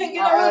 you can't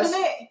get no real than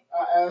that.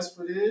 I asked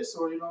for this,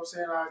 or you know what I'm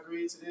saying, I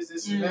agreed to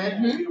this, and that,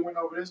 and we done went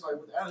over this, like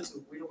with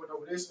attitude, we done went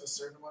over this a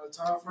certain amount of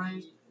time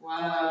frames.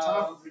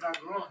 Wow. We're not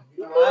growing.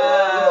 You know?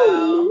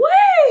 Wow.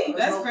 Wait,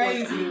 that's no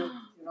crazy.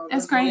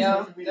 That's crazy.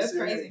 Yeah, that's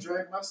crazy.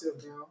 Drag myself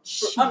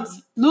down.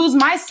 Lose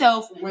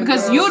myself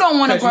because you don't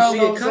want to grow. You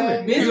see it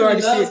coming. You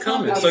already see it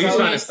coming, so you're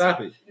trying to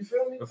stop it. You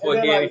feel me? Before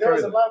and it then, get any there's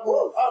further. a lot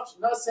more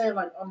options. Not saying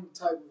like I'm the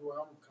type where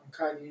I'm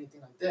cocky or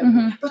anything like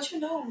that. But you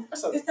know,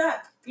 That's a, it's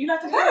not. You're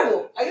not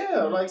compatible.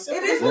 yeah, like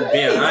It is Well, what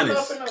being it is.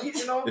 honest.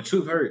 You know, The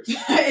truth hurts.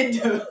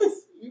 It does.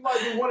 you might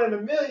be 1 in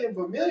a million,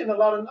 but million a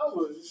lot of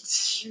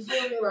numbers. You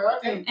feel me? Like I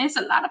can. It's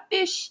a lot of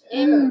fish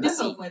in the That's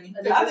so sea. funny.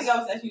 I think I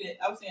was asking you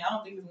that. I was saying I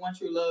don't think it's one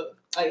true love.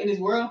 Like in this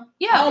world. I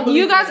Yeah. don't Do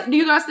you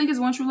believe guys think it's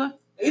one true love?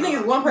 You think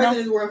it's one person in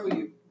this world for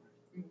you?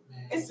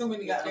 It's too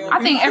many goddamn.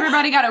 I think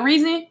everybody got a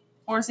reason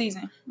or a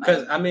season.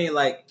 Because I mean,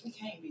 like It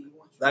can't be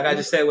one. like I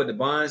just said with the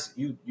bonds,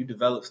 you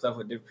develop stuff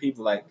with different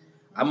people. Like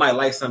I might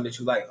like something that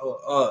you like.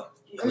 Click.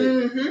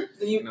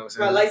 You know what I'm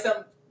saying? like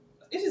something.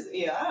 It's just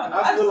I don't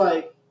know. I feel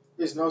like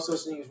there's no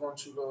such thing as one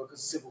true love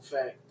because simple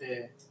fact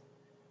that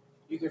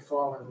you can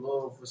fall in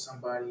love with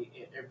somebody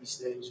at every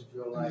stage of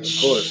your life.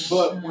 Of course.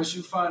 But once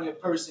you find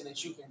that person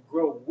that you can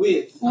grow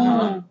with,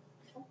 and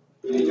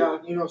y'all,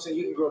 you know what I'm saying,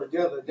 you can grow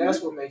together,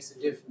 that's what makes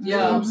it different. Yeah,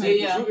 You know what I'm saying?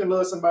 'Cause yeah. you can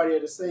love somebody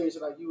at a stage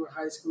like you in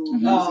high school,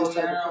 you was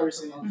this type of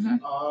person.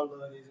 Oh, I love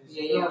this.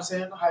 You know what I'm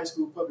saying? High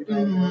school puppy dog.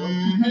 You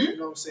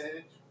know what I'm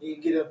saying? You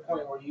can get to a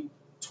point where you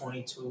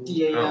 22.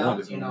 I don't want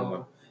this You no more.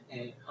 know,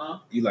 and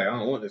You like I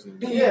don't want this no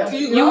more. yeah,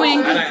 You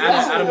ain't-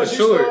 I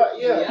matured.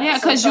 Yeah,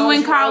 because you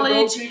in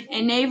college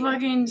and they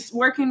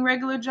working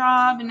regular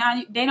job, and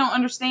now they don't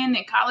understand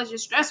that college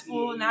is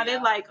stressful. Now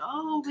they're like,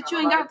 oh, but you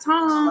ain't got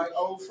time. Like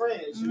old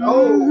friends, you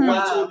know, Mhm.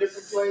 went to a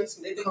different place.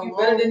 They think come you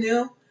better home, than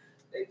them.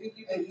 They think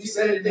you and you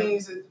say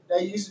things that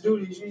they used to do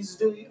that you used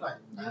to do. You're like,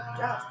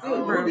 Y'all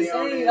still I bro. be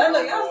on I there,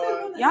 know y'all still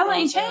doing that. Y'all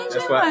ain't changing.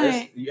 That's why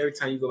Like, every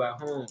time you go back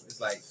home, it's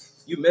like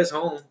you miss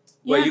home.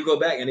 But Yeah. you go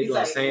back and they He's doing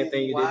like, the same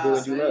thing you didn't wow, do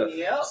when you left.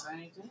 Yep.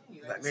 Same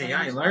thing. Like, man,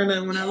 y'all ain't learned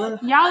nothing when I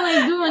left. y'all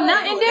ain't doing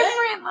nothing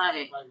different.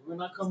 Like, Like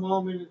when I come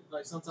home and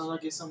like sometimes I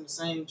get some of the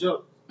same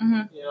joke,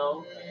 you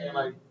know, and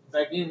like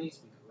back then it used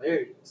to be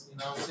hilarious, you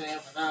know what I'm saying?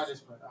 But now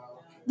it's like,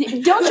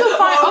 oh, don't you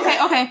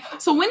find okay?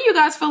 So when do you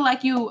guys feel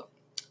like you?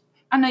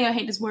 I know y'all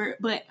hate this word,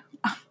 but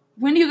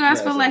when do you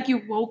guys feel like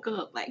you woke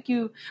up, like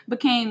you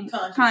became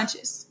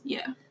conscious?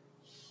 Yeah.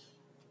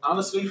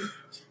 honestly,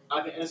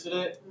 I can answer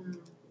that. When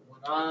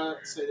I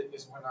say that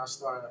is when I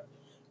start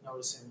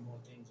noticing more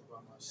things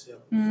about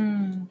myself,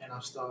 and I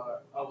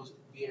was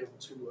be able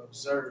to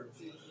observe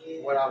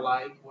what I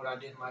like, what I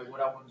didn't like,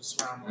 what I wanted to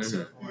surround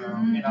myself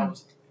around, and I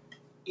was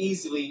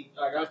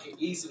I can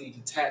easily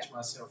detach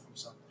myself from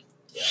something.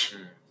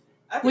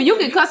 Well, you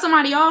can cut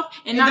somebody off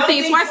and not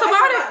think twice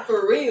about it.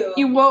 For real.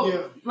 You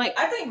woke like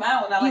I think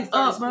mine when I You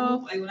started up, bro.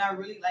 school, like when I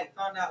really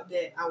found out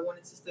that I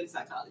wanted to study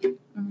psychology.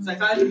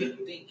 Psychology makes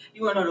you think.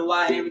 You want to know the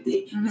why and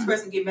everything. This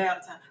person get mad all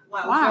the time.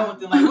 Why? What's wrong with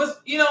them? Like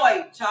what's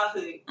like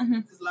childhood?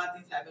 Because a lot of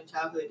things happen in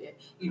childhood that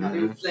they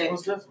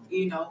reflect.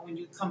 You know, when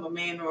you become a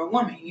man or a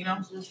woman. You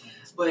know.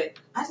 But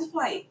I just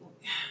feel like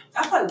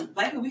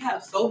black people, we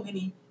have so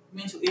many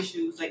mental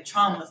issues, like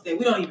traumas that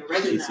we don't even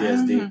recognize.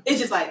 PTSD.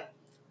 It's just like.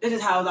 This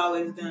is how it's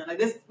always done. Like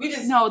this, we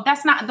just no.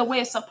 That's not the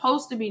way it's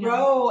supposed to be done.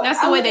 Bro, that's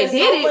the way they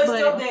did it. So much but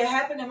stuff that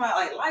happened in my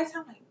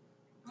lifetime. Like,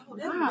 bro,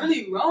 that's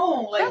really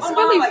wrong. Like That's my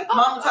mom, really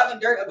mama talking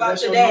dirt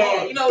about your your dad.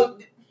 norm. You know,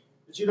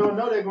 But you don't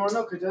know that growing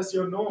up because that's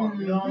your norm.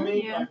 You know what I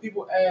mean? Yeah. Like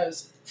people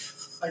ask,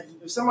 like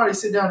if somebody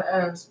sit down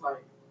and ask,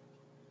 like,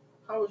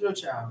 "How was your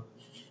childhood?"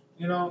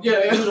 You know?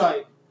 Yeah. You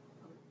like.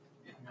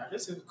 Nah,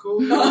 this is cool.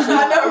 I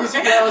know. We used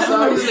to go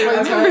outside, we used to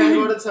play time,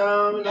 go to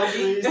town, you know,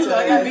 freeze That's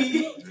like I tag.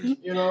 be.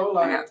 You know,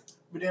 like,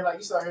 but then like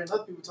you start hearing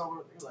other people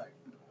talking, you're like,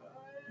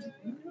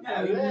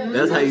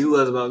 That's how you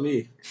was about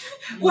me.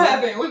 What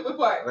happened? What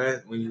part? Right?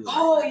 When you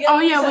oh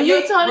yeah, when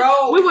you told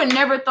bro, we would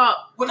never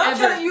thought. when I'm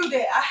telling you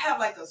that I have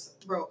like a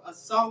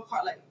soft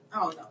part, like I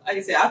don't know. Like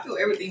I said, I feel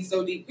everything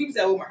so deep. People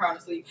say I wear my heart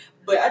on sleeve,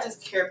 but I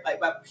just care like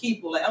about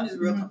people. Like I'm just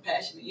real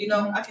compassionate. You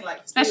know, I can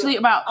like especially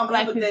about I'm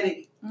black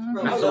empathetic.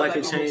 people. I feel like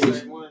it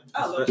changed.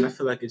 I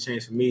feel like it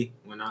changed for me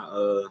when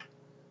I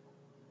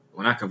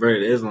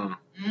converted to Islam.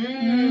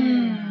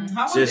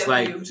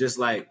 Just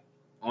like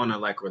on a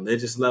like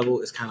religious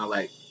level, it's kind of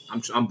like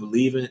I'm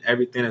believing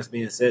everything that's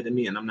being said to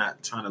me, and I'm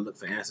not trying to look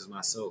for answers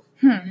myself.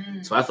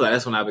 So I feel like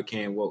that's when I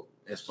became woke.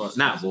 As far as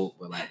not woke,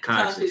 but like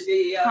conscious.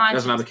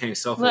 That's when I became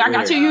self-aware. Look, I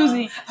got you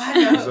using.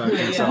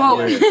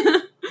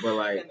 But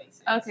like,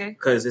 okay,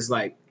 because it's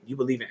like you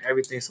believe in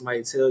everything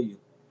somebody tell you,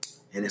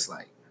 and it's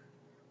like,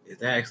 is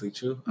that actually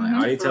true? Like,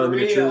 are they telling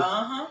me the truth,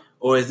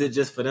 or is it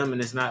just for them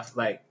and it's not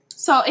like?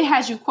 So it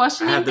has you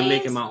questioning. I have to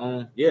make it my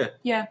own.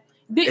 Yeah.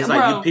 It's bro,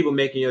 like people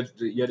making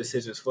your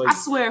decisions for you. I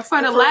swear,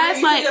 for the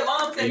last like, your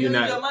mom said use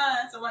your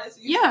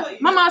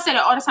mind. My mom said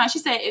it all the time. She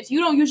said, if you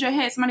don't use your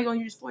head, somebody gonna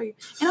use it for you.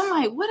 And I'm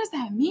like, what does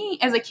that mean?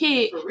 As a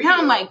kid, now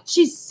I'm like,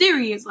 she's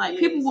serious. Like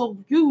people will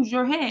use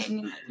your head,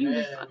 and like, you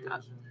just fuck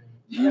up.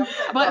 Yeah.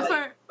 But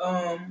like,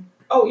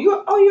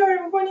 you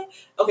already recording?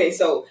 Okay,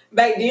 so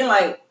back then,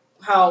 like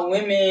how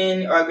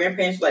women or our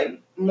grandparents like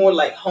more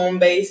like home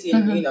based,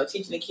 and you know,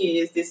 teaching the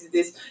kids this is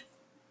this.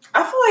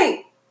 I feel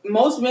like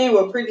most men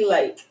were pretty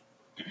like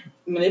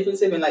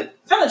manipulative and like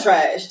kind of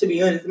trash, to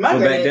be honest. My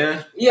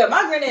granddad did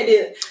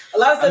a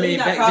lot of stuff. I mean,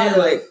 back then,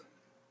 like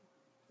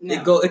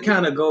it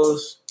kind of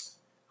goes.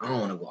 I don't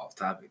want to go off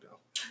topic though.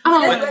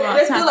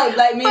 Let's do like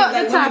black men.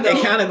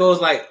 It kind of goes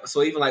like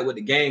so. Even like with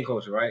the gang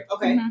culture, right?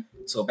 Okay.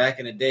 So back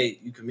in the day,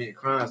 you committed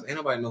crimes. Ain't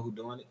nobody know who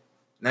doing it.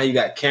 Now you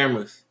got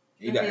cameras.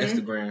 You got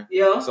Instagram.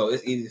 Yeah. So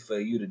it's easy for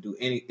you to do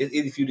it's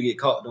easy for you to get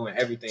caught doing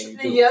everything you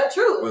do. Yeah,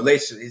 true.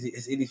 Relationship,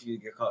 it's easy for you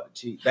to get caught to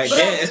cheat. Back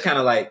then, it's kind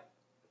of like.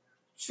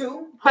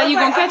 True. How you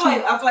gonna catch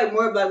me? I feel like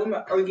more black women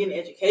are getting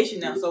education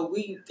now, so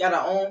we got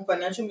our own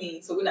financial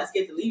means, so we're not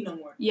scared to leave no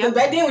more. Yeah.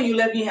 Back then, when you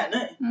left, you had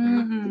nothing.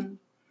 Mm-hmm.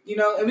 You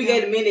know, and we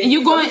gave the men. And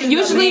you going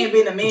usually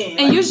being a man.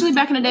 And like, usually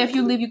back in the day, if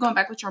you leave, you're going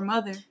back with your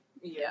mother.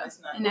 Yeah,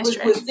 that's not. And that's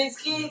with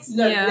 6 kids,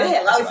 they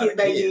had a lot of kids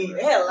back then.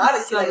 They had a lot of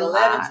kids, like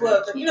 11,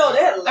 12. You know, they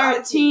had a lot.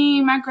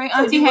 13. My great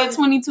auntie had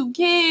 22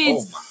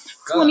 kids.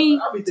 Oh my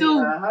God.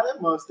 22. How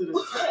that must do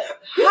this?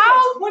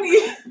 How 20?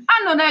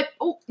 I know that.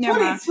 Oh, never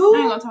mind. I ain't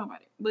gonna talk about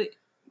it, but.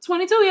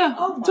 22, yeah.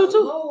 Oh my 22.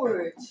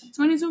 Lord.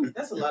 22.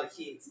 That's a lot of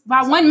kids.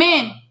 By one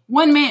man.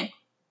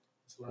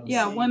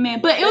 Yeah, one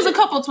man. But it was a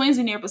couple twins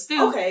in there, but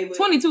still. Okay. But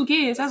 22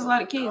 kids. That's a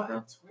lot of kids,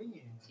 bro.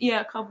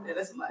 Yeah, a couple. Yeah,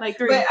 that's a lot. Like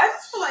 3. But I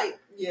just feel like,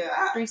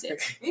 3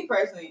 sets. Me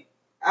personally,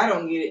 I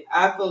don't get it.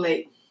 I feel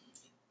like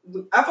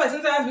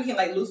sometimes we can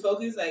like lose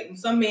focus. Like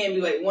some men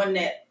be like one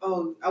that,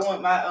 oh, I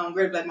want my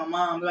grandma like my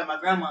mom, be like my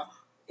grandma.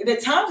 The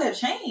times have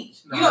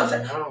changed. No, I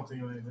don't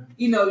think like that.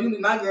 You know, you be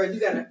my girl, you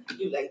gotta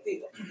do like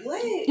this. Like,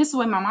 what? This is the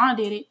way my mom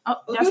did it. Oh,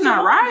 that's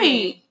not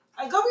right.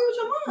 Like, go be with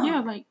your mom. Yeah,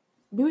 like,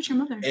 be with your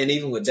mother. And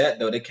even with that,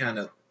 though, they kind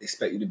of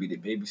expect you to be the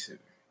babysitter.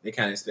 They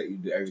kind of expect you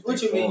to do everything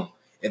what you for mean? them.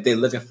 If they're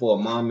looking for a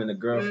mom and a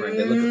girlfriend,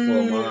 they're looking for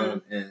a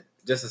mom and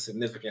just a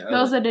significant other.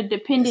 Those are the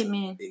dependent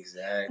men.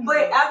 Exactly.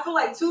 But I feel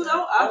like, too,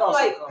 though, I feel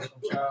like,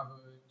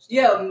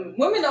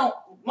 women don't,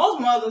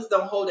 most mothers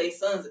don't hold their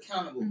sons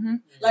accountable. Mm-hmm.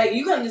 Like,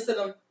 you can just tell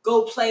them,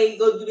 go play,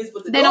 go do this,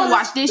 but they don't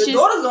wash dishes. The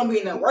daughter's gonna be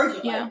in there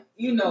working. Yeah. Like,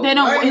 you know. They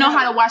don't know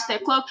how to wash their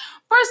clothes.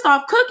 First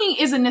off, cooking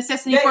is a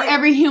necessity for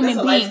every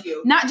human being,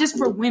 not just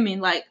for women.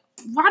 Like,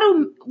 why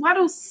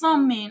do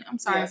some men, I'm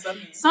sorry,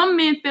 some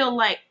men feel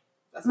like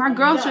my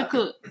girl should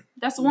cook.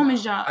 That's a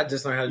woman's job. I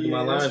just learned how to do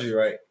my laundry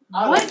right.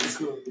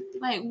 What?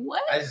 Like,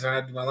 what? I just learned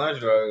how to do my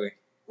laundry the right way.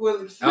 Well,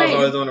 I was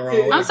always doing the wrong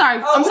way. I'm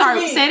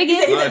sorry. Say it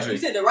again. You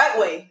said the right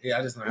way. Yeah,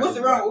 I just learned. What's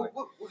the wrong way?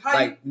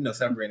 Like,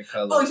 separating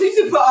colors. Oh, so you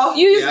used to put all.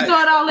 You used to throw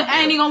it all in.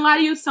 I ain't gonna lie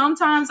to you.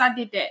 Sometimes I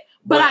did that,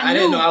 but I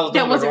didn't know I was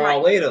doing it the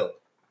wrong way though.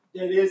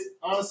 That is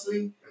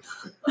honestly,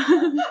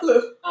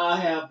 I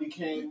have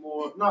became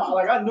more. No,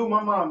 like I knew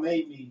my mom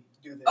made me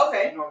do that.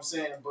 Okay, you know what I'm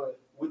saying. But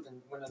when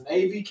the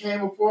Navy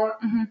came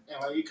apart, and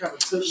like it kind of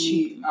took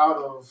me out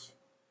of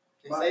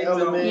my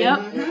element,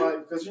 and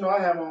like because I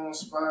have my own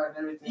spot and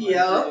everything.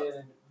 Yeah. Like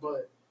that,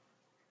 but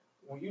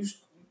when you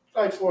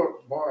like for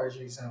a barge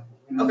example,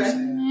 you know what I'm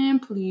saying? Man,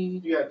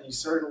 please. You got these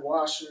certain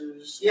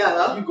washers.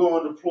 Yeah. You go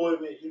on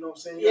deployment, you know what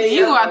I'm saying? Yeah,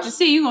 you go out to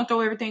sea, you gonna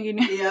throw everything in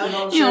there. Yeah. You know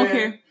what I'm saying? Don't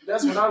care.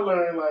 That's when I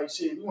learned like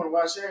shit, you wanna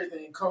wash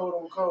everything code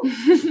on code.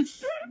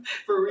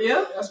 For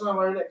real? That's when I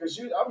learned that because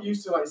I'm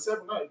used to like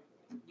 7 nights.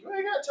 You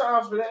ain't got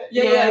time for that.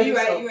 Yeah, you're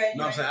right. You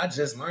know what I'm saying? I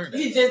just learned that.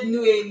 You just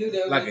knew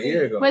that. Like a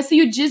year ago. But so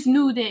you just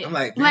knew that I'm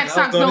like, black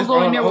socks don't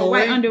go in there with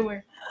white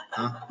underwear.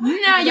 Huh?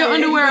 Now your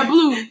underwear are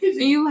blue, and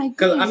you like.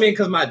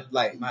 Because my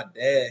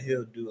dad,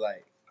 he'll do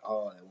like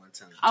all at one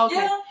time.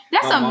 Okay,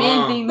 that's a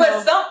man thing.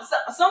 But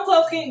some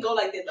clothes can't go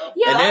like that though.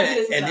 Yeah,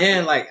 and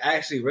then like I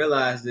actually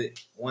realized that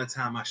one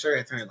time my shirt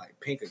had turned like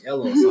pink or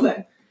yellow or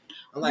something.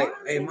 I'm like,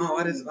 hey mom,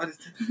 why does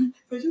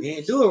you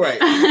ain't do it right?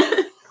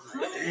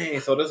 Dang,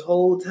 so this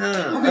whole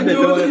time I've been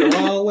doing it the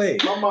wrong way.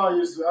 My mom I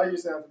used to have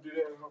to do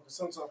that.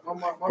 Sometimes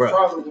my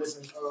father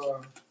wasn't.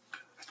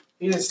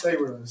 He didn't stay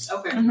with us.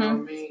 Okay. You know what I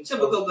mean?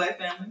 Typical black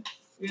family.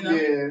 You know?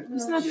 Yeah.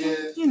 It's nothing,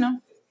 It's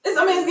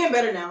getting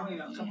better now, It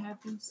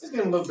happens. It's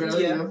getting a little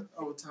better,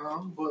 over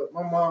time. But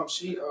my mom,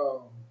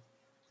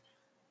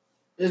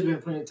 there's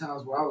been plenty of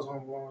times where I was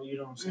home alone, you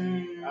know what I'm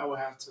saying? I would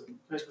have to,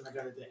 especially when I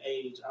got at the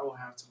age, I would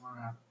have to learn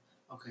how,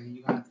 okay,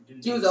 you're going to have to do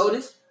this. You was the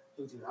oldest?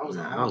 I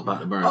was about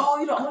to burn. Oh,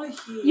 you're the only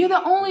kid. You're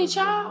the only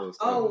child?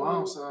 Oh,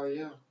 mom, sorry,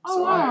 yeah. Oh,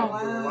 so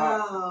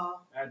wow.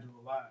 I do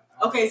a lot.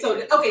 Okay, so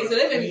that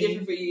may be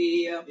different for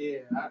you,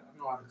 Yeah, I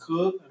know how to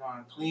cook, I know how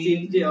to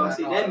clean. See,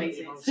 that makes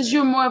sense. Because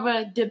you're more of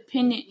a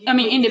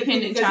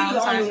independent child.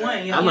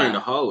 I learned the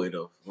hard way,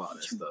 though, a lot of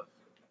that stuff.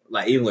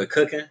 Like, even with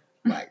cooking,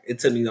 like, it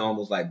took me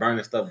almost, like,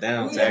 burning stuff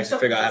down to actually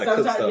figure out how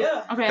to cook stuff.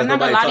 Yeah. Okay, because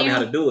nobody taught me how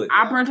to do it.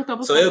 I burnt a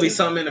couple So it'll be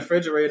something in the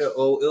refrigerator,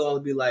 or it'll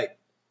only be, like,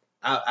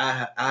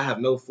 I have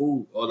no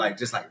food, or, like,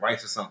 just, like,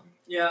 rice or something.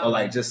 Yeah. Or,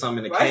 like, just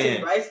something in a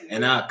can.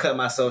 And I cut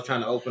myself trying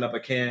to open up a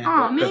can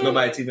because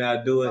nobody teach me how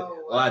to do it,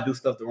 or I do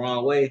stuff the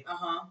wrong way.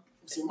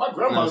 See, my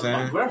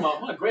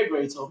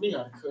great told me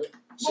how to cook.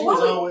 She was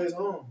always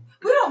home.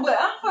 But I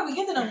don't probably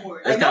get to no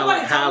more. That's kind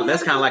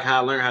of like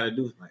how I learned how to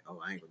do it. Like,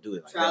 I ain't gonna do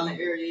it like trial that. and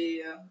error,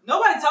 yeah.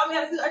 Nobody taught me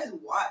how to do it. I just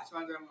watched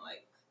my grandma.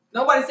 Like,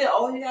 nobody said,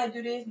 "Oh, you gotta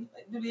do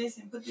this,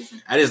 and put this."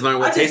 I just learned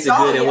what tasted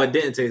good and what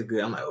didn't taste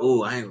good. I'm like,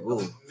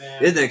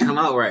 this didn't come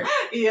out right.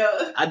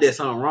 Yeah, I did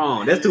something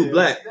wrong. That's too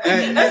black.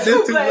 That's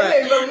too black.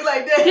 Hey, bro, we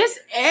like that. This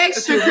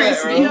extra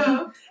crispy.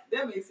 Yeah,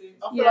 that makes sense.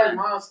 I feel like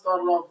mine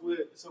started off with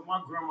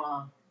my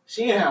grandma.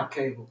 She didn't have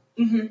cable,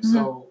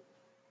 so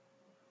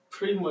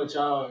pretty much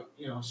I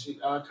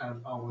kind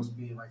of always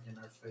be like in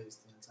her face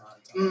the entire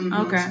time. You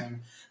know what I'm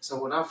saying?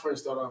 So when I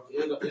first started off,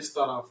 it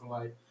started off with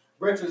like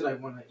breakfast is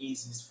like one of the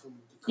easiest food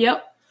to cook.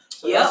 Yep.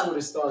 So that's what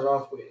it started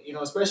off with.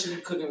 Especially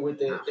cooking with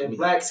that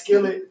black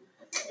skillet.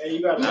 And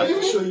you gotta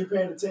make sure you're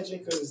paying attention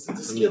because the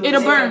skillet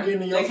it'll burn.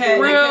 Getting in your face.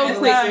 Real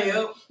quick.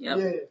 Yep. Yeah.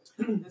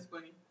 That's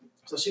funny.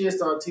 So she just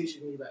started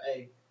teaching me like,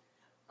 hey,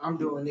 I'm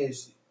doing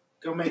this.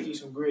 Go make you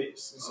some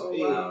grits and some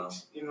eggs. Wow.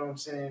 You know what I'm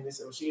saying?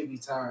 So she'd be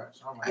tired.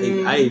 So I'm like,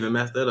 I even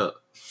messed that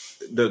up.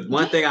 The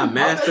one thing I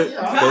mastered,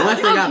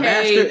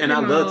 and I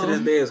love to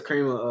this day is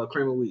cream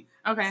of wheat.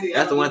 Okay. See,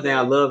 that's the one thing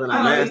I love and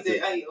I mastered.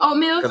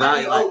 Oatmeal. Because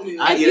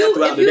I eat that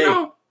throughout the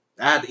day.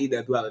 I have to eat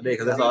that throughout the day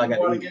because that's all I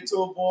got to eat. Get to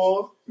a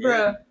boil.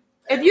 Bruh.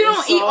 If you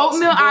don't eat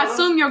oatmeal, I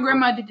assume your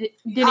grandma didn't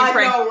pray.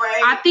 Know,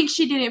 right? I think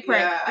she didn't pray.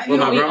 Yeah. If you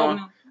don't eat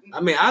oatmeal. I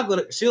mean,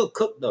 she'll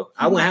cook though.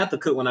 I wouldn't have to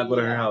cook when I go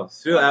to her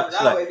house. She'll like, so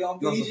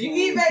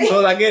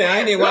I get it. I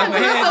ain't even wash my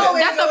hands.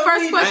 That's the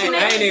first question.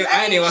 I ain't even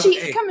wash my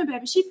hands. Come here,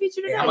 baby. She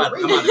featured it. I'm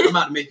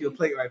about to make you a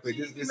plate right quick.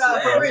 Just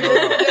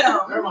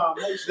Grandma,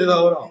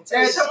 hold on.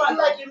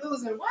 Like you're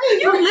losing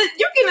weight. You're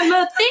getting a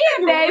little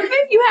thin, baby.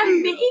 If you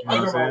haven't been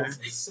eating. Grandma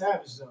was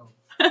savage though.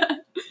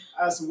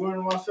 I was one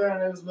of my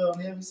family was a little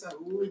heavy. So,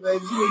 ooh,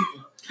 baby,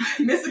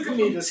 you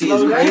need to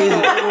slow down.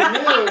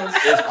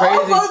 It's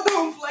crazy.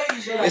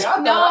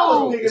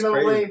 No.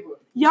 Weight,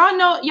 Y'all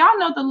know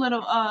the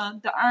little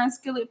the iron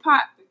skillet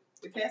pot.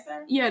 The cast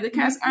iron? Yeah, the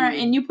cast iron,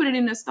 and you put it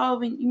in the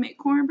stove and you make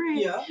cornbread.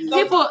 Yeah.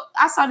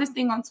 I saw this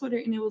thing on Twitter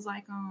and it was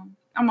like,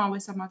 I'm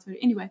always talking about Twitter.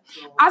 Anyway,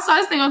 I saw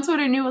this thing on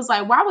Twitter and it was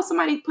like, why would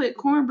somebody put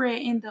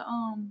cornbread in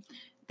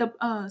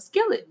the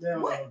skillet?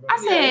 What? I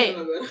said,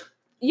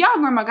 y'all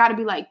grandma got to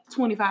be like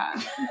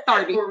 25,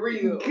 30. For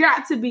real.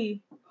 Got to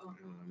be.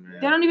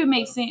 That don't even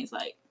make sense.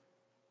 Like,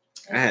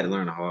 I had to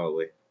learn the hard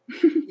way.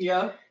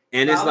 Yeah.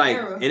 And it's like,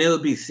 and it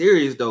would be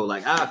serious though.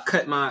 Like I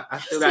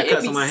still got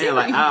cuts on my hand.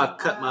 Like I'll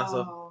cut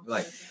myself.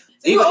 Like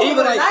even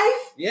with a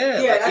knife.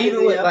 Yeah.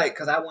 Even with like,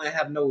 cause I wouldn't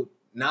have no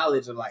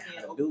knowledge of like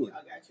how to do it. I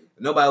got you.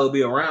 Nobody would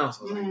be around.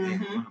 So like, man,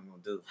 what am I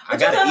gonna do? I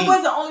gotta eat.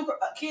 Was the only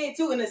kid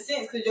too, in a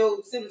sense, because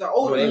your siblings are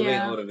older.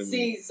 Older than me.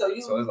 See, so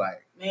it's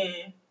like,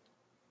 man,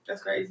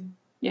 that's crazy.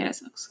 Yeah, that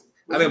sucks.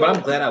 I mean, but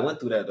I'm glad I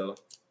went through that though.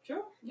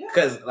 Sure. Yeah.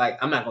 Cause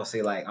like I'm not gonna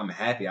say like I'm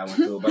happy I went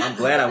through it, but I'm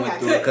glad I went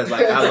through it because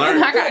like I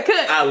learned.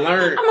 I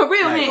learned. I'm a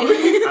real man.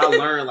 I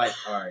learned like,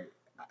 all right,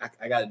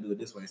 I got to do it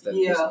this way instead of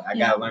this way. I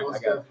gotta learn. You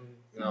know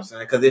what I'm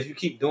saying? Because if you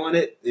keep doing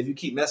it, if you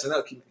keep messing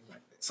up,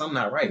 something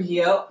not right.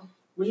 Yep.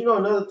 But you know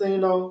another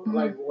thing though,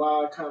 like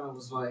why I kind of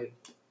was like,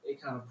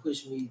 it kind of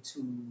pushed me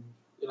to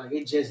like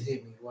it just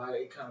hit me. Why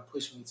it kind of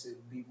pushed me to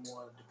be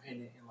more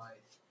dependent and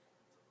like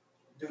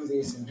do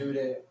this and do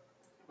that.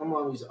 My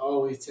mom used to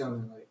always tell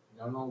me like,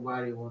 don't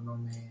nobody want no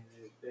man.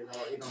 They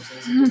all, you know what I'm saying?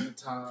 It's a different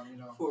time, you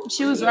know.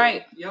 She was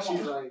right.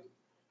 She's like,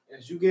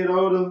 as you get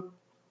older,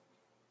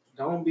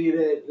 don't be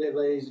that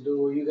lazy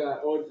dude. You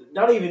got, or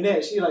not even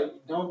that. She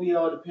like, don't be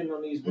all dependent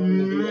on these women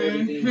to do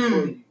everything for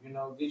you. You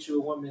know, get you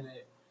a woman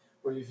that,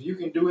 where if you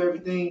can do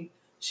everything,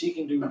 she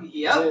can do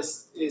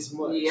just as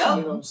much. You know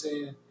what I'm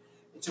saying?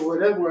 And to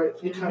whatever,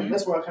 it kind of,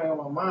 that's where I kind of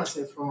got my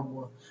mindset from.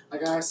 Where,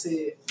 like I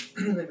said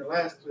in the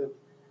last clip,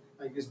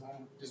 like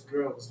this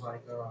girl was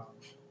like,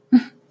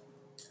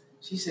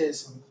 she said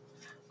some,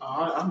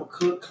 I'm gonna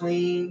cook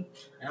clean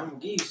and I'm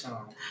gonna give you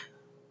some.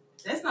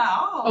 That's not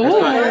all.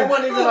 That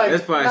wasn't even like,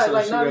 that's probably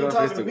like not even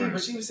talking to me,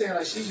 but she was saying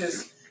like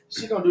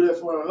she gonna do that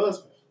for her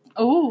husband.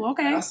 Oh,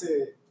 okay. I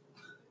said,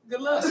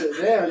 good luck. I said,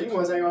 damn, you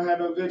must ain't gonna have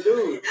no good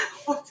dude.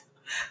 What?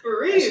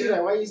 For real. And she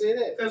like, why you say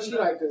that? She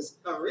like, cause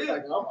for real.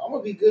 Like, I'm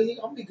gonna be good. I'm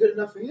gonna be good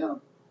enough for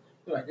him.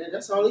 Like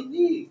that's all he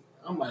need.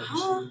 I'm like,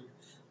 shit.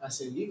 I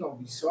said, you gonna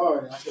be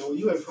sorry. I said, well,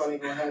 you probably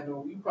ain't gonna have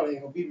no. You probably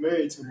ain't gonna be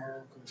married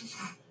tomorrow. Cause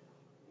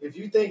if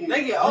you think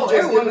they get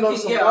every woman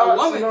can, you know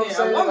what I'm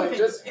saying?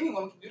 Like, any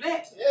woman can do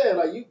that. Yeah,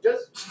 like you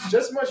just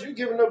as much you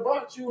giving the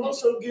box, you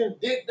also getting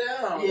dick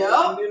down.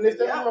 Yep. And if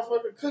that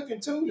motherfucker cooking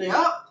too, then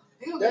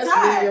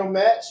that's medium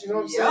match. You know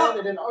what I'm saying?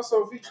 And then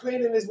also if he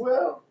cleaning as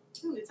well.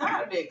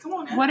 Tired of it. Come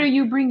on now. What are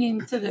you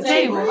bringing to the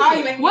table?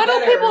 What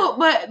do people?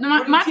 But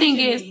my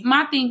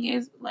thing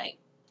is like,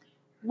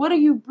 what do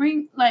you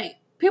bring? Like,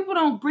 people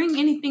don't bring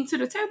anything to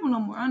the table no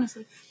more.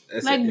 Honestly,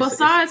 it's an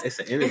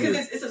interview.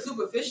 It's a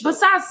superficial.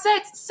 Besides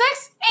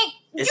sex ain't.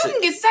 You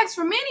can get sex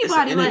from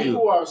anybody. Like,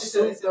 people are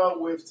souped up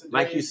with today.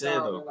 Like you said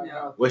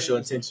though, what's your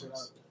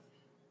intentions?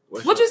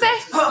 What you say?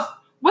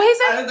 What he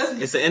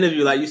said? It's an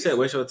interview, like you said.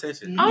 What's your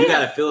intention? Oh, you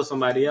gotta feel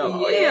somebody out.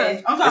 Oh,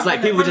 yeah. It's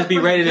like people just be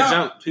ready to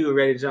jump. People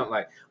ready to jump.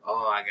 Like,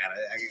 oh, I gotta.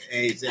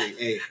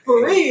 Hey.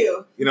 For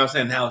real. You know what I'm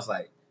saying? Now it's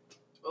like,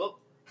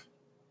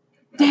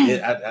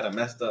 damn, I done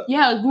messed up.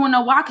 Yeah, you wanna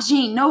know why? Cause you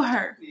ain't know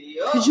her.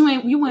 Cause you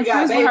went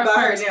friends with her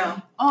first.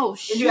 Now. Oh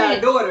shit. And you got a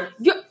daughter.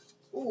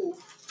 Ooh.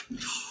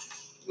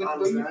 You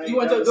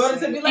want your daughter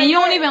to be like and you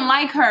don't even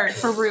like her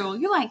for real.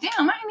 You're like,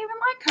 damn, I ain't even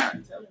like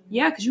her.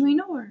 Yeah, because you ain't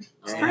know her.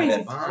 It's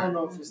crazy. I don't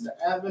know if it's the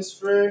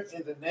atmosphere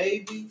in the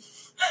Navy.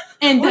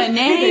 In the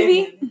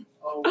Navy?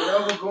 Or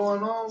whatever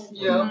going on.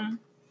 Yeah. Mm-hmm.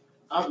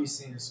 I'll be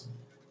seeing some.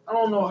 I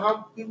don't know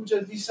how people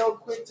just be so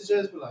quick to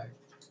just be like,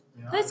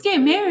 let's get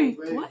married.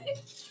 What?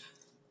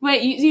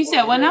 Wait, you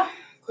said what now?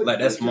 Like,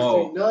 that's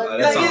small.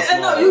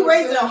 No, you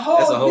raising a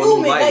whole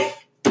human.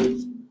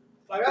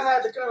 Like, I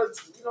had to kind of,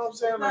 you know what I'm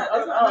saying? Like,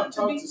 I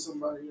talked to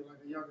somebody, like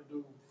a younger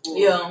dude before.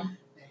 Yeah. And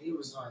he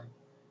was like,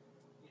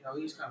 you know,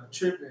 he was kind of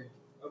tripping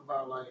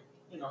about, like,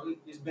 you know,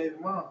 his baby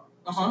mom.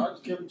 So I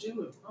just kept it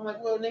Jewish. I'm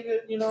like, well,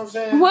 nigga, you know what I'm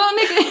saying? Well,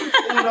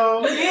 nigga. You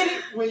know,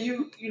 when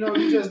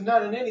you just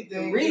not in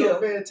anything, you don't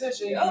pay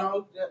attention, you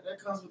know, that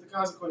comes with the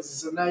consequences.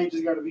 So now you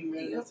just got to be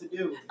man enough to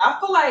deal with it. I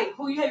feel like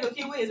who you have your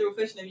kid with is a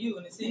reflection of you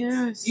in a sense.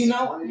 Yes. You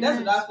know, that's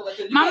what I feel like.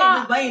 You my can't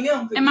just blame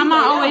them. And my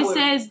mom always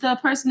says the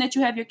person that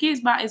you have your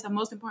kids by is the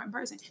most important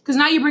person. Because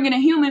now you're bringing a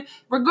human,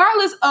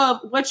 regardless of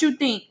what you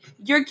think,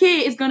 your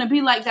kid is going to be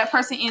like that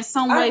person in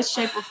some way,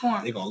 shape, or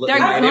form. They're going to look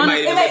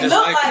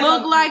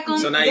like them.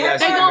 So now they're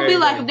going to be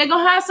like them. They're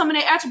going to have some of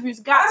their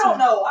attributes. I don't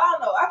know.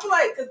 I feel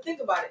like, because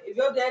think about it. If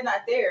your dad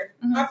not there,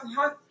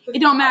 it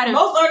don't matter.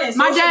 Most learning,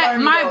 my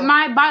dad,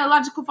 my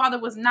biological father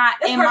was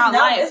not in my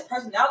life. That's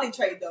personality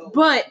trait, though.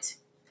 But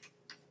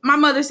my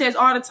mother says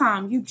all the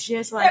time, "You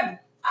just like me."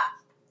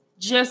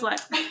 Just like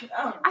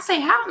I say,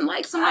 how I'm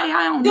like somebody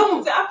I don't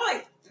know. I feel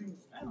like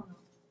I don't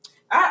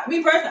know.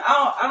 Me personally,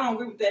 I don't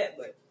agree with that,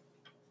 but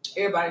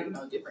everybody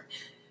different.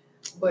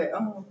 But I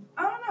don't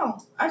know.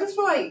 I just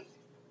feel like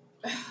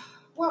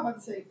what am I about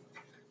to say?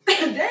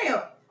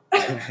 Damn.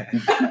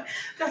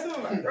 Got something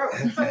in my throat.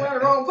 Somewhere in the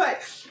wrong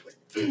place.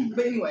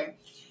 But anyway,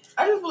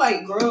 I just feel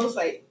like girls,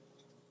 like,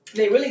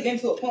 they really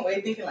get to a point where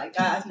they're thinking like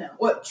guys now.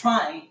 What?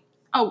 Trying.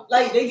 Oh.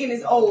 Like, they getting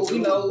this old,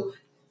 Yeah,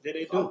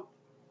 they do.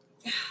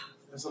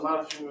 There's a lot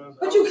of females.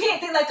 But you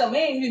can't think like a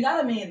man. You're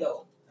not a man,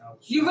 though.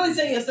 You really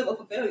setting yourself up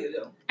for failure,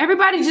 though.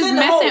 Everybody just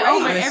messing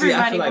over everybody.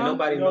 I feel like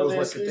nobody knows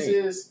what to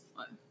think.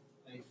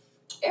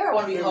 Everybody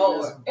want to be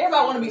hard.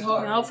 Everybody want to be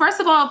hard. No, first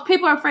of all,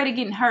 people are afraid of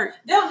getting hurt.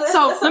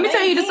 So let me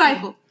tell you the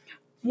cycle.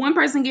 One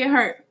person get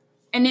hurt,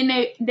 and then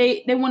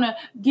they want to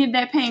give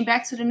that pain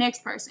back to the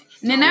next person.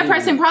 And then that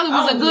person probably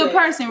was a good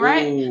person,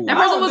 right? That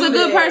person was a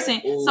good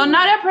person. So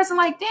now that person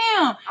like,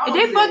 damn, if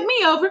they fuck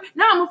me over,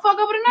 now I'm gonna fuck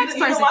over the next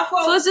person.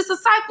 So it's just a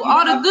cycle.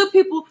 All the good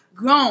people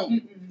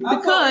gone.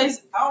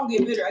 Because I don't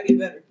get bitter, I get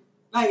better.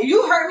 Like, if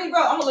you hurt me,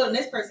 bro, I'm gonna let the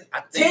next person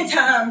 10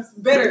 times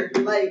better.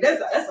 Like, that's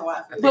how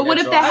I feel. But what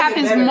if that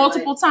happens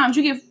multiple times?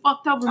 You get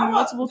fucked over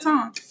multiple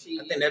times.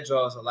 I think that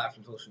draws a lot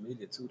from social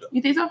media too, though.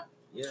 You think so?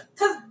 Yeah.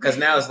 Because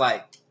now it's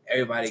like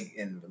everybody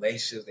in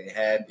relationships, they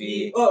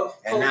happy.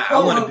 And now I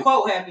want to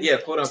quote happy. Yeah,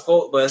 quote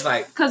unquote. But it's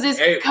like because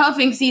it's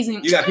cuffing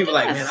season. You got people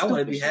like, man, I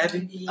want to be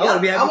happy. I want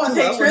to be happy. I want to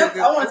take trips.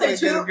 I want to take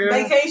trips,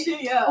 vacation.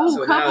 Yeah. Oh,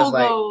 so couple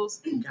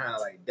goals. Kind of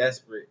like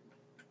desperate.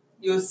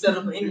 You'll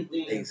settle for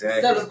anything.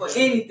 Exactly. Settle for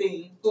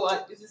anything.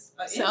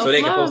 So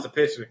they can post a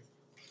picture.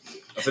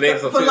 So they can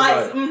for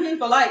likes.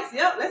 For likes.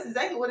 Yep, that's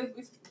exactly what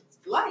it's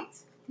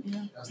likes.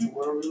 Yeah. That's the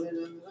world we live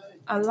in today.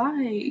 I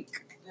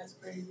like. That's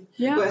crazy.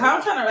 Yeah. But how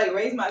I'm trying to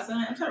raise my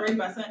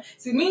son.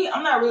 See, me,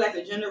 I'm not really like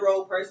a gender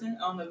role person.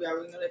 I don't know if y'all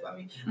really know that about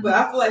me. Mm-hmm. But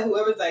I feel like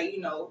whoever's like,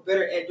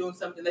 better at doing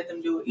something, let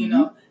them do it,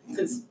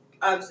 because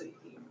obviously,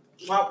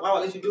 why would I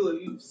let you do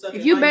it? You suck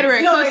if you better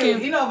at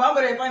cooking. If I'm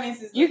better at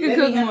finances, you can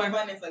cook more.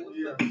 Finance, like,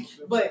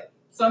 but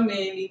some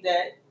men need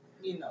that,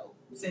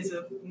 sense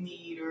of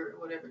need or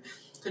whatever,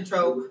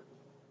 control.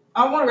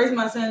 I want to raise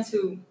my son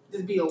to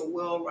just be a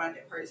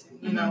well-rounded person,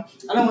 I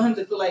don't want him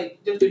to feel like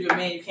just because you're a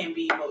man, you can't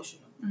be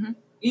emotional. Mm-hmm.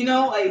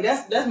 Like,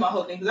 that's my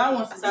whole thing, because I don't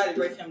want society to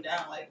break him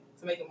down, like,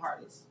 to make him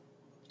heartless.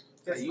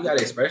 You got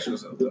to express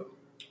yourself, though.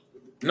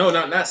 No,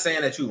 not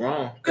saying that you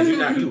wrong, because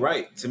you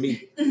right to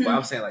me. But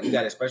I'm saying like you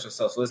gotta express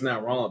yourself, so it's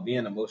not wrong with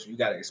being emotional. You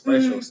gotta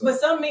express yourself. But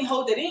some men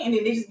hold that in, and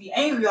then they just be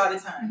angry all the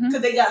time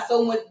because they got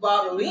so much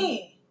bottled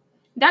in.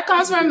 That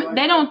comes from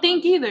they don't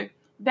think either.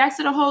 Back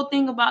to the whole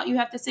thing about you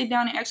have to sit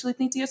down and actually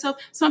think to yourself.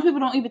 Some people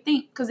don't even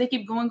think because they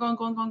keep going,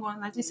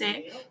 like you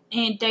said,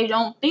 and they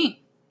don't think.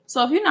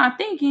 So if you're not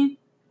thinking,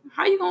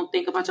 how you gonna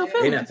think about your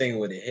feelings? They're not thinking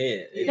with their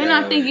head. They're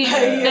not thinking.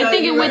 They're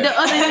thinking with the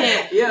other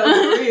head. Yeah,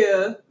 for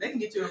real. They can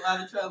get you in a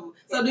lot of trouble.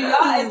 So do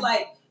y'all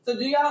like? Let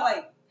me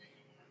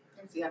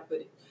see how I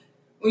put it.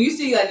 When you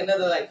see like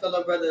another like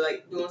fellow brother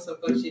like doing some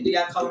fuck shit, do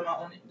y'all call him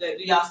out on it?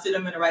 Do y'all sit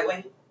him in the right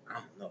way? I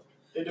don't know.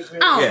 It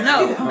depends. I don't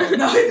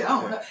know. I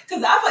don't know.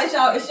 Because I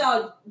feel like it's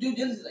y'all due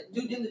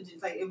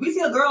diligence. Like if we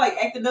see a girl like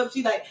acting up,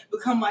 she like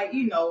become like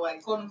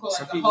like quote unquote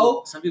like a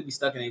hoe. Some people be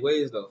stuck in their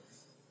ways though.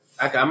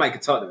 I might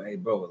could talk to them. Hey,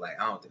 bro,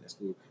 like I don't think that's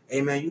cool. Hey,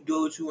 man, you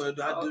do what you want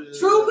to do. I do this.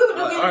 True, people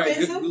don't get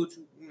offensive. offensive. Do what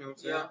you know what I'm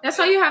saying? That's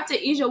why you have to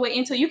ease your way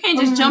into it. You can't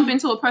just jump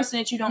into a person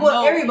that you don't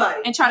know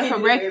everybody and try to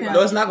correct them.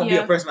 No, it's not gonna be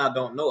a person I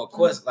don't know. Of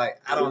course, like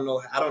I don't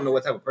know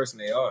what type of person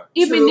they are.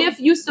 Even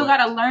if you still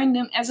gotta learn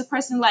them as a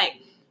person, like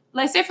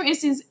say for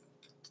instance,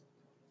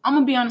 I'm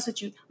gonna be honest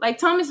with you. Like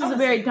Thomas is a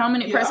very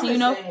dominant person, you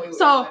know.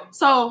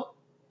 So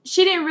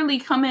she didn't really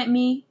come at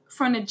me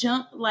from the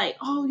jump like,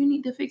 oh, you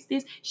need to fix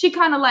this. She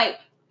kind of like.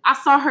 I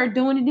saw her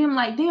doing it. Then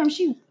like, damn,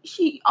 she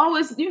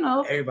always,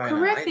 everybody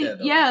correcting. like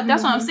that, yeah,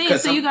 that's what I'm saying.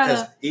 So you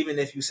gotta, even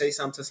if you say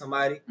something to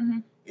somebody,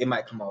 it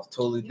might come off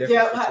totally different.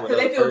 Yeah, because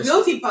they feel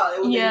guilty probably.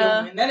 What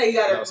they're doing. Now they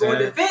gotta go in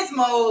defense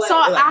mode. Like, so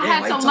like, I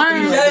had to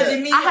learn.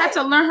 Like I had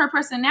to learn her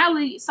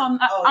personality. So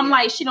I'm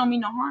like, she don't mean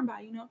no harm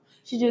by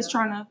She's just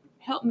trying to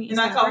help me. And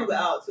I call people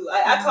out too.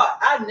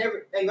 I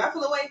never. Like, if I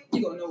feel away,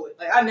 you gonna know it.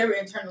 Like I never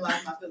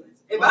internalize my feelings.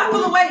 If I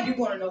feel away, you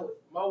gonna know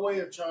it. My way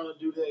of trying to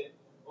do that.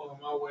 Or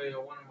my way,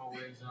 or one of my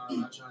ways, I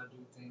try to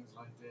do things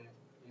like that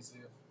is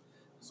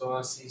so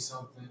I see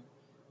something,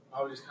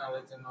 I would just kind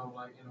of let them know,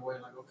 like in a way,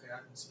 like okay, I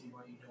can see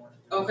why you're doing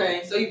it.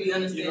 Okay, so you be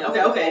understanding.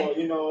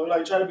 Okay. Or,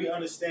 like try to be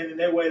understanding.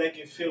 That way, they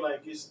can feel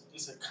like it's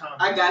a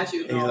comment. I got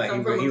you. He's like he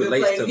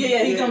relates place. To me.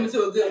 Yeah, he coming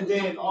to a good. And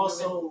then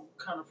also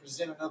kind of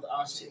present another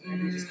option,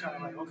 and they just kind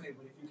of like okay,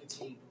 but if you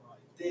continue doing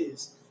like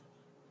this,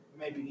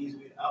 maybe these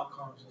will be the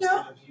outcomes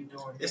instead of you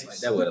doing. It's like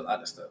that with a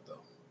lot of stuff though.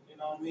 You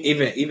know what I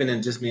mean? Even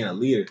in just being a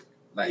leader.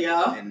 Like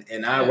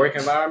in our work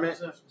environment,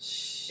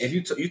 if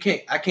you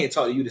I can't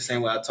talk to you the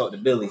same way I talk to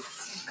Billy,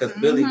 because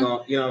Billy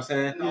gon' you know what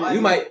I'm saying.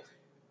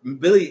 No,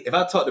 Billy. If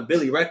I talk to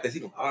Billy reckless,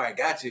 he gon' all right,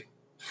 got you.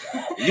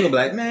 You gonna be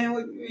like, man,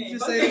 what you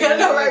just say? I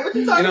know, right? What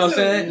you know what I'm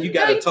saying? You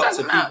gotta talk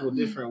to people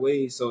different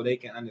ways so they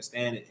can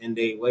understand it in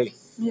their way.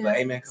 Yeah. Like,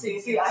 hey man,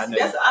 see, I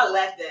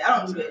lack that. I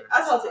don't do that.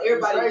 I talk to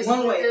everybody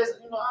one way.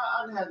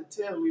 I had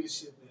to tell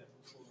leadership that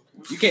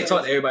before. You can't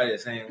talk to everybody the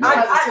same way.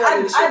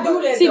 I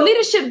do that. See,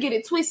 leadership get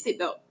it twisted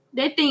though.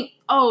 They think,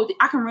 oh,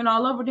 I can run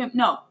all over them.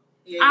 No,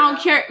 I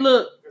don't care.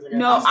 Look,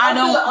 no, I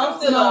don't. I'm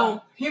still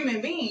a human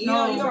being. You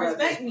don't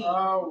respect me.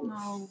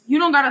 No, you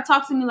don't gotta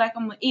talk to me like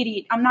I'm an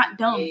idiot. I'm not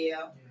dumb.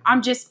 Yeah.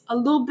 I'm just a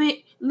little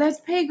bit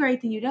less pay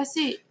grade than you. That's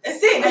it. That's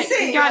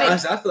it. You got it.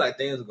 Honestly, I feel like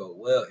things will go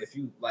well if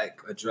you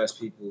like address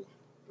people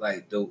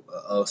like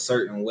a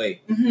certain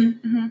way.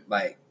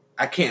 Like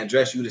I can't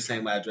address you the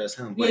same way I address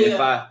him, but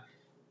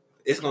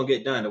it's gonna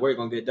get done. The work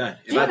gonna get done.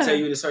 If I tell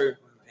you this certain,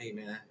 hey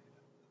man.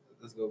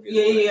 Let's go get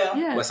it.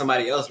 Yeah. But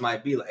somebody else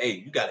might be like, hey,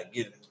 you gotta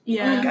get it.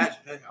 Yeah. I got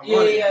you.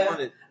 I want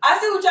it. I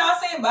see what y'all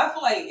saying, but I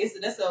feel like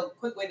that's a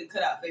quick way to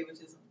cut out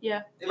favoritism.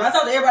 Yeah. If I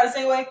talk to everybody the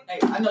same way, hey,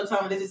 I know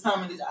Tommy, this is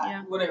Tommy,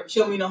 whatever.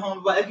 Show me no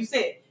harm. But if you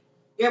said,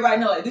 everybody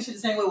know like this is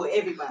the same way with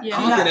everybody. Yeah.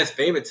 I don't think that's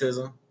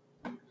favoritism.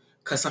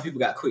 Because some people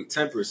got quick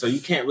tempers, so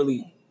you can't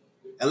really,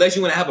 unless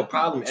you want to have a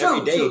problem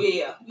every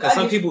day. Because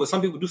some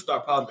people do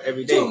start problems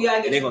every day,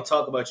 and they're gonna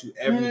talk about you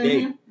every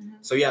day.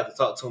 So you have to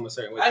talk to them a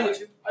certain way. I get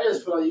you. I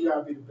just feel like you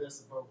gotta be the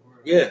best of both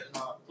worlds. Yeah.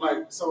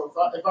 Like so,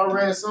 if I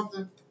read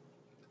something,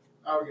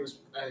 I would give,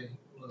 hey,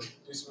 look,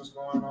 this is what's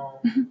going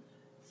on.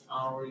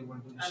 I don't really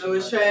want to do this. I know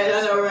it's trash.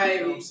 I know, right?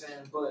 You know what I'm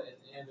saying, but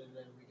at the end of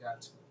the day, we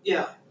got to.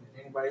 Yeah.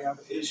 If anybody have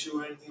an issue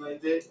or anything like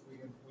that, we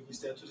can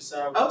step to the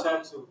side. We can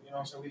talk to. You know what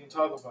I'm saying? We can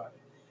talk about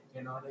it.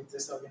 You know, and if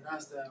this stuff get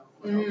hostile,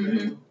 okay.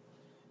 And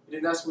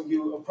then that's when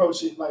you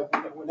approach it. Like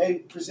when they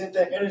present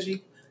that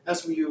energy.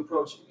 That's when you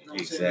approach it. You know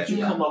what I'm saying?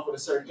 You come up with a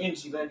certain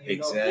energy, letting you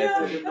know.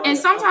 Yeah. And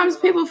sometimes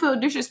people feel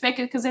disrespected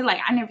because they're like,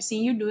 I never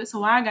seen you do it, so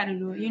why I gotta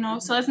do it, you know?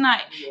 So it's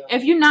not,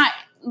 if you're not,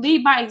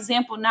 lead by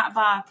example, not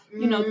by,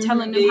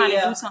 telling them how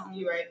to do something.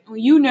 You're right. When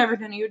you never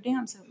done it your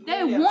damn self.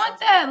 They want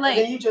that, like.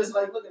 And then you just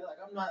like, look at it, like,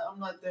 I'm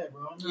not that,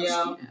 bro. I'm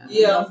not stupid.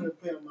 Yeah. I'm not going to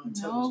play on my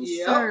intelligence.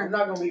 No, sir. I'm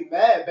not going to be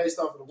mad based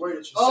off of the word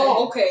that you're saying.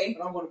 Oh, okay.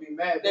 But I'm going to be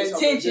mad The based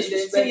off of the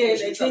disrespect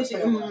you're trying to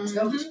play on my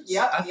intelligence.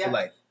 Yeah. I feel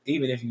like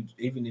even if you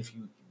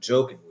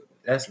joking with me,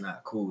 that's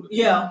not cool.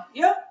 Yeah.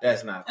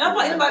 That's not cool. And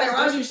I feel like anybody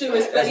around you should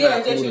respect.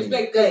 That's Just cool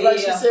respect that. that. Like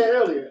she said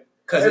earlier.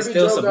 Because it's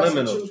still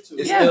subliminal.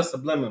 It's still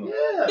subliminal.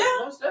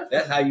 Yeah.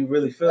 That's how you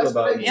really feel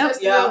about it.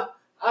 Yeah.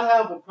 I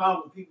have a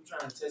problem with people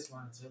trying to test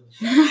my intelligence.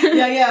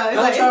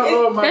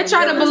 They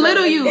try to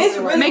belittle you,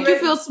 really make you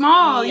feel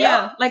small.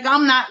 Yeah, like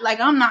I'm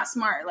not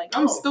smart. Like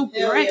I'm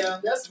stupid, right? Yeah,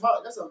 that's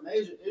a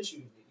major issue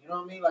to me. You know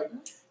what I mean? Like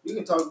you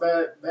can talk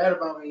bad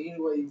about me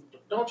anyway.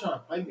 Don't try to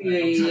play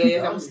me.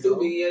 Yeah. I'm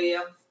stupid.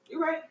 Yeah. You're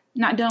right.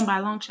 Not done by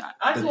a long shot.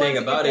 The thing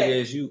about it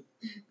is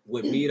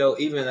with me though,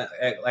 even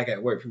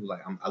at work, people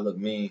like I look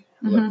mean,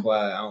 I look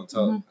quiet, I don't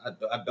talk.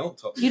 I don't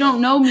talk. You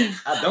don't know me.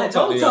 I don't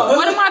talk to y'all.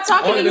 What am I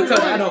talking to you because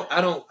for?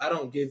 I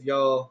don't give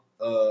y'all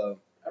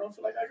I don't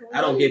feel like I can.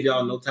 I don't give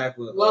y'all no type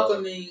of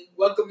welcoming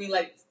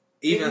like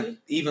even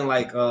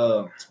like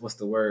what's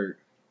the word?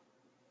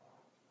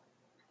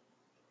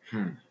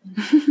 I'm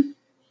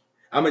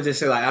gonna just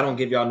say like I don't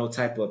give y'all no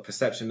type of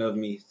perception of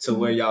me to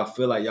where y'all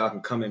feel like y'all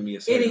can come at me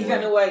a certain any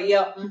kind of way.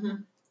 Yep.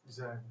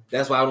 Exactly.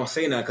 That's why I don't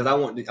say nothing because I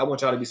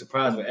want y'all to be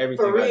surprised with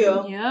everything. For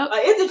real. Yep.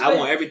 I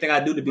want everything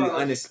I do to be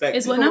unexpected.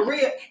 It's for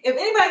real. If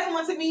anybody come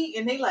up to me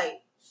and they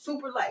like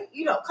super like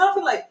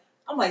comfy like.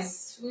 I'm like,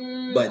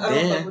 but I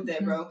then, don't fuck with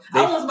that, bro.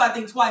 I don't about to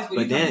think twice.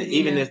 But then,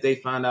 even if they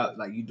find out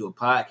like you do a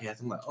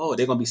podcast, I'm like, oh,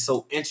 they're gonna be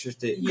so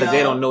interested because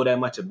they don't know that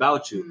much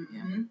about you.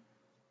 Mm-hmm.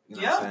 You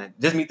know what I'm saying?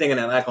 Just me thinking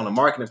that like on a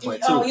marketing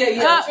point too. Oh,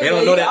 yeah. They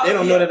don't know that. They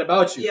don't know that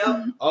about you.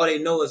 Yeah. All they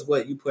know is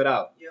what you put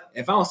out. Yeah.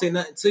 If I don't say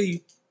nothing to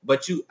you,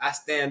 but I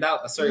stand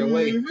out a certain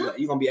way,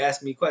 you're gonna be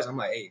asking me questions. I'm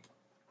like, hey,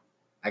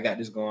 I got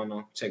this going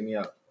on. Check me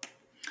out.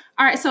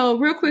 All right, so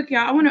real quick,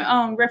 y'all, I want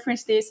to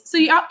reference this. So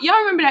y'all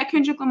remember that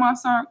Kendrick Lamar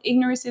song,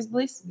 "Ignorance is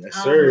Bliss"? Yes,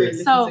 sir.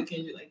 So like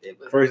that,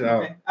 but first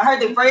out, I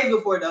heard the phrase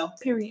before though.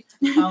 Period.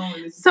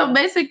 So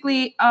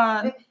basically,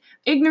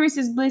 ignorance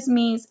is bliss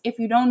means if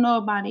you don't know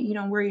about it, you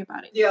don't worry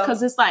about it. Yeah.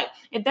 Because it's like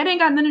if that ain't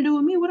got nothing to do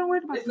with me, what I'm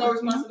worried about? It's no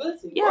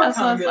responsibility. Yeah.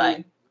 So it's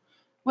like,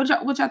 what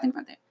y'all think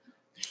about that?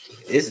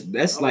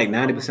 That's like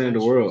 90% of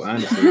the world,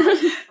 honestly.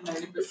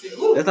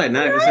 90%. That's like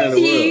 90% of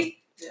the world.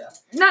 Yeah.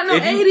 Not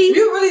 80.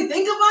 You really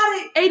think about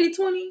it?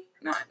 80-20.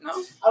 No. I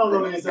don't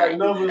know the exact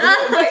numbers.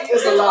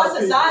 It's a lot of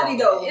society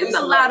though. It's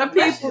a lot of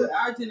people.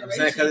 Our generation. I'm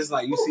saying because it's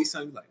like you see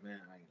something like,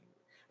 man,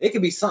 it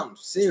could be something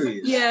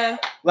serious. Yeah.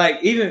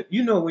 Like even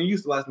when you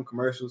used to watch them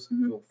commercials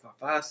for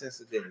 5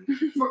 cents a day.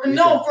 For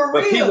real.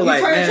 But people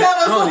like, man,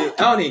 I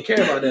don't even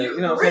care about that.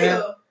 You know what I'm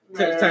saying?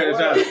 Turn the channel.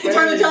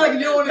 Turn the channel like you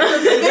don't want to.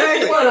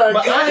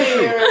 But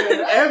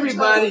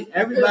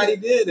everybody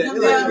did that.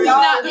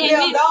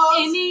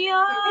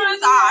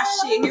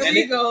 Shit. Here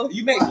we go.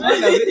 You make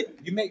fun of it.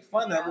 You make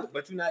fun of it,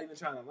 but you're not even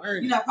trying to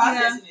learn. You're not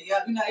processing it. You're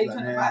not even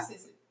trying to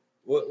process it.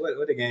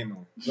 What the game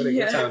on? What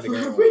time the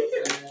game on?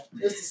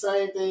 It's the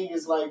same thing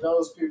as like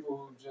those people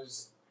who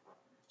just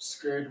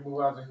scared to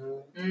move out the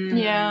hood.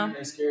 Yeah.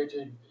 They're scared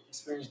to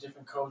experience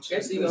different cultures.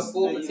 They see your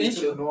full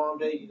potential.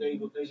 They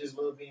just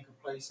love being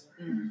complacent.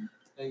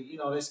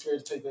 They're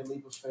scared to take that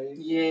leap of faith.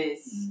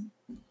 Yes.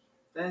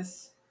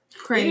 That's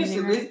crazy.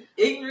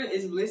 Ignorant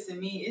is bliss to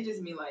me. It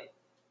just mean like,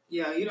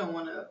 yeah, you don't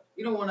wanna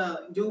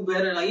do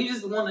better. Like you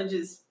just wanna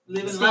just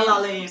live in la la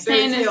land.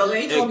 Stay in this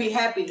lane. You gonna be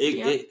happy.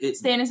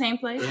 Stay in the same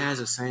place. It has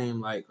the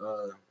same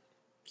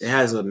it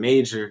has a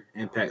major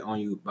impact on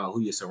you about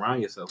who you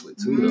surround yourself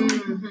with too. Though,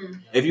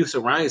 if you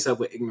surround yourself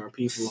with ignorant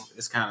people,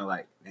 it's kind of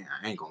like, man,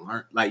 I ain't gonna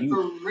learn. Like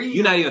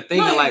you're not even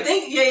thinking like,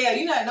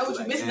 you not know what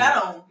you're missing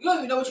out on. You don't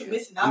even know what you're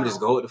missing out on. I'm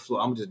just go with the flow.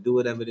 I'm just do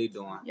whatever they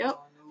doing. Yep.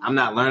 I'm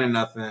not learning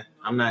nothing.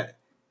 I'm not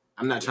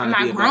trying to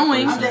be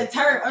growing. I'm just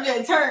turned.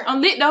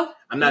 I'm lit though.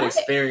 I'm not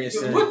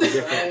experiencing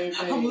different.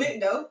 I'm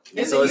lit though.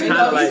 So it's kind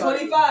of like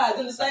 25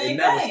 doing the same thing. It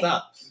never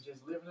stops. You're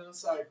just living in a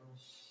cycle.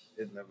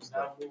 It never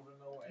stops. Not moving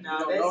nowhere. You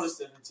don't notice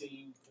it until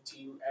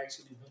you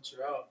actually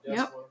venture out.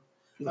 That's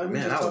what.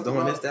 Man, I was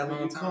doing this that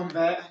long time. You come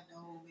back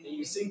and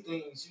you see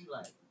things. You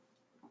like,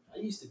 I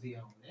used to be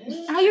on that.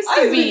 I used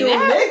to be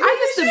that. I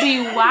used to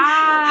be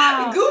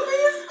wow. Goofy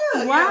as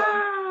fuck.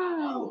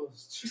 Wow.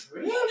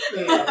 Tripping.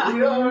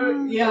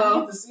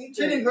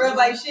 Treating girls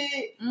like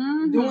shit.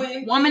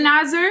 Doing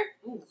womanizer.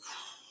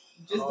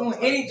 Just doing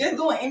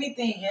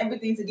anything,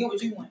 everything to get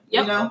what you want.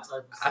 Yep. You know?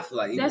 I feel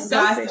like that's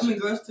guys,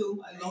 girls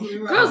too.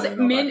 Girls,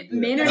 men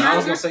are not. I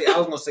was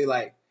gonna say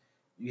like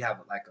you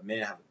have like a man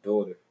have a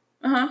daughter.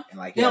 And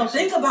like they don't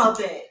think about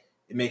that.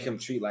 It make him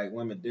treat like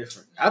women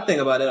different. I think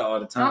about that all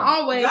the time. Not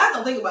always. Guys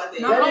don't think about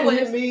that. Not always.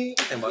 I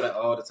think about that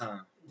all the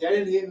time. That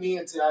didn't hit me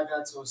until I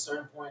got to a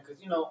certain point because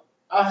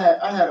I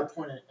had a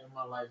point in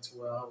my life to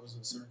where I was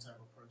a certain type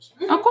of person.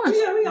 Of course.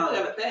 Yeah, we all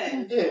got a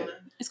path. Yeah.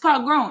 It's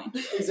called growing.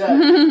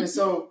 Exactly. And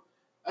so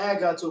I had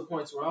got to a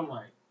point where I'm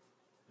like,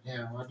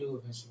 damn, I do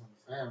eventually want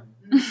a family.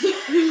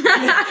 You know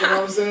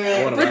what I'm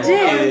saying? But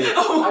then,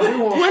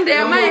 one day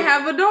I might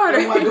have a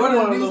daughter. My daughter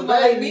want a little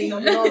baby. You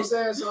know what I'm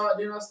saying? So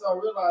then I start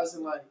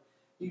realizing like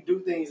you do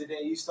things and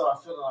then you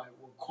start feeling like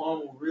what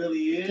karma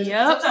really is.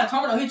 Yep. Sometimes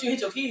karma don't hit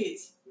your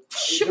kids.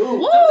 They do.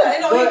 They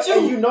don't hit you.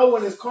 And you know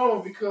when it's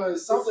karma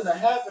because something will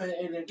happen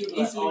and then people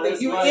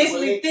you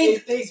instantly think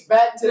it thinks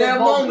back to that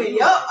moment.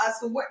 Yup, I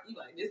swear. You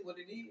like this what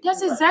it is.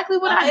 That's exactly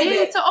what I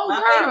did to old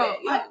girl.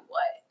 Like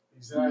what?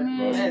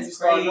 Exactly. That's you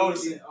start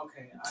noticing.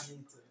 Okay, I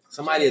need to.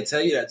 Somebody will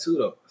tell you that too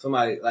though.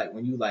 Somebody like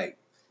when you like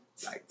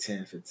like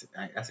 10, 15.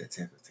 I said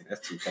 10, 15.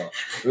 That's too far.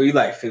 Well, you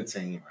like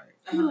 15, right?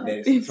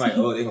 It's like,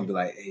 oh, they're gonna be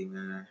like, hey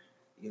man,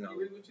 you know,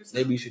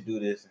 maybe you should do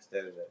this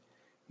instead of that.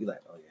 You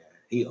like, oh yeah,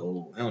 he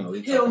old. I don't know what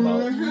he talking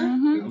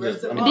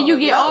about. Then you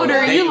get older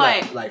and you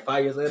like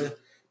 5 years later.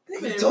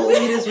 He told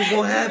me this was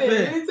gonna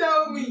happen.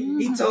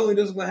 He told me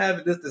this was gonna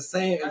happen. This the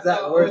same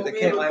exact words that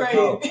came out of my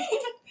mouth.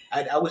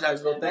 I wish I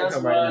was gonna thank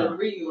him right now.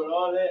 With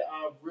all that,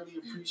 I really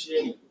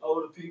appreciate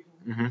older people.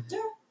 Mm-hmm.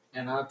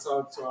 And I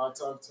talk to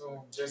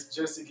them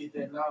just to get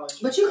that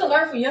knowledge. But you can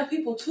learn from young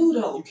people too,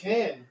 though. You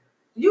can.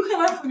 You can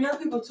learn from young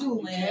people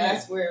too, man. I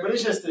swear. But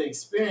it's just the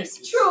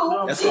experiences. True. You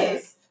know what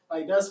yes.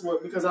 Like that's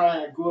what, because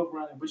I grew up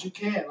around it. But you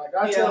can. Like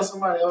I tell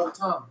somebody all the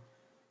time.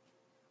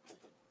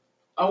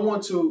 I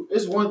want to.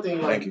 It's one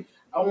thing. Like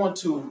I want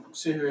to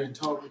sit here and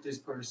talk with this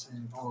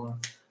person, or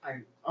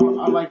I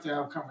like to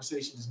have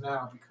conversations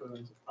now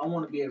because I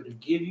want to be able to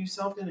give you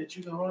something that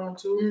you can hold on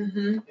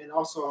to, and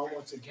also I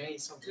want to gain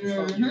something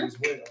from you as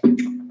well.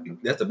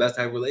 That's the best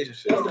type of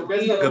relationship. That's the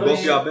best because both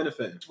of y'all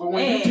benefiting. But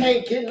when you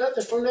can't get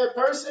nothing from that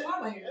person,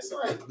 it's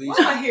like, why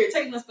am I here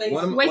taking up space?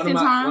 Wasting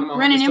time,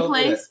 running in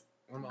place,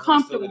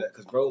 comfortable.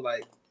 Because bro,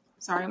 like,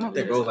 sorry, I'm I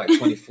think bro's like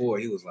 24.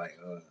 He was like,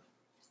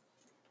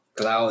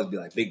 because I always be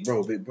like, big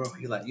bro.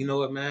 He like, you know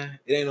what, man?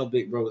 It ain't no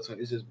big bro.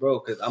 It's just bro,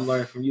 because I'm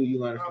learning from you,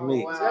 you learning from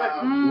me.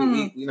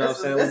 Wow. You know what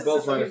I'm saying? We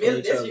both learning from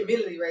each other. That's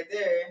humility right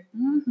there.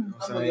 You know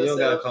what I'm saying? You don't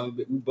gotta call me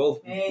big. We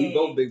both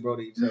big bro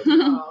to each other. You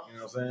know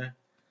what I'm saying?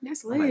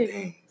 That's lit. Like,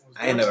 dang,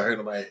 I ain't never heard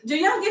nobody. Do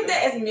y'all get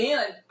that as men?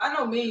 Like, I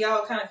know me and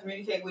y'all kind of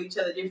communicate with each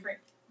other different.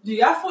 Do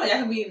y'all feel like y'all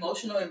can be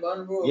emotional and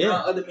vulnerable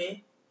around other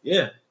men?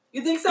 Yeah.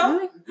 You think so?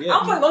 Yeah. I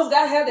don't feel like most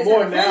guys have this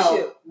kind of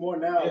friendship. More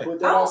now, but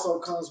that also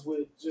comes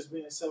with just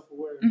being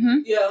self-aware.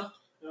 Yeah.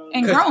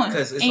 And growing.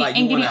 Because it's like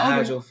you want to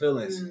hide your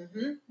feelings.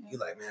 You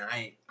like, man, I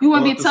ain't. You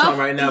want to be tough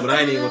right now, but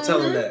I ain't even gonna tell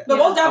them that. But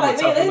most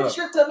guys like, man, they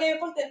trick to man,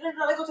 fuck that.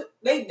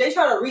 They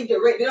try to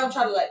redirect. They don't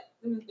try to like,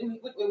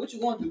 what you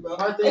going through, bro?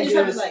 They just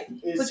try to like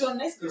put you on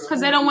the next girl.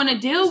 Because they don't want to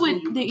deal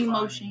with the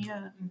emotion.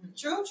 Yeah.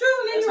 True.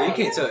 Yeah, so you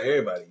can't tell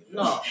everybody.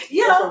 No.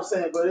 Yeah. That's what I'm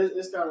saying. But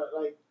it's kind of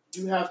like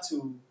you have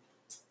to.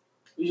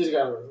 You just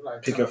gotta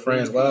like pick your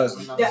friends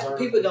wisely. Yeah,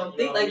 people don't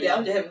think like that.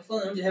 I'm just having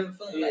fun.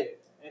 Yeah. Like,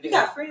 you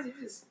got friends. You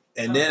just.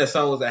 And then if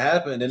something was to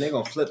happen, then they're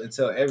gonna flip and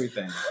tell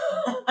everything.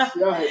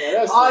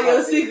 All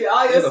your secret.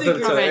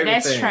 Okay,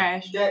 that's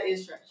trash. That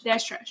is trash.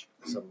 That's trash.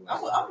 So,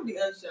 I'm gonna be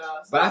unsure.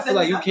 But I feel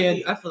like you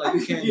can't. I feel like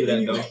you can't do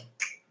that though.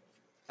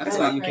 I feel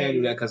like you can't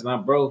do that because my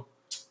bro,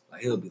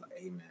 like he'll be like,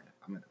 "Hey man,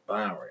 I'm in the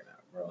bind right now,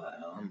 bro.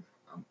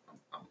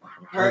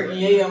 I'm hurting.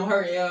 Yeah, I'm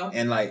hurting, yeah."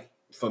 And like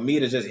for me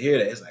to just hear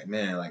that, it's like,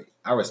 man, like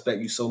I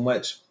respect you so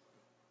much.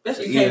 That's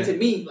what came to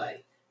me,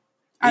 like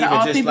even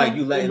just people, like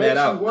you letting that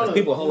out, because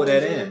people hold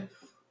that in.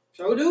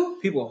 Sure do.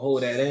 People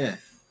hold that in.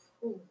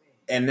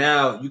 And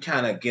now you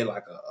kind of get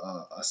like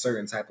a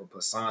certain type of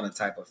persona,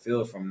 type of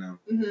feel from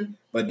them.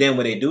 But then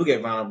when they do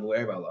get vulnerable,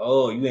 everybody like,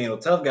 oh, you ain't no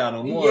tough guy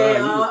no more.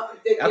 Yeah,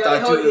 I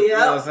thought you know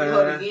what I'm saying?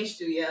 Hold against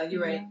you. Yeah,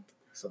 you're right.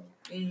 So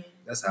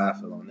that's how I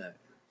feel on that.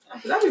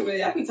 Because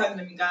I be talking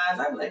to me guys.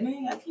 I be like,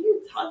 man, can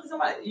you talk to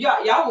somebody?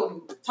 Y'all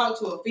would talk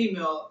to a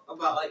female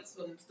about like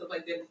some stuff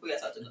like that before y'all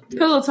talk to them.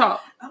 Pillow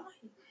talk.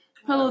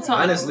 Pillow talk.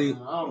 Honestly,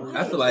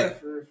 I feel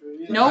like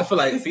nope. I feel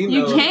like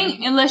females, you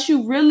can't unless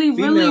you really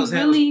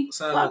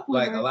fuck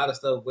like a lot of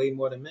stuff way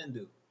more than men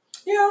do.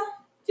 Yeah,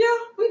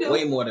 we do.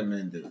 Way more than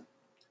men do.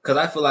 Because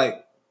I feel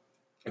like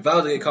if I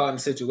was to get caught in a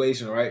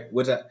situation, right,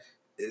 which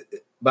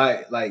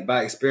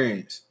by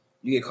experience,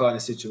 you get caught in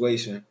a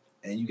situation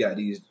and you got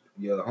these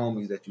your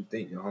homies that you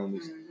think your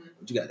homies,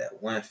 but you got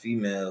that one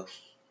female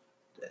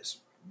that's,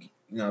 you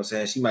know what I'm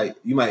saying,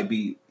 you might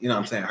be, you know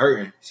what I'm saying,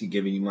 hurting. She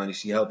giving you money,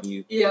 she helping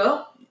you.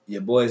 Yeah.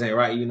 Your boys ain't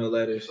writing you no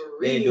letters. For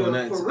they ain't real. doing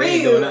nothing. For they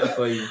ain't real. doing nothing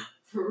for you.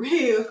 For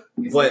real.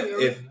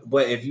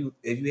 But if you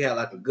had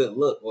like a good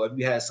look, or if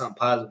you had something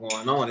positive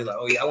going on, they're like,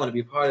 oh yeah, I want to be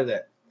a part of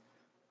that.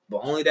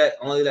 But only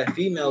that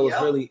female was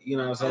really, you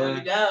know what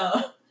I'm saying.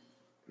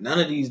 None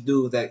of these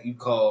dudes that you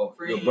call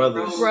your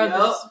brothers, you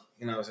know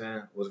what I'm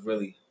saying, was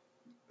really.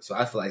 So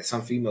I feel like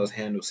some females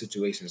handle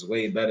situations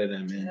way better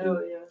than men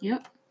do.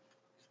 Yep.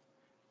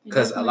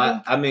 Because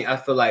I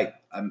feel like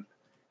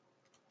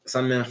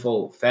some men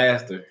fold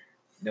faster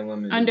than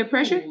women. Under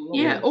pressure?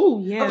 Yeah. Oh,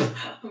 yeah.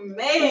 Man.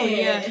 Oh,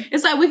 yeah.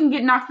 It's like we can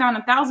get knocked down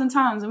 1,000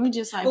 times and we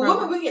just like, but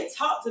women, we get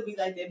taught to be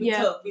like that. Be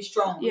tough, be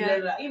strong.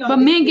 Yeah. You know, but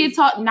men get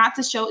taught not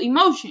to show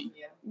emotion.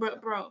 Yeah.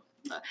 Bro.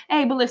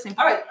 Hey, but listen.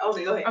 All right.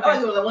 Okay, go ahead.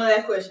 Okay. One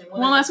last question.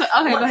 One last question.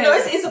 Okay, go ahead. No,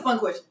 it's a fun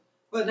question.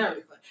 Well, not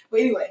really fun. But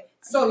anyway,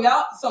 so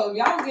y'all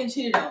was getting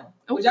cheated on.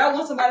 Would y'all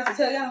want somebody to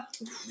tell y'all?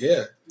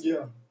 Yeah. Yeah.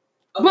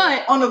 Okay.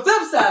 But on the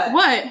flip side.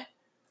 What?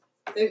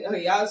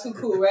 Okay, y'all too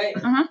cool, right?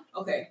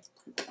 Okay.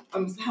 How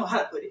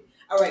to put it?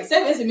 All right,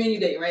 7 is a men you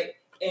date, right?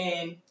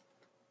 And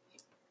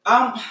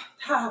how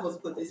I was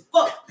put this?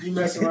 Fuck. You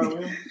messing around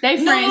with him?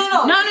 They friends.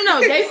 No.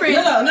 They friends.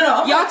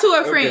 No. Y'all two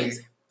are friends.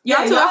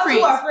 Y'all two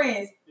are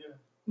friends. Yeah.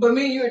 But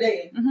me and you are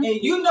dating, and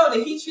you know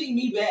that he treated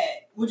me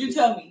bad. Would you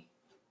tell me?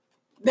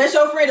 That's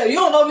your friend though. You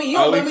don't know me. You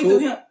don't know me through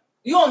him.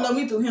 You don't know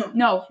me through him.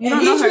 No, you and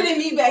don't know he treated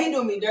me bad. He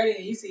doing me dirty,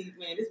 and you see,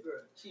 man, this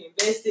girl, she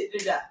invested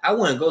to die. I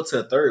wouldn't go to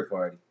a third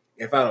party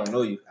if I don't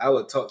know you. I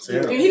would talk to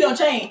him. And he don't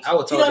change. I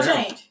would talk to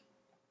him. Change.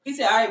 He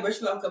said, "All right,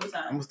 brush you off a couple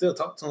times." I'm gonna still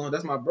talk to him.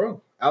 That's my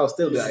bro. I would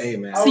still be like, "Hey,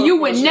 man." So you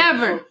would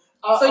never.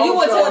 So you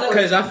would tell them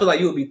because I feel like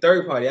you would be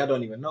third party. I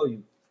don't even know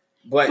you.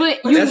 But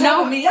you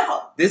know me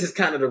out. This is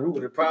kind of the root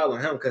of the problem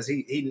with him because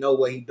he know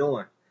what he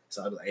doing.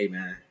 So I'd be like, hey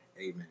man,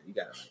 you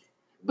gotta.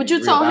 But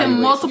you told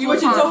him multiple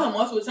times. You told him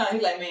multiple times. He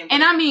like, man.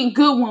 And I mean,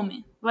 good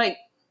woman. Like,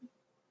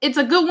 it's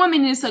a good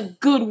woman. And it's a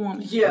good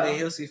woman. Yeah. I mean,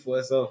 he'll see for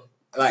himself.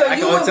 Like, I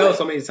can only tell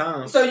so many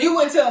times. So you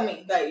wouldn't tell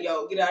me, like,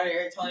 yo, get out of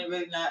there. Tony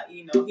really not,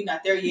 he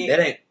not there yet.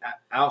 That ain't.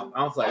 I don't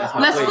feel like that's my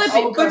Let's place.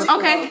 flip it.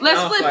 Okay,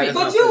 let's flip it.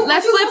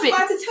 Let's flip it.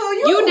 About to tell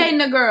you. You dating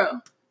a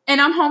girl,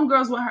 and I'm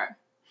homegirls with her.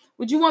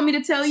 Would you want me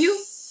to tell you?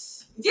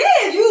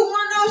 Yeah, you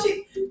want to know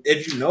she.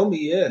 If you know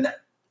me, yeah.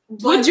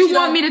 Would you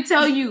want me to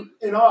tell you?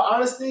 In all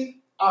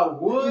honesty, I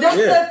would. That's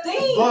the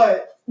thing.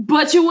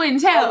 But you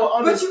wouldn't tell. I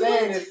would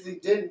understand if he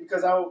didn't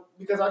because I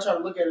try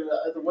to look at it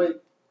the way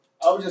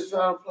I would just feel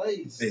out of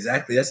place.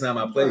 Exactly, that's not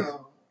my place.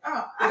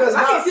 Because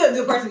I can't see a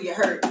good person get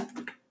hurt.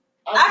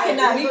 I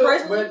cannot be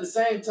personally. But at the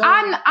same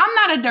time, I'm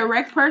not a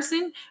direct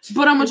person,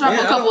 but I'm gonna drop a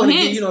couple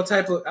hints.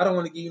 I don't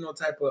want to give you no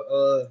type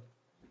of.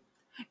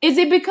 Is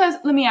it because?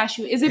 Let me ask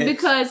you. Is it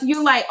because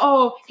you're like,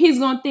 oh, he's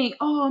gonna think,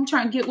 oh, I'm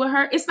trying to get with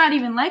her? It's not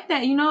even like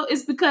that, you know.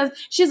 It's because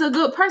she's a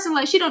good person.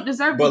 Like she don't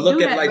deserve to do that. But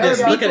look at it like this.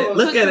 Look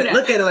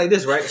at it like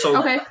this, right? So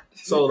okay.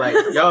 So like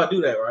y'all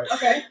do that, right?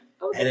 Okay.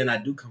 And then I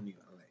do come to you.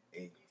 I'm like,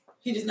 hey.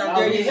 He just not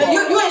there yet.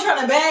 You ain't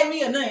trying to bag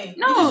me or nothing.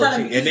 No.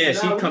 And then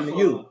she come to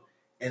you,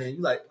 and then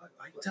you like,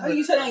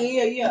 you telling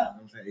yeah.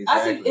 Exactly.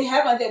 I see it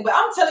happen like that, but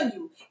I'm telling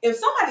you, if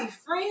somebody's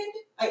friend,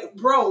 like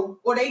bro,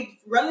 or they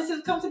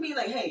relatives come to me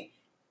like, hey,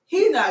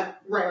 he's not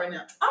right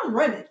now. I'm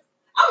running.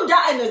 I'm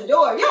dotting the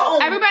door.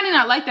 Everybody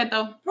not like that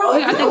though. Bro,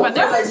 I think about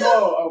that. Like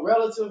more a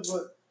relative,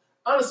 but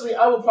honestly,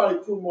 I would probably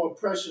put more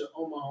pressure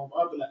on my home.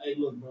 I'd be like, hey,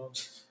 look, bro.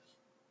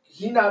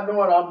 He not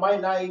knowing I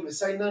might not even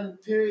say nothing,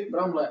 period.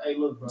 But I'm like, hey,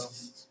 look, bro.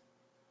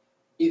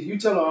 If you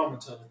tell her, I'm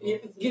gonna tell her.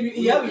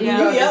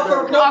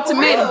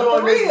 Ultimatum.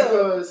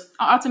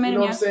 You know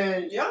what I'm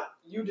saying? Yeah.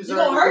 You deserve.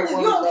 You gonna hurt this?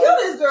 You gonna kill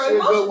this girl? She's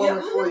a good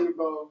woman for you,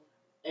 bro.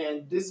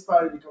 And this is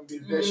probably gonna be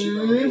the best shit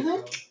gonna get,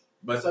 bro.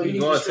 But so you're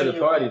going to the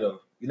party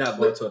though. You're not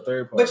going to a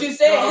third party. But you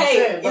said,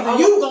 hey, either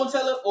you gonna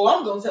tell her or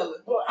I'm gonna tell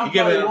her. Well, I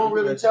probably won't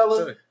really tell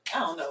her. I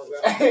don't know, bro.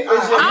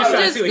 I'm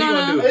just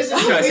gonna. You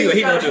trying to see what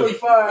he gonna do?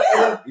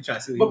 You trying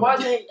to see? But my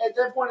thing at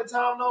that point in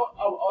time, though,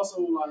 I would also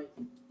like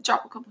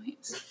drop a couple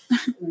hints.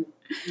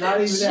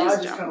 Not even that.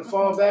 I just kind of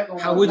fall back on.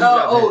 How would you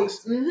drop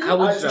hints? How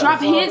would you drop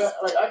hints?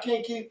 Like I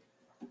can't keep.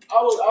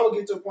 I would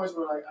get to a point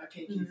where like I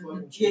can't keep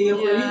fucking.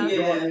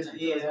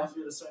 Yeah. I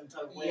feel the same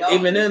type of way.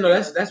 Even then, though,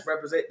 that's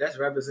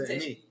representing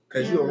me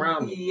because you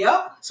around me.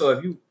 Yep.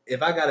 So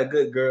if I got a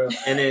good girl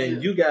and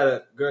then you got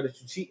a girl that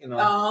you cheating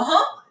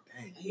on.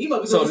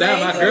 So now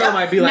my girl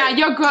might be like, now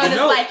your girl is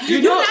like,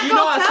 you know,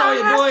 I saw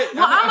your boy.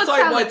 Well, I saw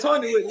your boy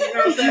Tony with, you know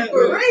what I'm saying?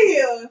 For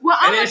real. Well,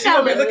 and then she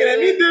gonna be looking at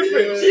me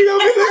different. She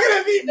gonna be looking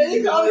at me.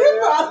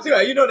 She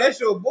like, you know, that's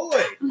your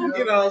boy. You know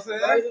what I'm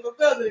saying?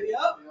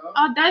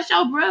 Oh, that's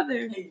your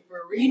brother.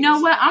 You know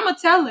what? I'm gonna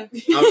tell her.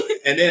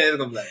 And then it's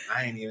gonna be like,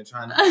 I ain't even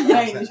trying to.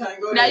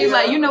 Go now you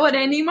like, you know what? They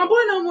ain't need my boy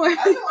no more. I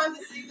just wanted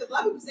to see because a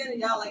lot of people saying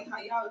y'all like how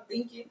y'all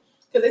thinking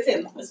because they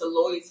said it's a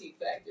loyalty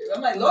factor.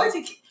 I'm like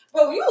loyalty.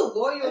 Bro, you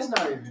loyal? It's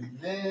not even,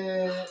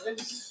 man.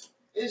 It's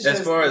as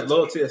just far as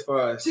loyalty, as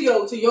far as to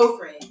your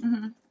friend.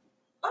 Mm-hmm.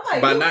 I'm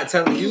like, by not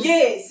telling you.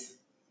 Yes.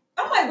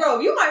 I'm like, bro,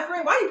 you my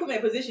friend. Why you put me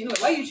in a position?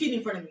 Why you cheating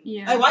in front of me?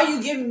 Yeah. Like, why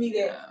you giving me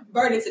that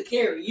burden to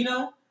carry? You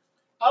know.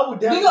 I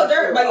would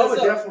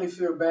definitely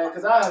feel bad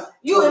because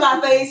you in my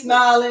face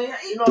smiling.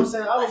 You know what I'm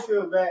saying? I would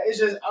feel bad. It's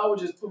just I would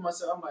just put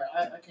myself. I'm like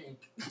I can't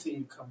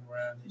continue to come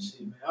around this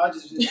shit, man. I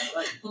just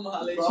like.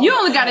 You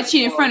only got to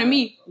cheat in front of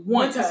me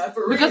once time,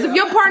 for real. Because if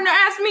your partner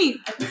asks me.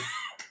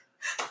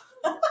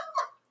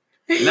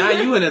 Now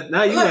you in the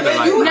middle.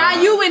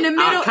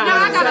 Now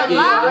I gotta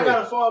lie. I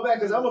gotta fall back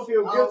because I'm gonna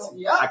feel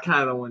guilty. I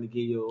kind of want to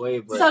give you away,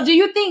 but so do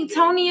you think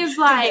Tony is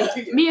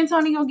like me and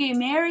Tony gonna get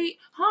married?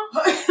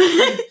 Huh?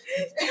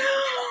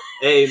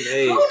 hey,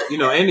 you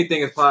know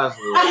anything is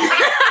possible.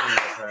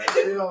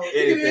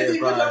 Anything is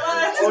possible.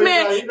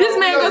 This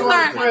man gonna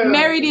start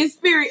married in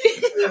spirit.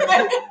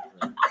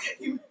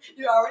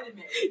 You already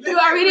married. You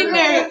already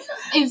married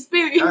in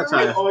spirit. I'm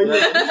trying to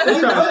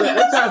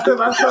put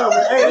myself.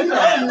 Hey, he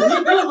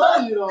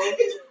love you though.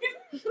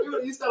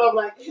 You start off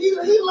like he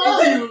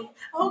love you.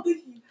 I don't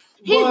think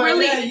he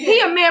really he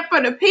a man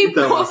for the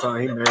people.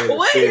 He married.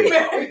 What he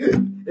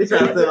married? They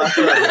trying to put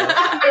myself.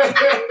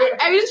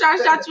 Hey, he's trying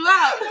to shout you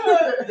out.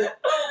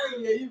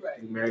 Yeah, you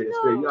right. You married in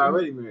spirit. You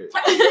already married.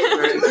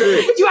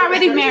 You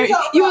already married.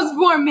 You was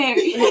born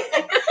married.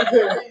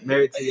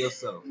 Married to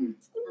yourself.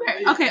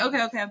 Okay.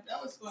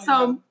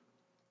 So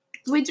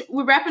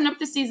we're wrapping up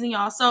the season,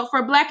 y'all. So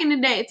for Black in the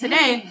Day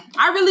today,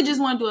 I really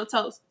just want to do a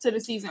toast to the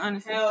season.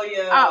 Honestly, hell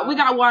yeah. We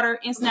got water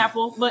and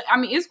Snapple, but I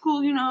mean it's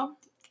cool, you know.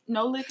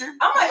 No liquor.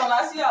 I'm not gonna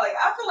lie to y'all. Like,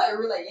 I feel like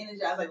really like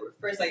energized, like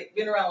refreshed, like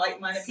being around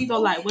like-minded people.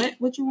 So like,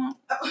 what you want?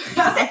 I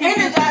said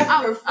energized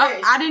and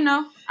refreshed. I didn't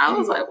know. I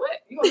was like,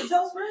 what? You want to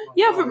toast, bro?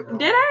 Yeah, for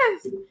dead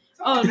ass.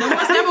 Oh, no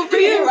more snapper for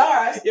you.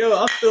 Yo,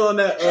 I'm still on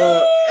that.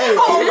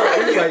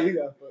 Hey, you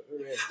got fuck.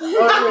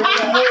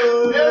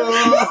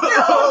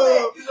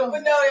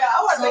 But no, yeah, I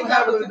want to thank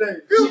y'all for today.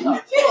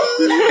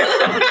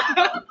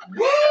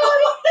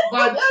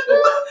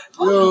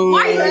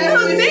 Why you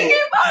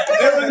thinking about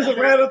That was a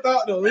random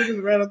thought, though. It was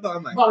a random thought.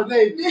 I'm like,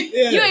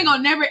 You ain't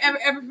gonna never,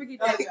 ever forget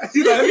that.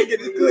 She's like, let me get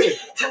this clear.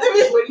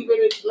 20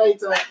 minutes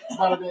later,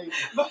 about a day.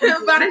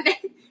 About a day.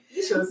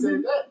 You should have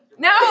said that.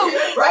 No,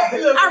 right?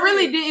 I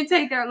really didn't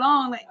take that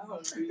long. Like,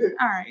 all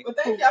right. Well,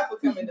 thank y'all for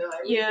coming, though.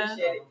 I really Yeah.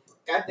 appreciate it.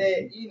 Got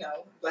that,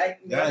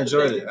 black. Yeah, I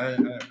enjoyed it.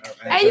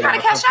 Hey, you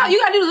gotta cash out. You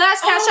gotta do the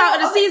last cash out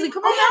of the season.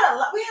 Come on. We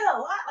had a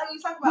lot. Like you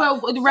talking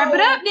about. Well, wrap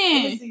it up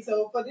then. Let me see.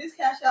 So for this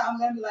cash out, I'm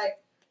gonna be like,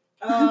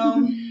 I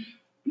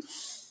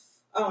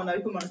don't know.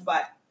 You put me on the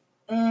spot.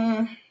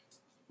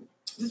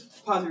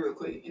 Just pause it real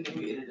quick and then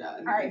we edit it out.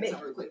 All right,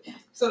 real quick.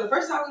 So the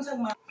first time we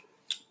talking about.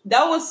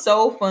 That was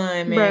so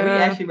fun, man. Bruh. We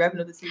actually wrapping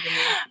up the season.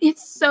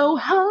 It's so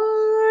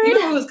hard. You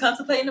know who was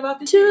contemplating about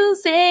this? To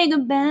say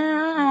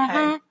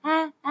goodbye.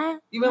 Hey.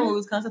 You remember we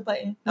was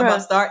contemplating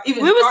about starting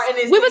this?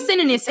 We was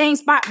sitting in the same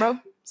spot, bro.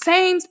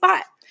 Same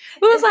spot.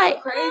 We was like,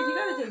 so crazy. You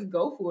gotta just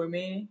go for it,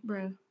 man,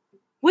 bro.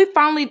 We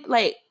finally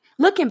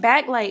looking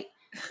back, like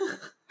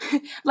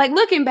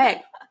looking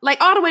back,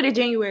 all the way to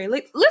January.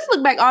 Like, let's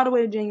look back all the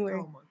way to January.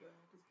 Oh my god.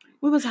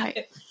 We was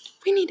like,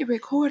 we need to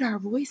record our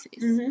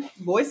voices.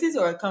 Mm-hmm. Voices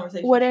or a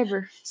conversation?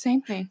 Whatever.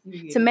 Same thing.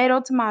 Yeah.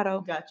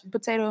 Tomato. Got you.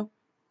 Potato.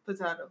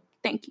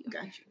 Thank you.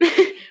 Got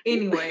you.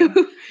 Anyway,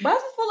 but I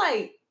just feel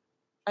like,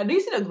 do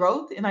you see the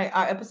growth in like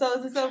our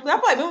episodes and stuff? I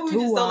feel like maybe we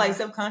were just so like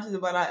subconscious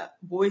about our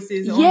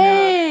voices.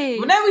 Yes.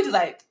 But now we just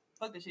like,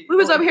 fuck the shit. We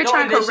was over here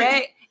trying to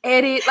correct,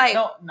 edit. Like,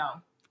 no.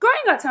 Girl, I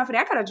ain't got time for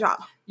that. I got a job.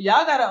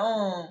 Y'all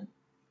gotta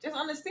just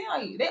understand.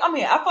 Like,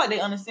 I feel like they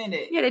understand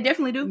it. Yeah, they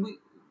definitely do.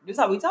 This is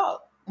how we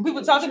talk. When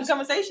people talk in the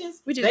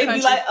conversations, we just they be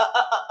like,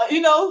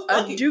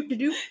 juke to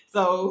do.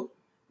 So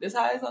that's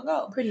how it's gonna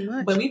go. Pretty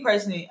much. But me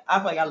personally, I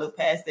feel like I look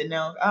past it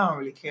now. I don't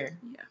really care.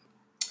 Yeah.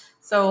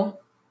 So,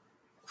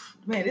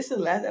 man, this is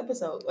the last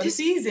episode of the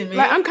season, man.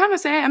 Like, I'm kind of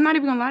sad. I'm not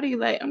even gonna lie to you.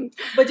 Like,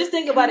 but just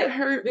think about it.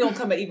 We're gonna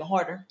come back even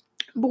harder.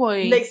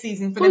 Boy, next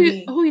season for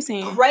who you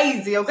saying?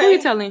 Crazy, okay? Who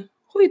you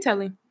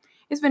telling?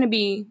 It's gonna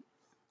be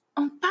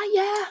on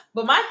fire.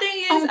 But my thing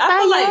is, I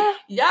feel like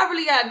y'all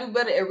really gotta do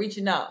better at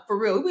reaching out. For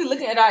real. We be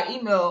looking at our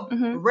email,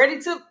 ready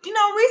to,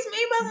 read some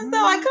emails and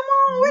stuff. Like, come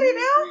on, ready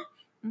now.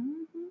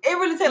 It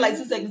really takes like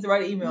 2 seconds to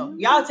write an email.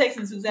 Y'all text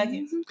in 2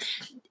 seconds.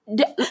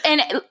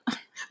 And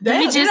let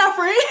me just our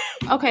friend.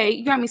 Okay,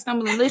 you got me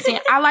stumbling. Listen,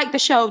 I like the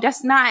show.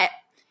 That's not.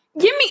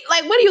 Give me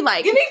what do you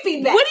like? Give me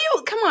feedback. What do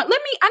you? Come on,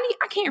 let me.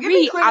 I can't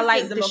read. I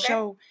like the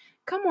show.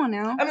 Come on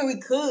now. I mean, we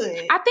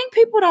could. I think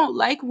people don't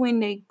like when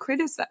they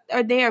criticize,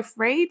 or they're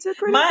afraid to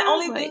criticize. My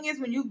only thing is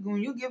when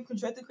you give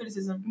constructive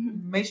criticism,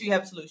 make sure you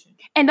have a solution.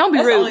 And don't be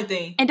rude. That's the only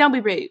thing. And don't be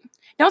rude.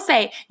 Don't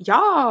say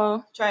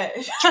y'all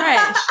trash.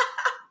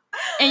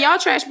 And y'all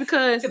trash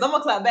because I'm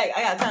gonna clap back.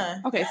 I got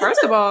time. Okay,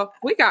 first of all,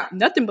 we got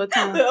nothing but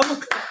time.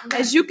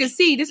 As you can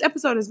see, this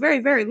episode is very,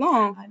 very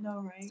long. I know,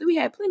 right? So we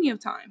had plenty of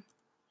time.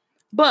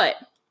 But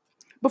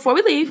before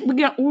we leave,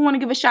 we want to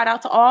give a shout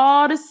out to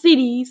all the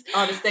cities,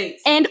 all the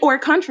states, and or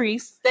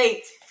countries,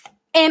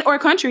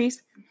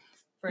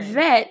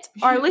 that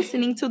are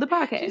listening to the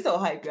podcast. She's so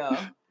hype, y'all.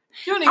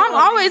 I'm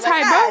always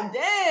hype, bro.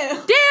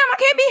 Damn, I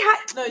can't be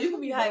hype. No, you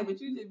can be hype, but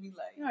you just be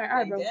like, all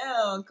right, bro.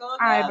 Damn, calm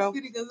down, bro.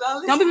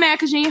 Don't be mad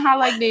because you ain't hot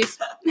like this.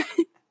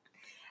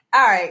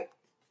 All right.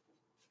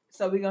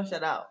 So we're gonna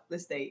shout out the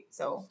state.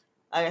 So,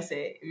 like I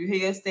said, if you hear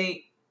your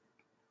state,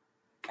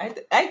 act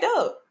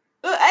up.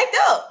 Look, act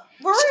up.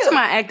 For real. She's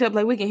might act up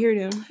like we can hear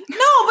them.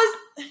 No,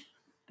 but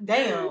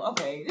damn.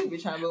 Okay, this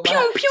bitch trying to move my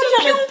pew,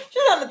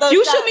 pew.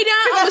 You shoot me down,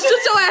 I'm gonna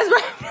shoot your ass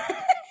right.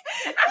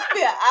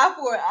 Be an eye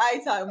for an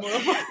eye type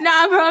motherfucker.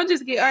 Nah, bro, I'm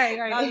just kidding. All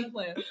right. I'm just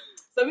playing.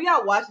 So we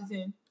got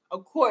Washington.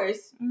 Of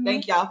course,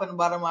 thank y'all from the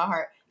bottom of my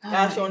heart.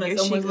 Y'all showing us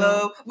so much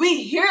love.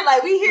 We here in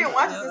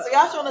Washington, so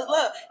y'all showing us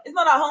love. It's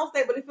not our home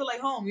state, but it feel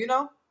like home,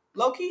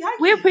 Low key, high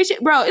key. We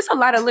appreciate, bro. It's a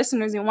lot of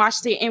listeners in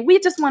Washington, and we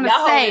just want to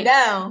say,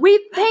 down.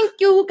 We thank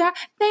you, God.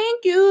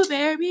 Thank you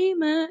very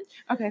much.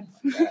 Okay.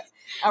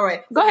 All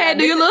right. Go ahead,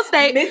 do your little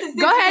state. Go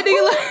ahead, do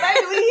your little.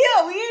 Baby,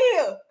 we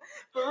here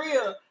for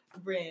real.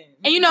 Brand.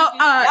 And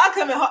y'all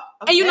coming hard.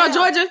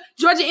 And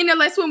Georgia in there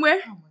like swimwear.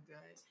 Oh my god.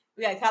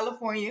 We got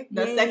California,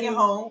 the second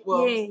home.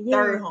 Well,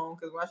 third home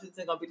because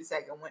Washington gonna be the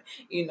second one.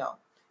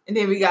 And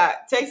then we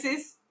got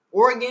Texas,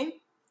 Oregon,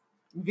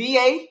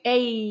 VA,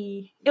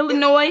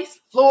 Illinois,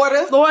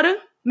 Florida,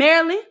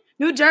 Maryland,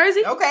 New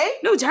Jersey. Okay,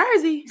 New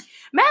Jersey,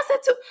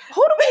 Massachusetts.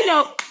 Who do we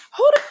know?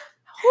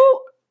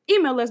 Who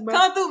email us, bro?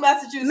 Come through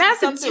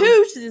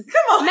Massachusetts.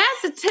 Come on,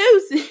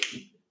 Massachusetts.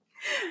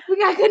 We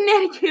got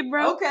Connecticut,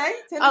 bro. Okay,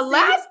 Tennessee.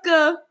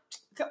 Alaska.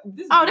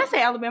 That's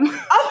Alabama.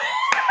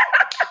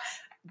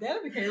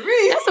 That became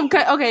real. That's some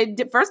okay.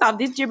 First off,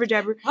 this jibber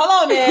jabber. Hold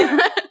on, man.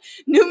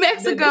 New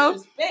Mexico,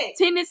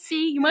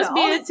 Tennessee. You must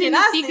be in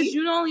Tennessee because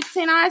you the only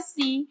 10 I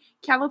see.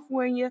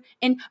 California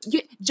and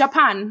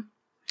Japan.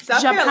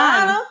 South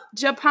Carolina.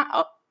 Japan.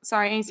 Oh,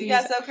 sorry, I ain't see you.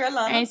 Got South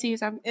Carolina. I ain't see you.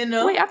 South.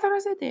 No. Wait, I thought I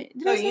said that.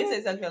 Did I say you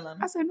said South Carolina.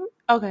 I said no.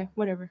 Okay,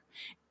 whatever.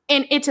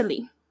 In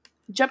Italy,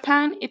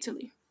 Japan,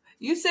 Italy.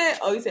 You said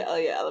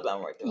yeah,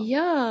 Alabama right there.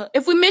 Yeah.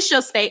 If we miss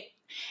your state,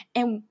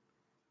 and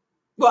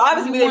well,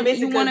 obviously we didn't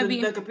miss it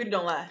because the computer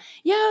don't lie.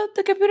 Yeah,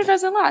 the computer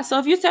doesn't lie. So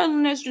if you're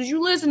telling us that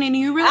you listening and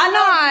you really I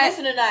know you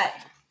listening or not.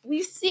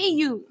 We see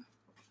you.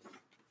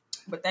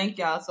 But thank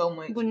y'all so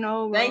much. But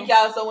no, thank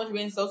y'all so much for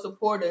being so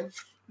supportive.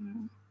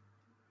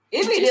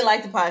 If you didn't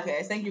like the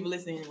podcast, thank you for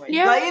listening anyway.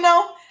 Yeah. Like, you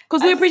know.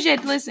 Because we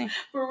appreciate the listen.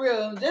 For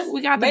real. Just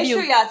we got make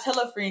sure y'all tell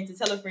a friend to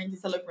tell a friend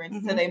to tell a friend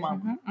to tell their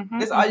mama.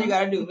 That's all you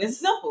got to do. It's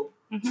simple.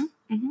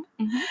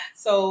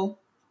 So,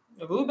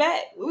 we'll be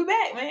back. We'll be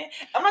back, man.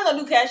 I'm not going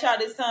to do cash out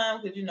this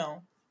time because, you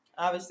know,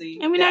 obviously.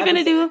 And we're not going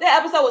to do.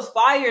 That episode was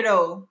fire,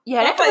 though.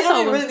 Yeah, that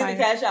episode was really fire.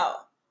 Cash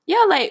out.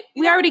 Yeah, like,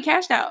 we already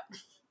cashed out.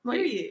 Like,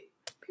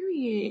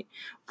 Period.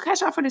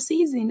 Cash out for the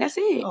season. That's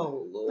it.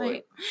 Oh, Lord.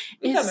 Like,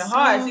 it's coming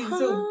hard, season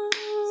 2.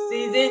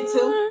 Season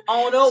 2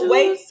 on the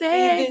way.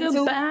 Season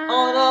 2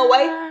 on the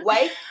way.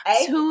 Wait.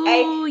 Hey,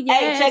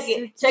 check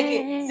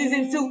it.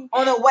 Season 2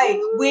 on the way.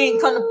 We ain't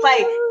come to play.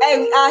 Hey,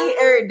 we out here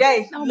every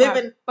day.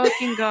 Living. My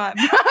fucking God.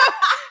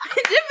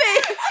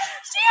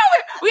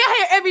 We out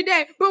here every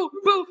day. Boom,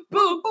 boom,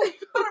 boom.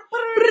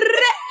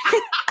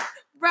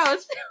 Bro.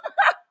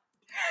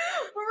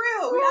 For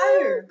real, we out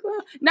here.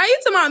 Now you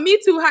talking about me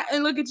too hot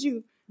and look at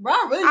you. Bro,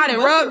 I done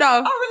rubbed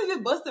off. I really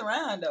just bust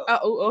around though.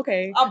 Oh,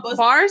 okay.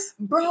 Bars?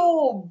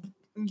 Bro,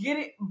 get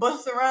it?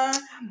 Bust around.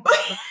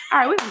 All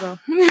right, we can go.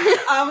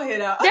 I'm gonna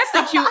head out. That's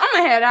the cute. I'm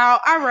gonna head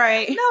out. All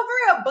right. No, for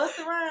real, bust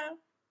around.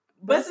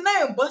 Bust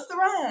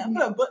around.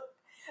 Bitch,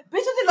 I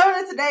just learned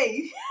it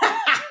today.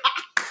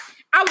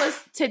 I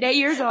was today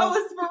years old. I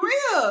was for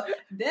real.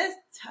 That's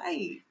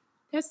tight.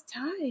 That's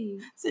tight.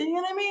 So you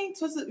know what I mean?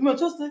 Twist it. You know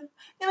what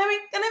I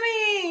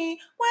mean?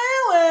 Well.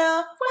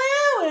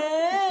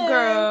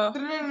 Girl.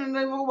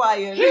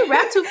 He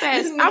rapped too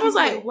fast. I was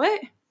like,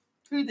 what?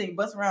 Who do you think?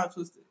 Bust around,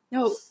 Twister.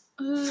 No.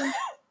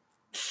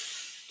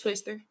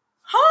 Twister.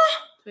 Huh?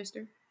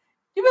 Twister.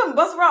 You been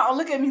bust around or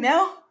look at me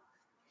now?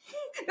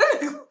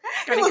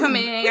 Gotta come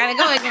in. Gotta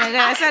go again.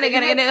 Gotta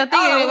get a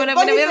thing.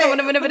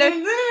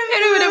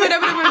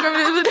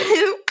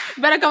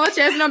 Better come on,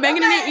 chest. No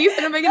banging in the east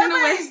and I'm banging in the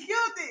west.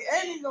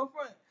 Ain't even gonna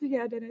front.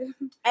 Yeah, I did it.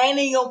 Ain't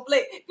even gonna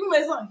play. You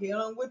made something. Hit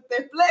them with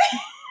that play.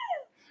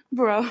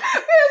 Bro. Here's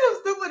some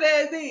stupid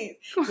ass dance.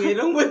 Hit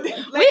them with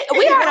that play.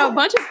 We had a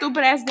bunch of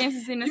stupid ass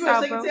dances in the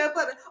South, bro.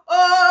 Remember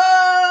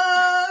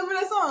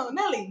that song,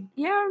 Nelly?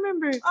 Yeah, I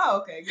remember. Oh,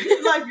 okay.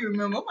 Like you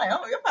remember. I'm like,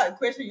 you're probably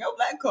questioning your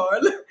black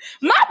card.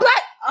 My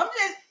black. I'm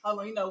just. Hold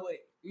on. You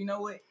know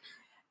what?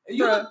 She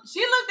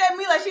looked at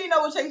me like she didn't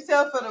know what shake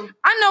tail feather.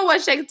 I know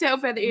what shake tail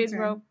feather is,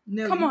 bro.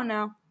 Nelly. Come on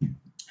now.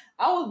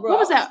 What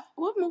was that?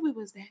 What movie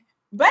was that?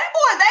 Bad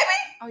Boy, baby.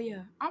 Oh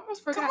yeah, I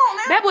almost forgot. Come on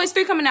now. Bad Boys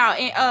 3 coming out,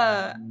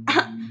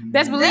 and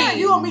best believe. Damn,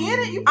 you gonna be in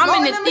it?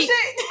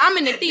 I'm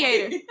in the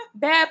theater.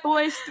 Bad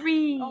Boys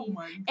 3. Oh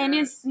my God. And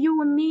it's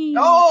you and me.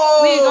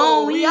 Oh,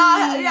 we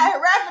all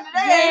here rapping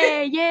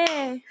today.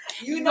 Yeah.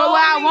 You know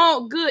what I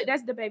want? Good.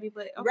 That's the baby,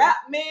 but okay. Rap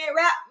man,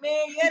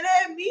 yeah,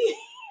 that me.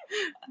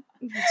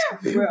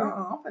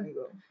 Bro,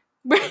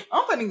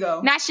 I'm finna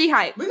go. Now she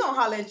hype. We gonna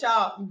holler at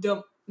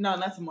y'all. No,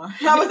 not tomorrow.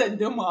 How was that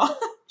tomorrow?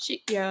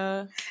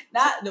 Yeah.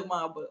 Not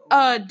tomorrow, but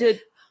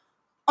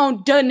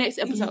on the next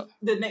episode.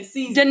 The next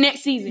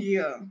season.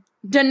 Yeah.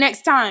 The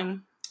next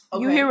time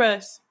you hear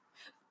us.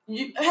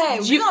 We're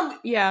gonna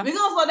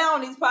slow down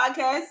on these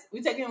podcasts.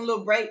 We're taking a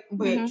little break,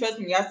 but trust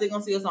me, y'all still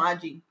gonna see us on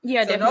IG.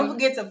 Yeah, so definitely. Don't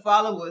forget to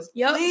follow us.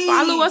 Yep,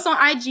 follow us on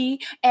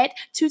IG at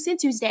 2 Cent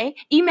Tuesday.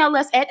 Email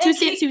us at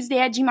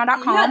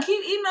 2centtuesday@gmail.com. Yeah,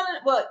 keep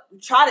emailing. Well,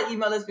 try to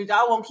email us because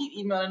y'all won't keep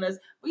emailing us.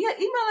 But yeah,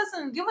 email us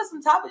and give us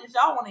some topics that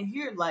y'all want to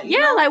hear. Like,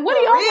 like what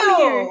do y'all want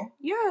to hear?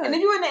 Yeah. And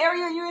if you're in the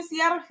area, you're in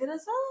Seattle, hit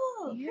us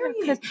up. Yeah,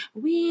 because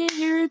we in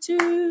here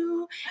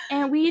too,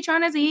 and we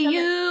trying to see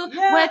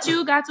what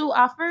you got to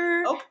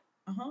offer. Okay.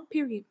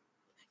 Period.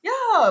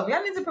 Yeah,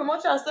 y'all need to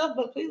promote yourself,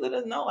 but please let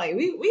us know. Like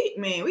we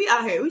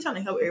out here. We trying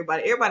to help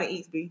everybody. Everybody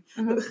eats B.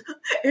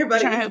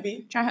 Everybody trying eats to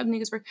B. Trying to help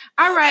niggas first.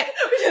 All right.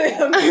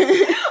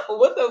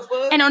 What the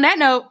fuck? And on that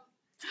note,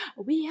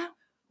 we out.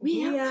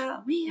 We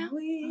out. I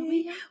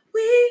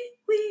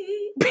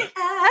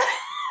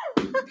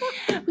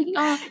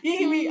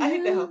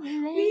hit that hoe.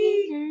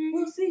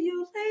 We'll see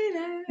you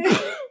later.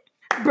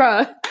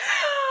 Bruh.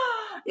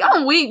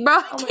 Y'all weak, bro.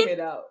 I'm gonna get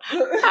out.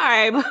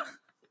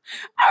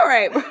 All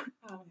right, bro.